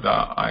the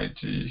order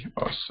ID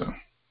also.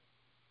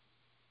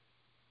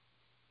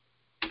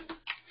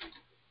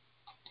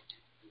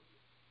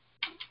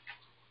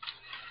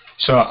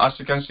 So as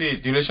you can see,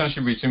 the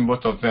relationship between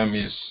both of them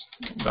is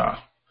that.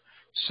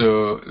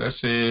 So let's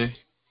say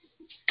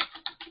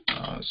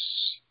as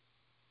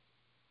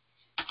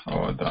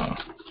order.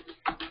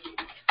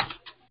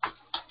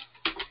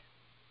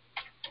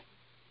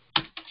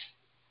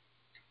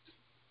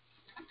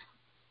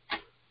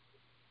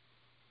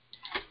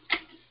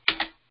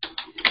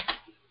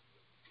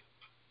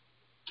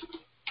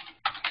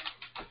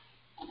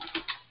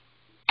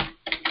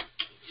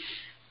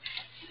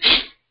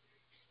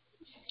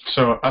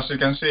 So as you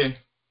can see,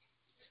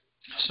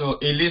 so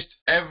it lists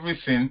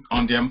everything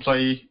on the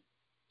employee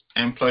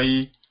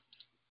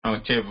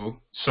table.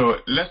 So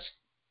let's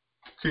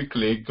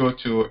quickly go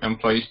to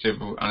employees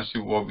table and see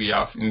what we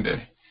have in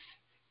the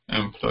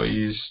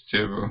employees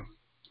table.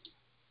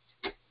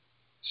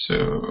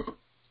 So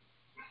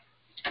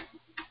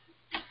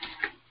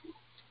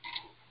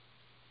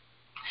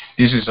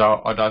this is our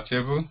order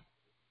table.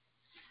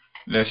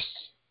 Let's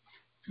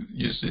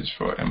use this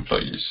for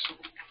employees.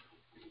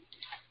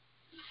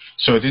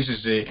 So this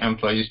is the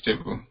employees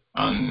table,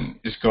 and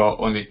it's got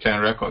only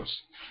 10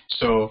 records.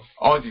 So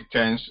all the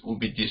 10s will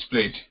be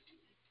displayed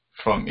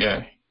from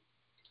here.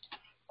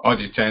 All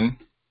the 10,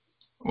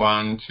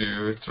 1,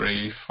 2,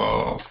 3,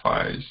 4,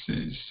 5, 6,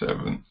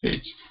 7,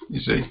 8. You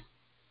see?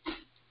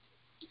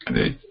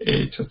 And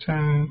 8 or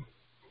 10.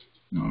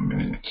 No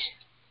minute.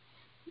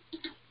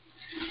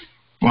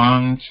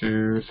 1,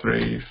 2,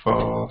 3,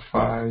 4,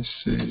 5,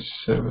 6,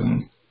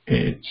 7,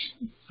 8,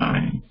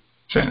 9,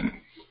 10.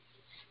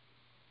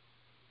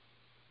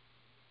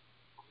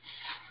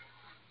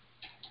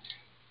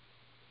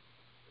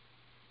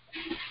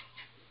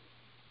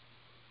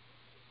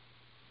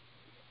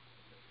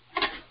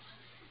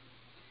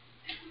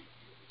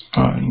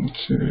 On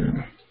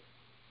to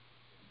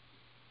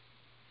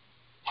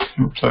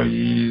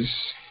employees.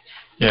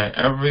 Yeah,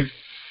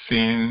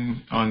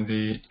 everything on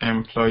the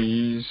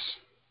employees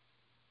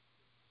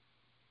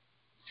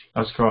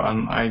has got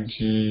an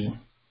ID.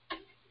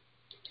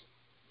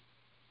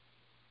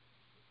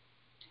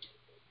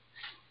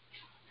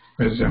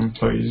 Where's the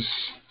employees?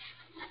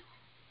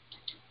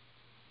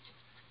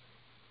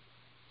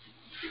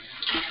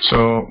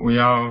 So we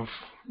have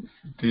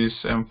these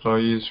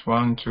employees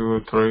 1,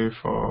 2, 3,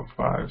 4,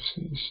 5,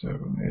 6,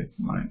 7,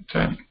 8, 9,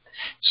 10.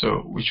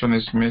 So which one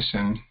is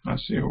missing?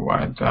 Let's see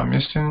why they're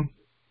missing.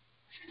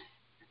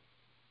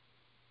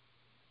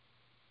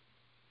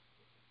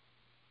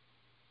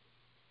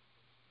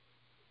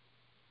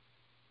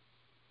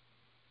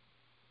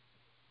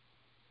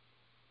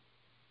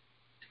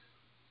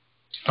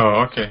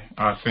 Oh, okay.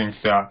 I think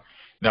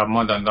they're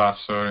more than that.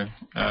 Sorry.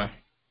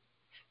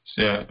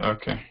 Yeah.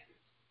 Okay.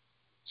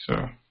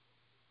 So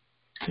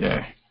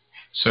yeah.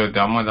 So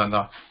they're more than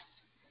that.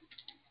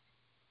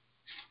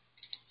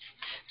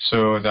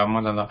 So they're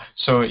more than that.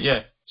 So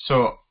yeah.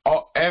 So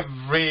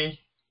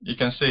you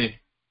can see.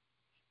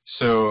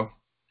 So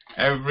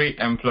every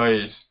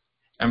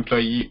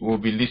employee will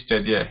be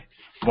listed here,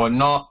 but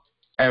not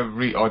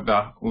every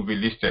order will be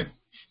listed.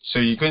 So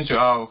you're going to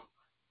have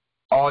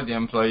all the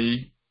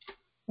employee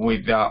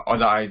with their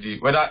order ID,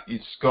 whether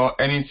it's got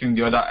anything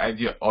the order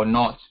ID or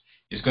not,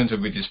 is going to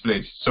be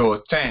displayed.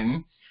 So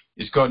 10,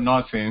 it's got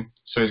nothing,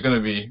 so it's going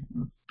to be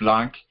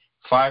blank.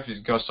 5,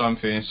 it's got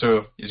something,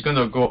 so it's going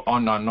to go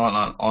on and on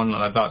and on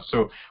like that.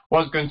 So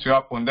what's going to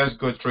happen? Let's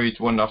go through it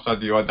one after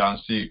the other and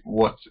see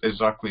what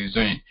exactly is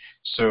doing.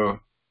 So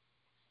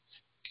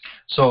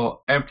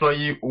So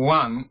employee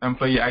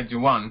ID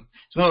 1,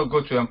 it's going to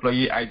go to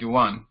employee ID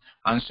 1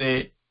 and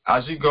say,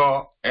 has he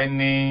got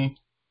anything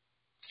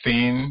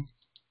in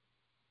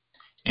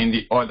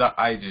the other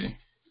ID?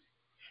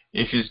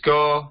 If it's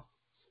got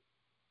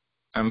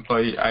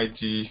employee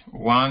ID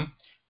 1,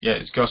 yeah,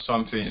 it's got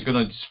something, it's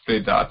going to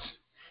display that.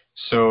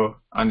 So,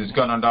 and it's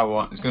got another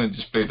one, it's going to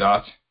display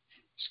that.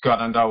 It's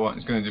got another one,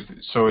 it's going to display,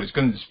 so it's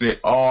going to display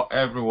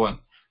everyone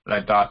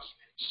like that.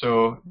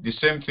 So the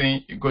same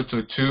thing, you go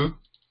to 2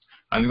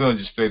 and it's going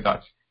to display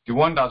that. The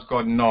one that's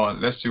got null,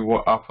 let's see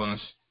what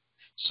happens.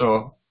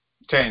 So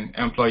 10,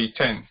 employee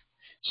 10.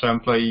 So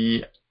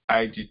employee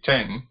ID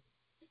 10,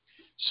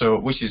 so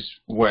which is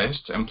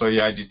West,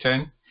 employee ID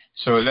 10.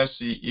 So let's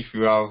see if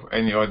you have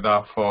any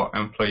other for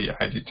employee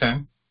ID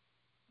 10.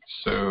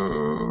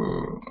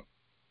 So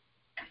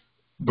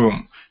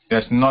boom,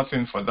 there's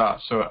nothing for that.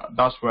 So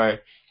that's why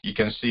you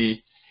can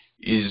see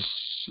is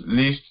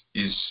list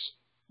is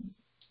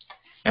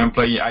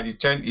employee ID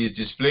 10 is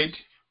displayed,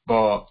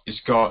 but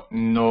it's got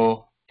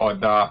no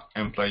other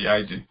employee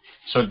ID.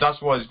 So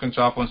that's what is going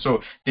to happen.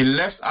 So the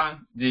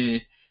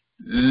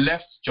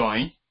left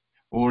join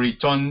will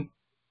return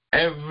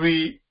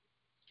every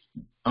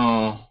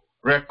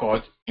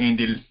record in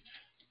the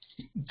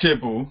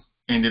table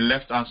in the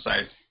left hand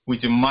side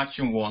with the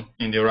matching one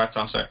in the right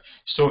hand side.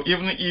 So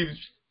even if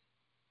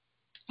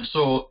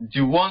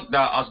the one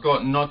that has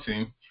got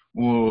nothing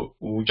will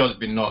just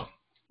be null.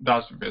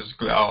 That's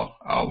basically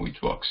how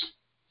it works.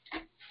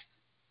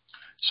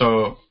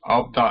 So I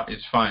hope that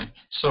is fine.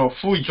 So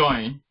full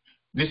join,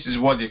 this is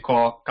what they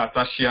call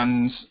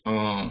Cartesian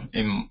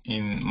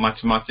in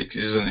mathematics,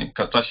 isn't it?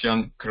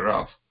 Cartesian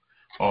graph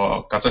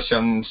or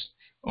Cartesian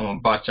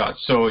bar chart.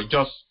 So it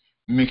just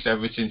mix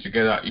everything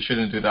together. You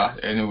shouldn't do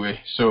that anyway.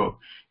 So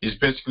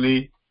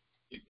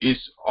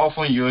it's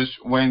often used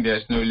when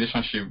there's no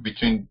relationship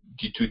between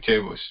the two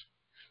tables.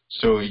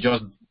 So you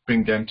just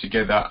bring them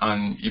together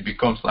and it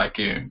becomes like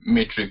a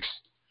matrix.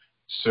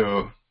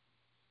 So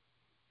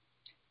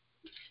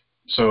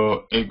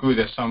a good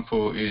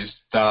example is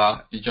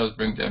that you just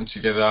bring them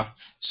together.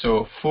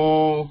 So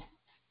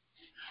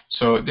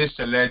this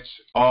selects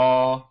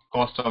all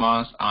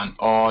customers and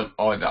all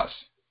orders.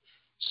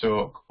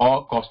 So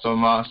all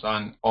customers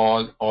and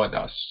all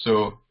orders.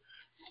 So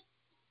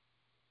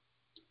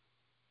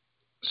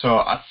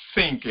I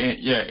think,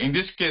 yeah, in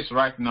this case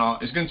right now,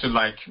 it's going to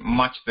like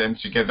match them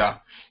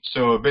together.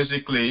 So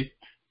basically,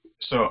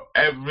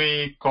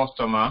 every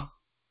customer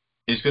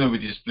is going to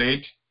be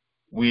displayed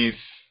with,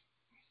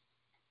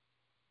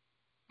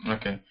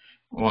 okay,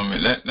 1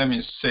 minute. Let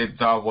me say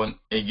that one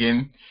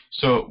again.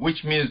 So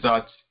which means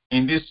that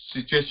in this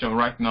situation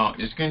right now,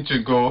 it's going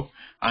to go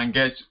and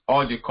get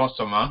all the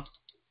customer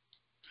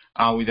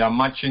with a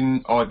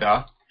matching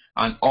order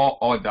and all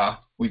order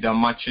with a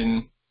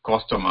matching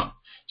customer.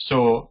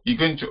 So you're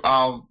going to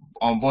have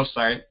on both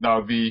sides, there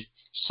will be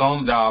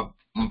some that are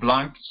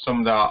blank,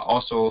 some that are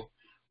also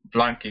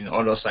blank in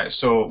other sides.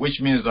 So which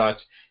means that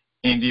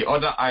in the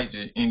other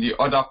ID, in the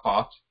other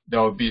part, there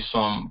will be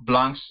some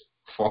blanks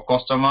for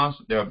customers,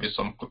 there will be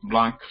some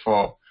blank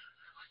for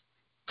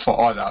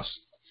others.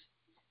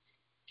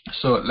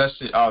 So let's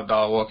see how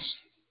that works.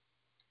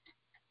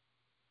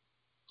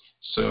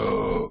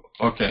 So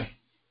okay,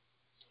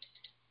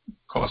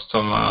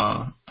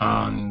 customer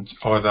and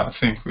order, I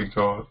think we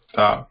got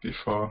that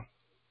before.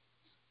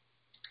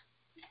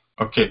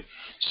 Okay,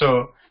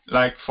 so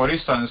like for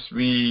instance,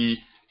 okay,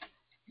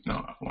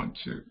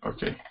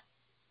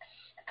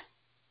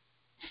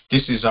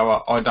 this is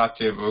our order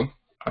table.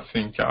 I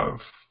think of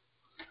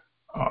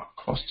our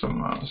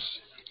customers.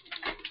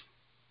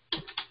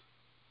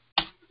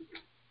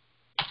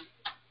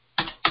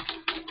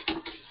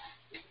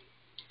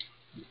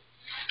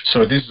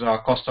 So this is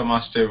our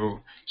customers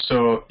table.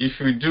 So if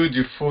we do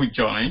the full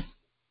join,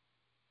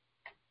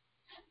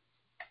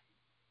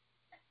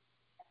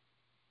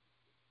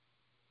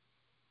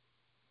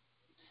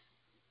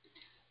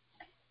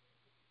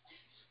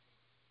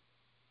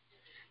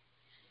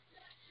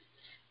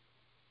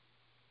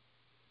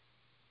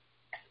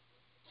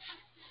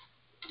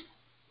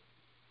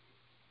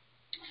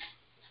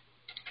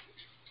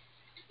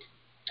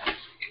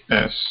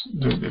 let's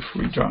do the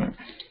full join.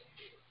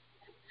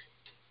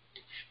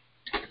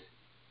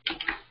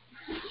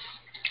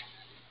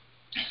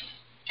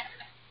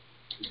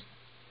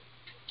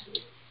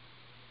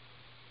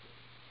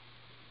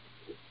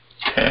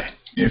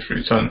 If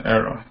return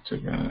error, to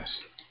be honest.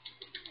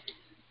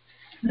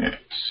 Yeah,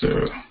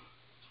 so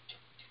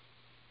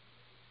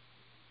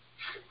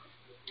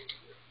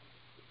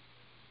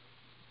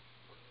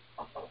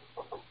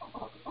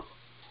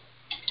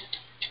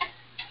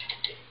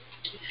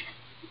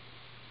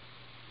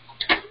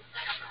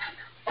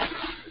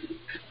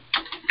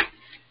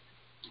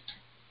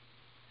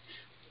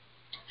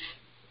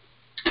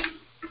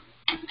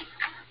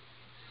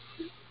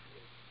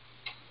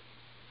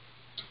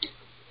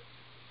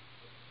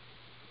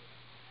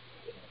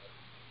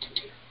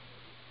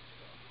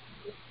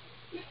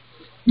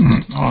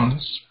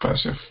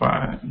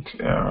unspecified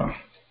error.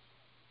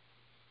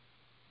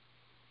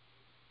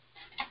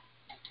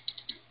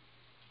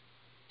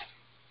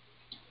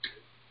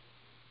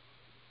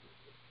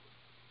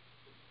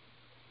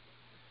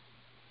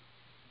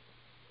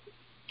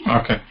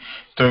 Okay.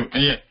 So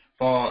yeah,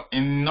 for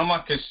in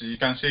normal cases, you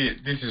can say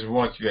this is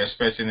what you're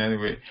expecting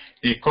anyway.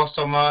 The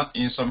customer,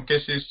 in some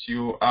cases,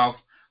 you have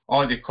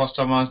all the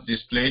customers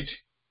displayed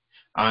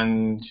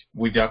and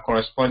with their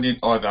corresponding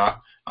order,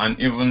 and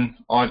even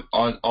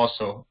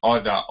also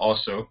order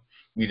also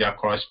with their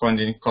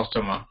corresponding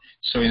customer.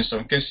 So in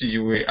some cases,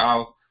 you will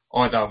have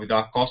order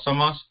without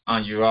customers,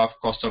 and you have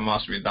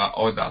customers without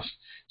orders.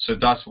 So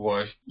that's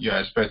what you're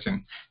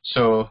expecting.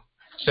 So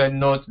say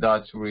note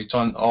that we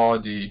return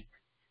all the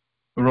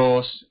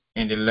rows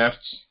in the left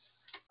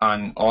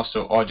and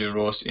also all the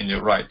rows in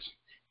the right.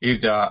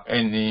 If there are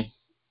any,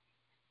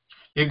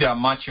 if there are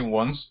matching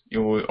ones,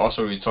 you will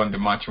also return the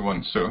matching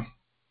ones.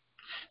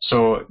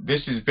 So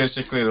this is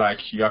basically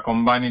like you are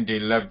combining the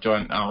left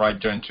join and right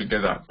join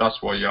together.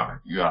 That's what you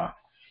are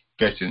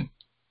getting.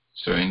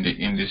 So in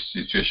this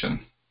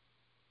situation.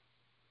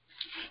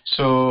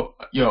 So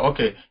yeah,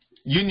 okay.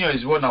 Union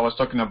is what I was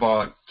talking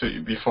about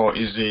before.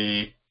 Is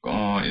a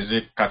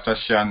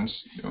Cartesian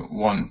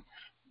one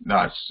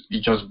that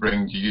it just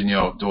brings the union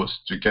of those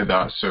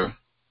together. So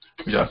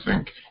which I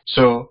think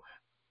so.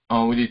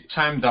 With the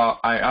time that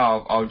I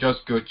have, I'll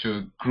just go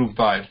to group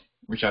by,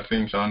 which I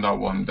think is another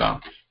one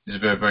that is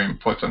very, very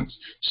important.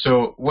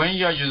 So when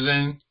you're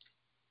using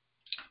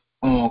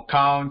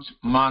count,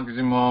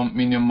 maximum,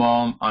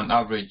 minimum, and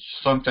average,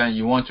 sometimes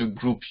you want to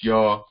group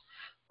your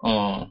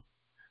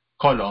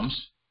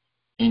columns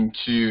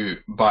into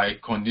by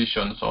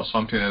conditions or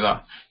something like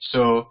that.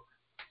 So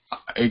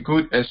a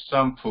good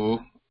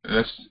example,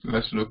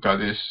 let's look at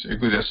this. A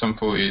good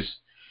example is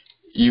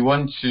you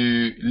want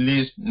to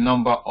list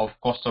number of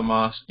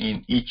customers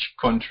in each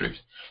country.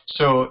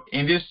 So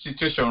in this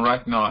situation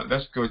right now,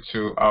 let's go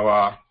to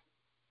our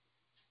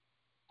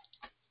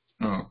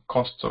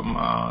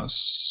customers.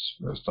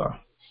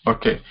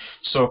 Okay,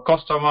 so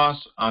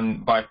customers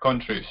and by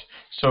countries.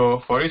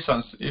 So for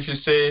instance, if you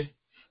say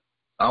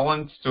I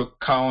want to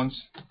count,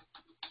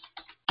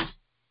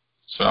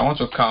 so I want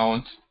to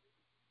count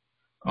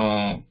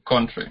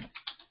country.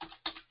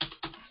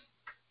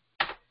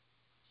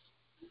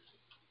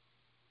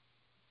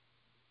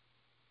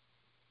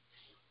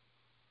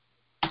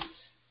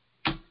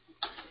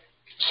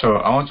 So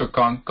I want to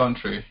count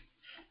country,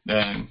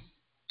 then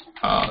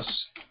as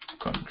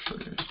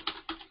country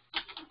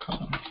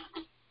count.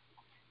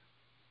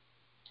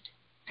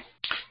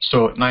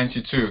 So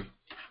 92.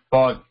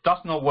 But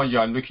that's not what you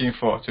are looking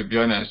for, to be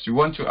honest. You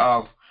want to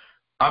have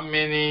how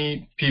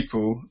many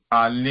people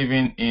are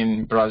living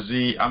in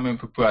Brazil, how many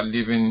people are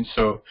living.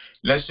 So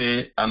let's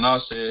say, and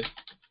I'll say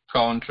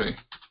country,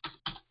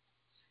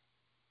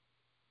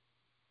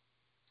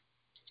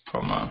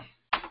 comma.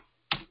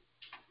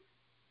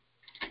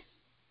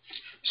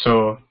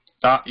 So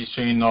that is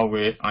showing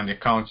Norway, and the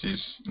count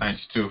is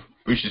 92,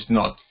 which is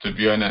not, to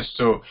be honest.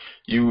 So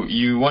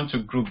you want to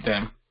group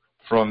them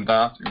from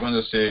that. You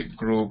want to say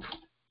group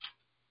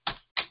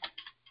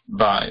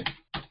by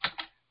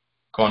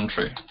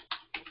country.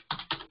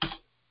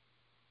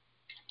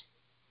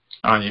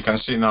 And you can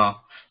see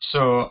now.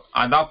 So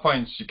at that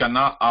point, you can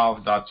now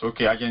have that,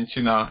 okay,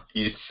 Argentina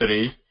is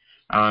 3,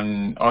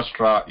 and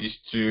Austria is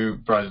 2,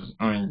 Brazil,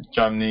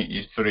 Germany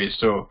is 3.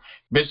 So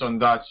based on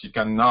that, you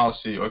can now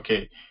see,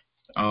 okay,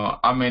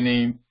 how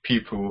many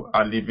people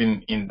are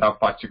living in that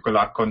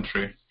particular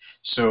country.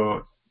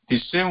 So the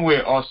same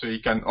way also,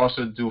 you can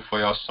also do for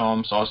your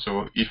sums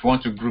also. If you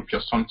want to group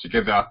your sum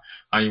together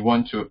and you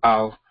want to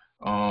have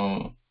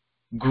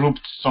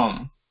grouped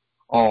sum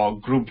or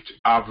grouped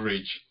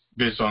average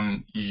based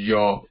on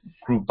your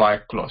group by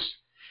clause.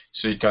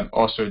 So you can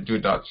also do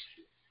that.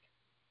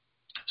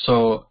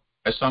 So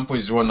example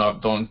is one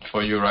I've done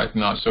for you right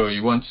now. So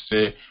you want to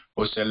say,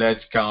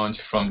 select count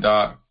from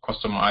that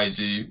customer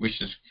ID, which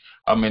is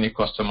how many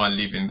customers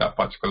live in that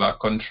particular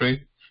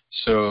country.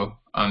 So,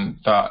 and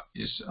that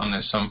is an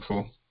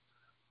example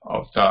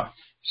of that.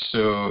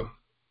 So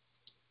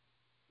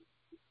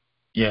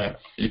yeah,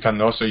 you can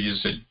also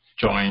use a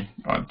join,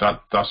 or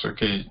that's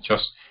okay,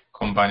 just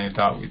combining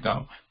that with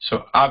that.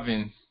 So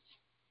having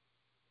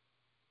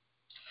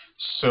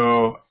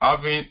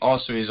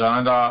also is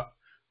another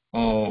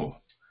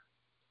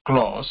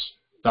clause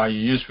that you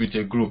use with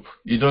a group.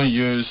 You don't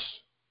use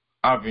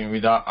having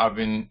without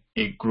having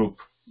a group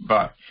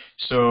by.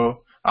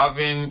 So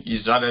having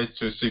is added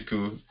to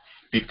SQL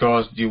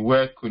because the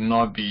word could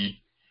not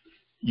be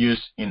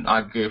used in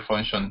aggregate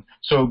function.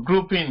 So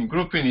grouping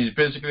is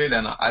basically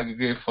an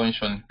aggregate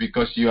function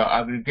because you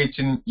are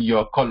aggregating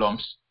your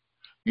columns.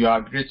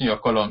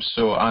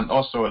 So, and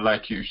also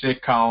like you say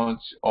count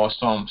or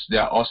sums, they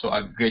are also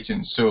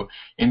aggregating. So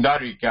in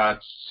that regard,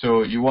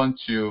 so you want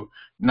to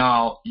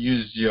now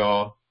use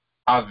your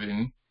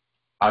having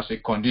as a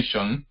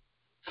condition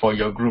for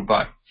your group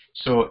by.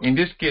 So in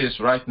this case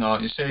right now,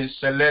 it says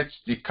select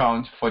the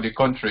count for the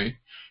country.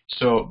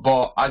 So,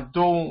 but I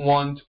don't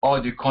want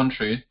all the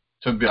country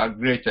to be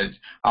aggregated.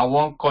 I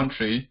want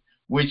country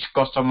which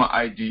customer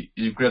ID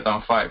is greater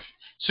than 5.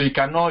 So you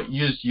cannot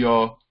use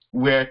your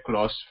where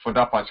clause for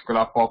that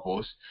particular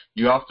purpose.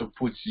 You have to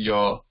put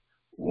your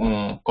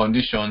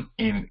condition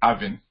in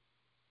having.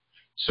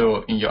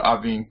 So in your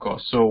having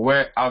cost, so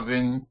where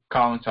having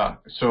counter,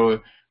 so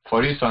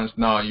for instance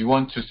now you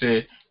want to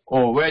say,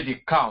 oh, where the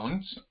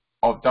count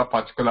of that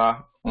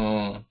particular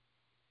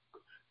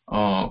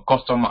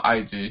customer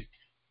ID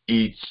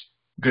is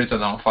greater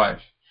than 5.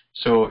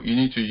 So you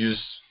need to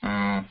use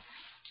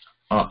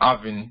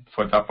having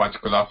for that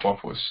particular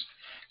purpose.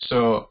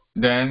 So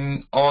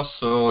then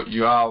also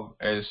you have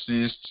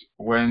assist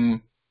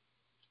when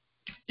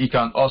you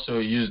can also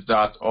use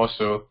that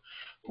also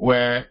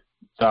where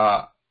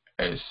the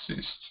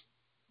assist.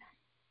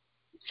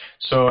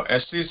 So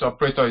assist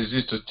operator is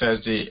used to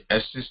test the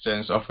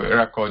existence of a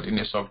record in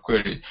a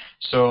subquery.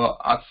 So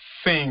I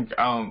think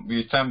with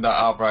the time that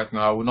I have right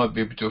now, I will not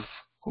be able to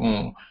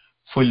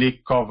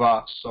fully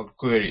cover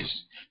subqueries.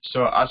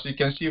 So as you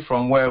can see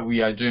from where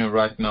we are doing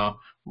right now,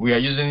 we are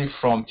using it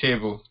from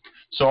table.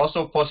 So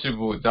also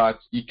possible that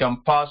you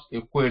can pass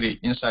a query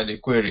inside a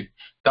query.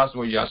 That's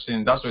what you are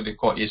seeing. That's what they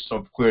call a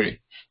subquery.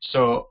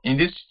 So in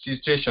these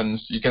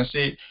situations, you can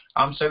see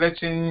I'm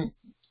selecting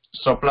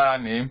supplier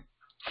name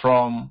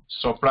from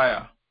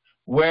supplier,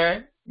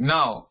 where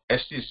now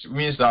exists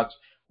means that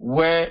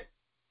where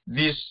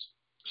this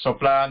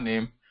supplier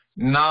name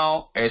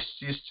now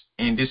exists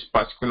in this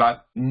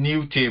particular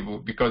new table,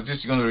 because this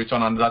is going to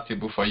return another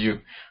table for you,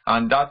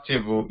 and that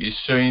table is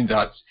showing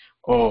that,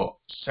 oh,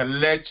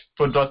 select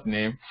product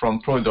name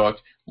from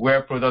product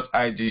where product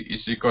ID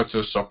is equal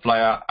to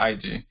supplier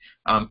ID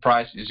and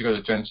price is equal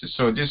to 20.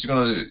 So this is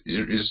going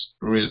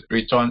to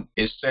return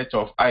a set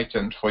of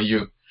items for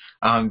you.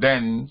 And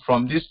then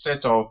from this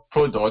set of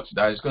products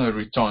that is going to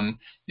return,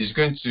 is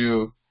going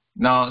to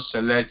now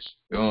select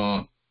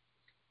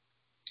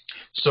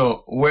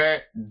so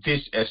where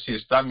this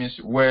exists, that means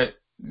where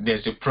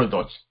there's a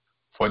product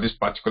for this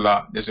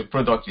particular, there's a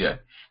product here.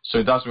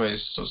 So that's where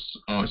it's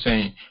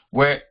saying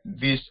where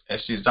this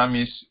exists, that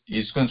means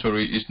it's going to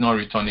it's not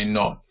returning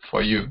null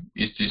for you.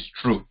 It is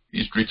true.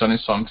 It's returning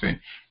something.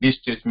 This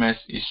statement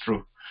is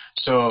true.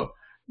 So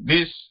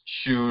this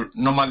should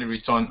normally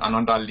return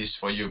another list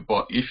for you,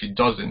 but if it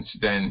doesn't,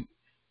 then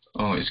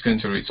it's going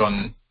to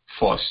return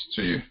false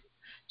to you.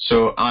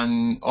 So,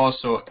 and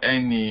also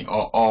any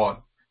or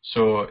all,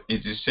 so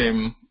it's the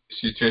same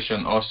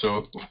situation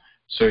also.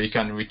 So you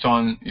can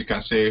return, you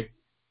can say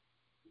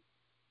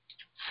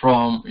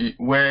from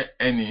where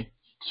any.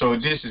 So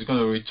this is going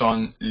to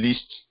return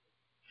list.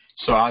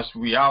 So as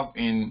we have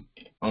in,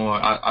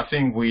 I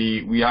think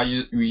we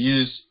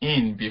use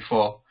in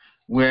before,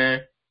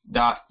 where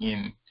that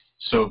in.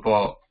 So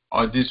but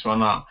or this one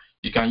now,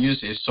 you can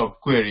use a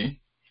subquery.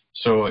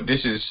 So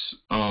this is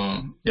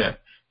yeah.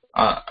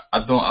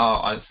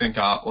 I think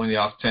I only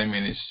have 10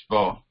 minutes,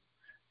 but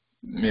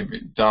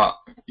maybe that,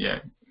 yeah.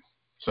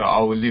 So I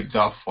will leave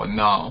that for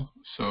now.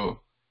 So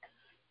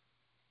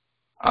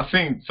I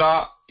think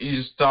that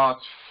is that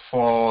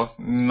for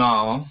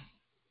now.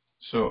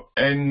 So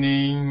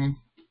any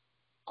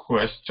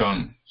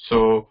question?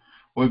 So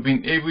we've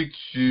been able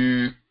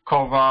to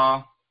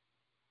cover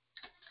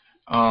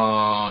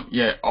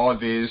yeah, all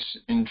these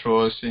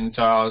intro,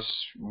 syntax,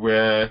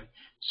 where,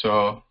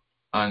 so,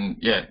 and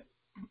yeah,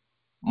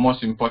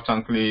 most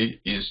importantly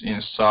is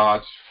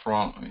insert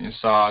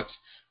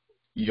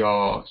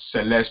your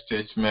select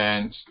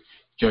statement,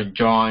 your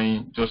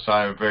join. Those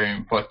are very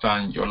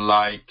important. Your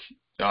like,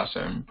 that's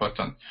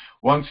important.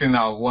 One thing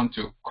I want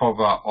to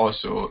cover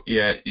also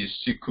here is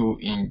SQL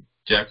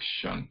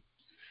injection.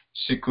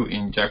 SQL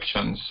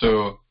injection.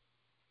 So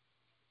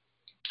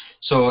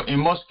in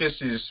most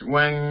cases,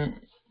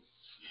 when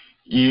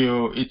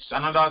it's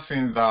another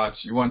thing that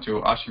you want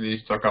to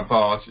actually talk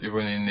about,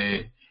 even in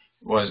a,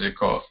 what is it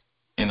called,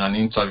 in an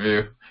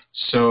interview.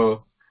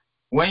 So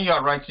when you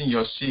are writing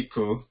your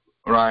SQL,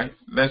 right?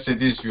 Let's say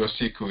this is your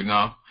SQL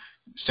now.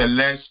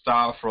 Select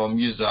star from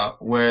user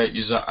where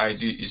user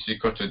ID is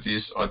equal to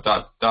this or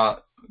that.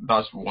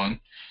 That's one.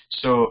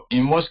 So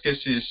in most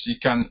cases, you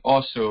can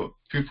also,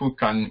 people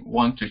can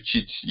want to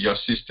cheat your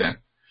system.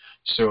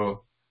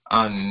 So,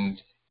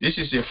 and this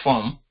is a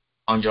form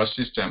on your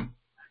system.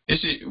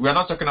 We're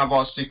not talking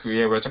about SQL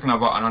here. We're talking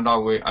about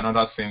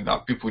another thing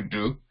that people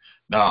do.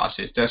 That as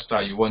a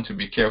tester, you want to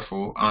be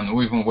careful, and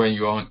even when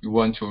you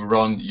want to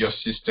run your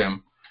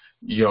system,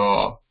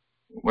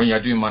 when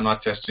you're doing manual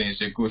testing,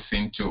 it's a good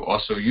thing to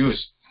also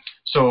use.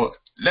 So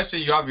let's say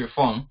you have a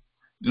form,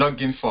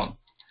 login form,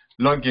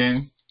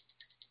 login,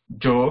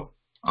 Joe,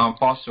 and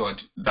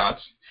password that.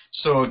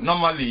 So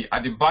normally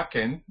at the back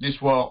end, this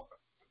will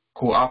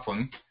could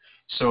happen.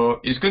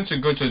 So it's going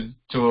to go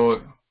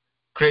to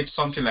create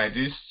something like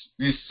this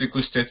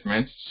SQL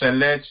statement,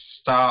 select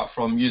star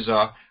from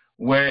user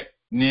where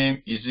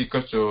name is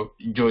equal to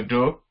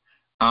Jodo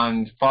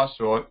and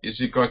password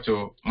is equal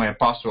to my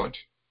password.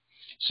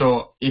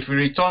 So if it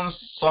returns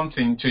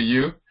something to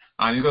you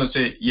and you're going to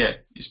say, yeah,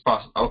 it's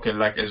passed, okay,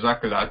 like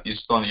exactly that,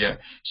 it's done here.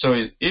 So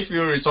if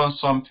you return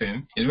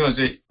something, it's going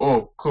to say,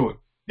 oh, cool,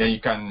 then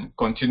you can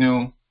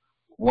continue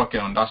working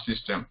on that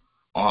system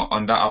or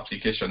on that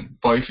application.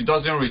 But if it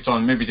doesn't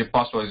return, maybe the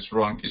password is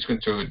wrong, it's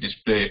going to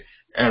display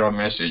error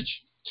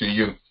message to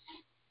you.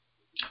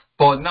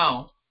 But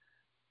now,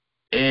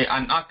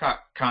 an hacker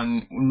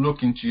can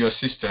look into your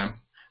system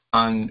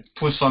and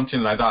put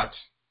something like that,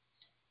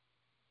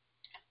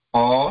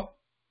 or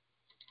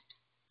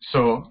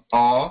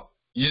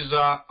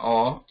user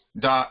or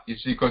that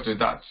is equal to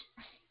that.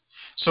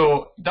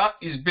 So that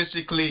is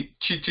basically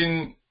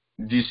cheating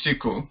the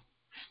SQL.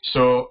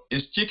 So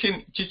it's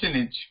cheating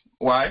it.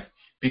 Why?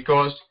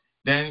 Because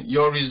then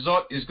your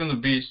result is going to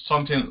be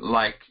something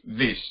like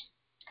this.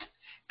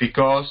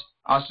 Because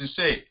as you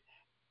say,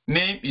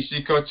 name is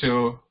equal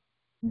to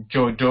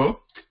Jodo,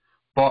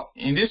 but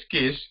in this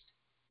case,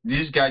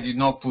 this guy did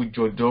not put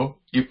Jodo,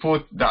 he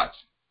put that.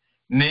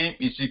 Name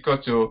is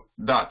equal to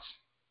that.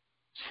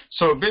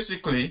 So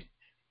basically,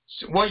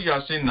 what you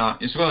are saying now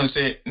is going to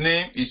say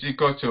name is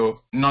equal to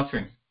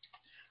nothing,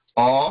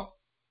 or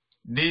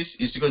this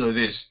is equal to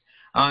this.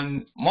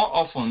 And more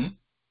often,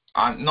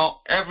 and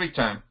not every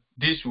time,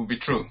 this will be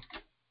true.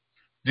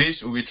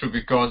 This will be true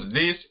because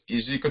this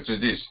is equal to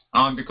this.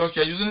 And because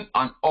you are using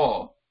an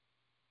or,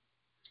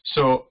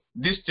 so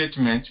this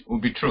statement will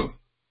be true.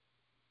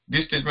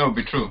 This statement will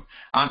be true.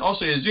 And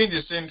also it's doing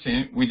the same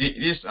thing with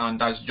this and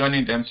that's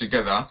joining them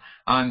together.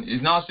 And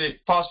it's now say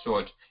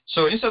password.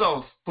 So instead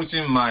of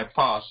putting my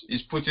pass,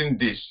 it's putting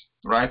this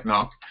right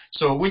now.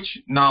 So which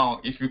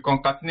now, if you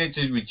concatenate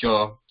it with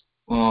your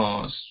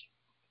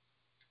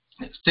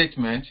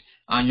statement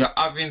and you're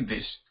having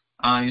this,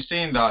 and you're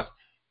saying that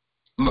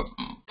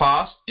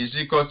pass is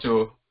equal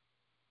to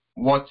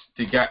what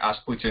the guy has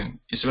put in,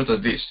 is equal to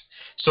this.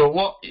 So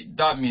what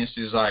that means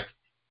is like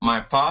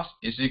my pass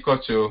is equal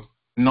to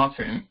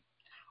nothing,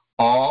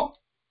 or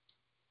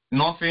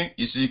nothing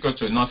is equal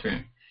to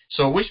nothing.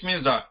 So which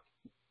means that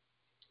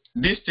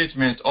this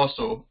statement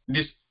also,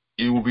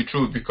 it will be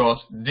true because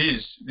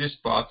this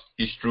part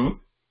is true,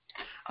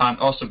 and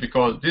also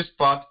because this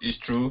part is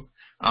true,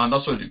 and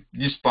also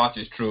this part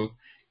is true,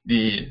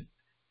 the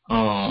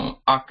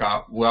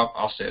hacker will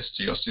have access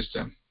to your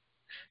system.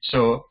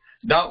 So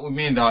that would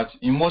mean that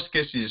in most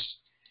cases,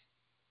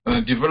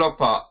 a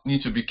developer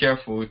needs to be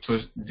careful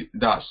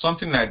that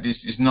something like this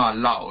is not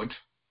allowed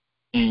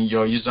in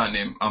your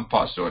username and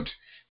password.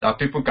 That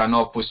people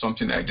cannot put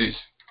something like this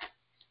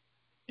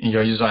in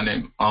your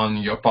username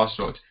and your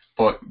password.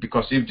 But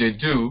because if they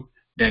do,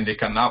 then they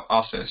can have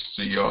access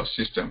to your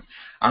system.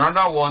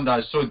 Another one that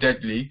is so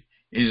deadly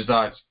is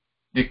that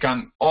they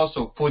can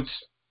also put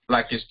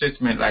like a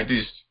statement like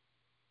this.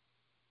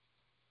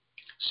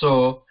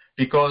 So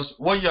because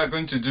what you are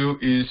going to do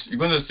is you're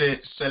going to say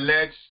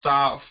select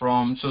star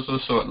from so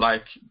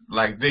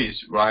like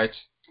this, right?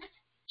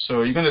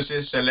 So you're going to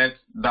say select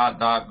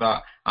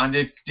that, and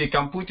they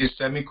can put a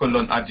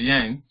semicolon at the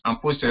end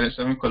and put a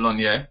semicolon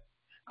here,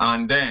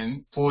 and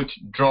then put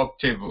drop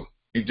table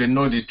if they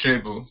know the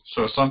table,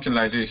 so something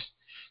like this.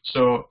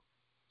 So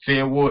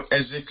they will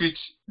execute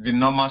the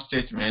normal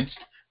statement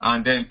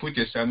and then put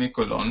a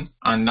semicolon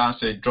and then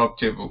say drop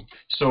table.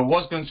 So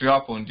what's going to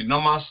happen? The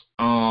normal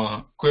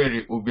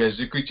query will be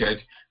executed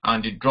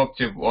and the drop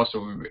table also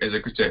will be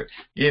executed.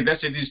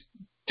 Let's say this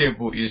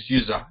table is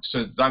user,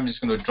 so that means it's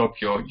going to drop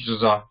your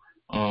user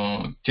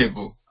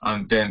table,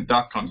 and then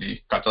that can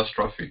be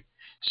catastrophic.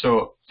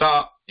 So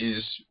that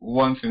is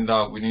one thing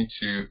that we need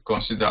to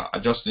consider. I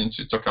just need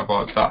to talk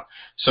about that.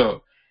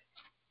 So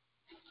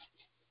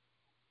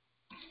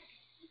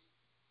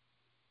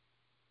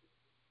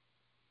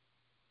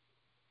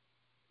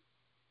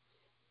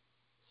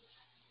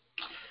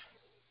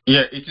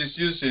yeah, it is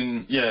used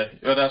in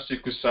other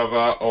SQL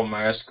Server or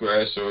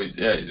MySQL. So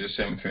yeah, it's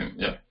the same thing.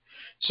 Yeah.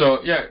 So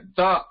yeah,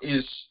 that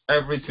is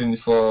everything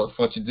for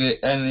today.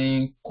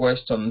 Any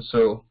questions?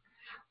 So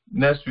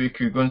next week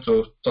we're going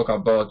to talk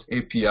about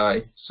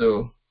API.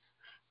 So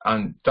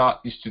and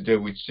that is today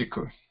with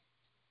SQL.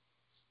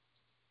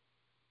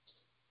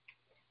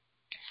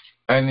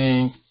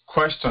 Any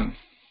question?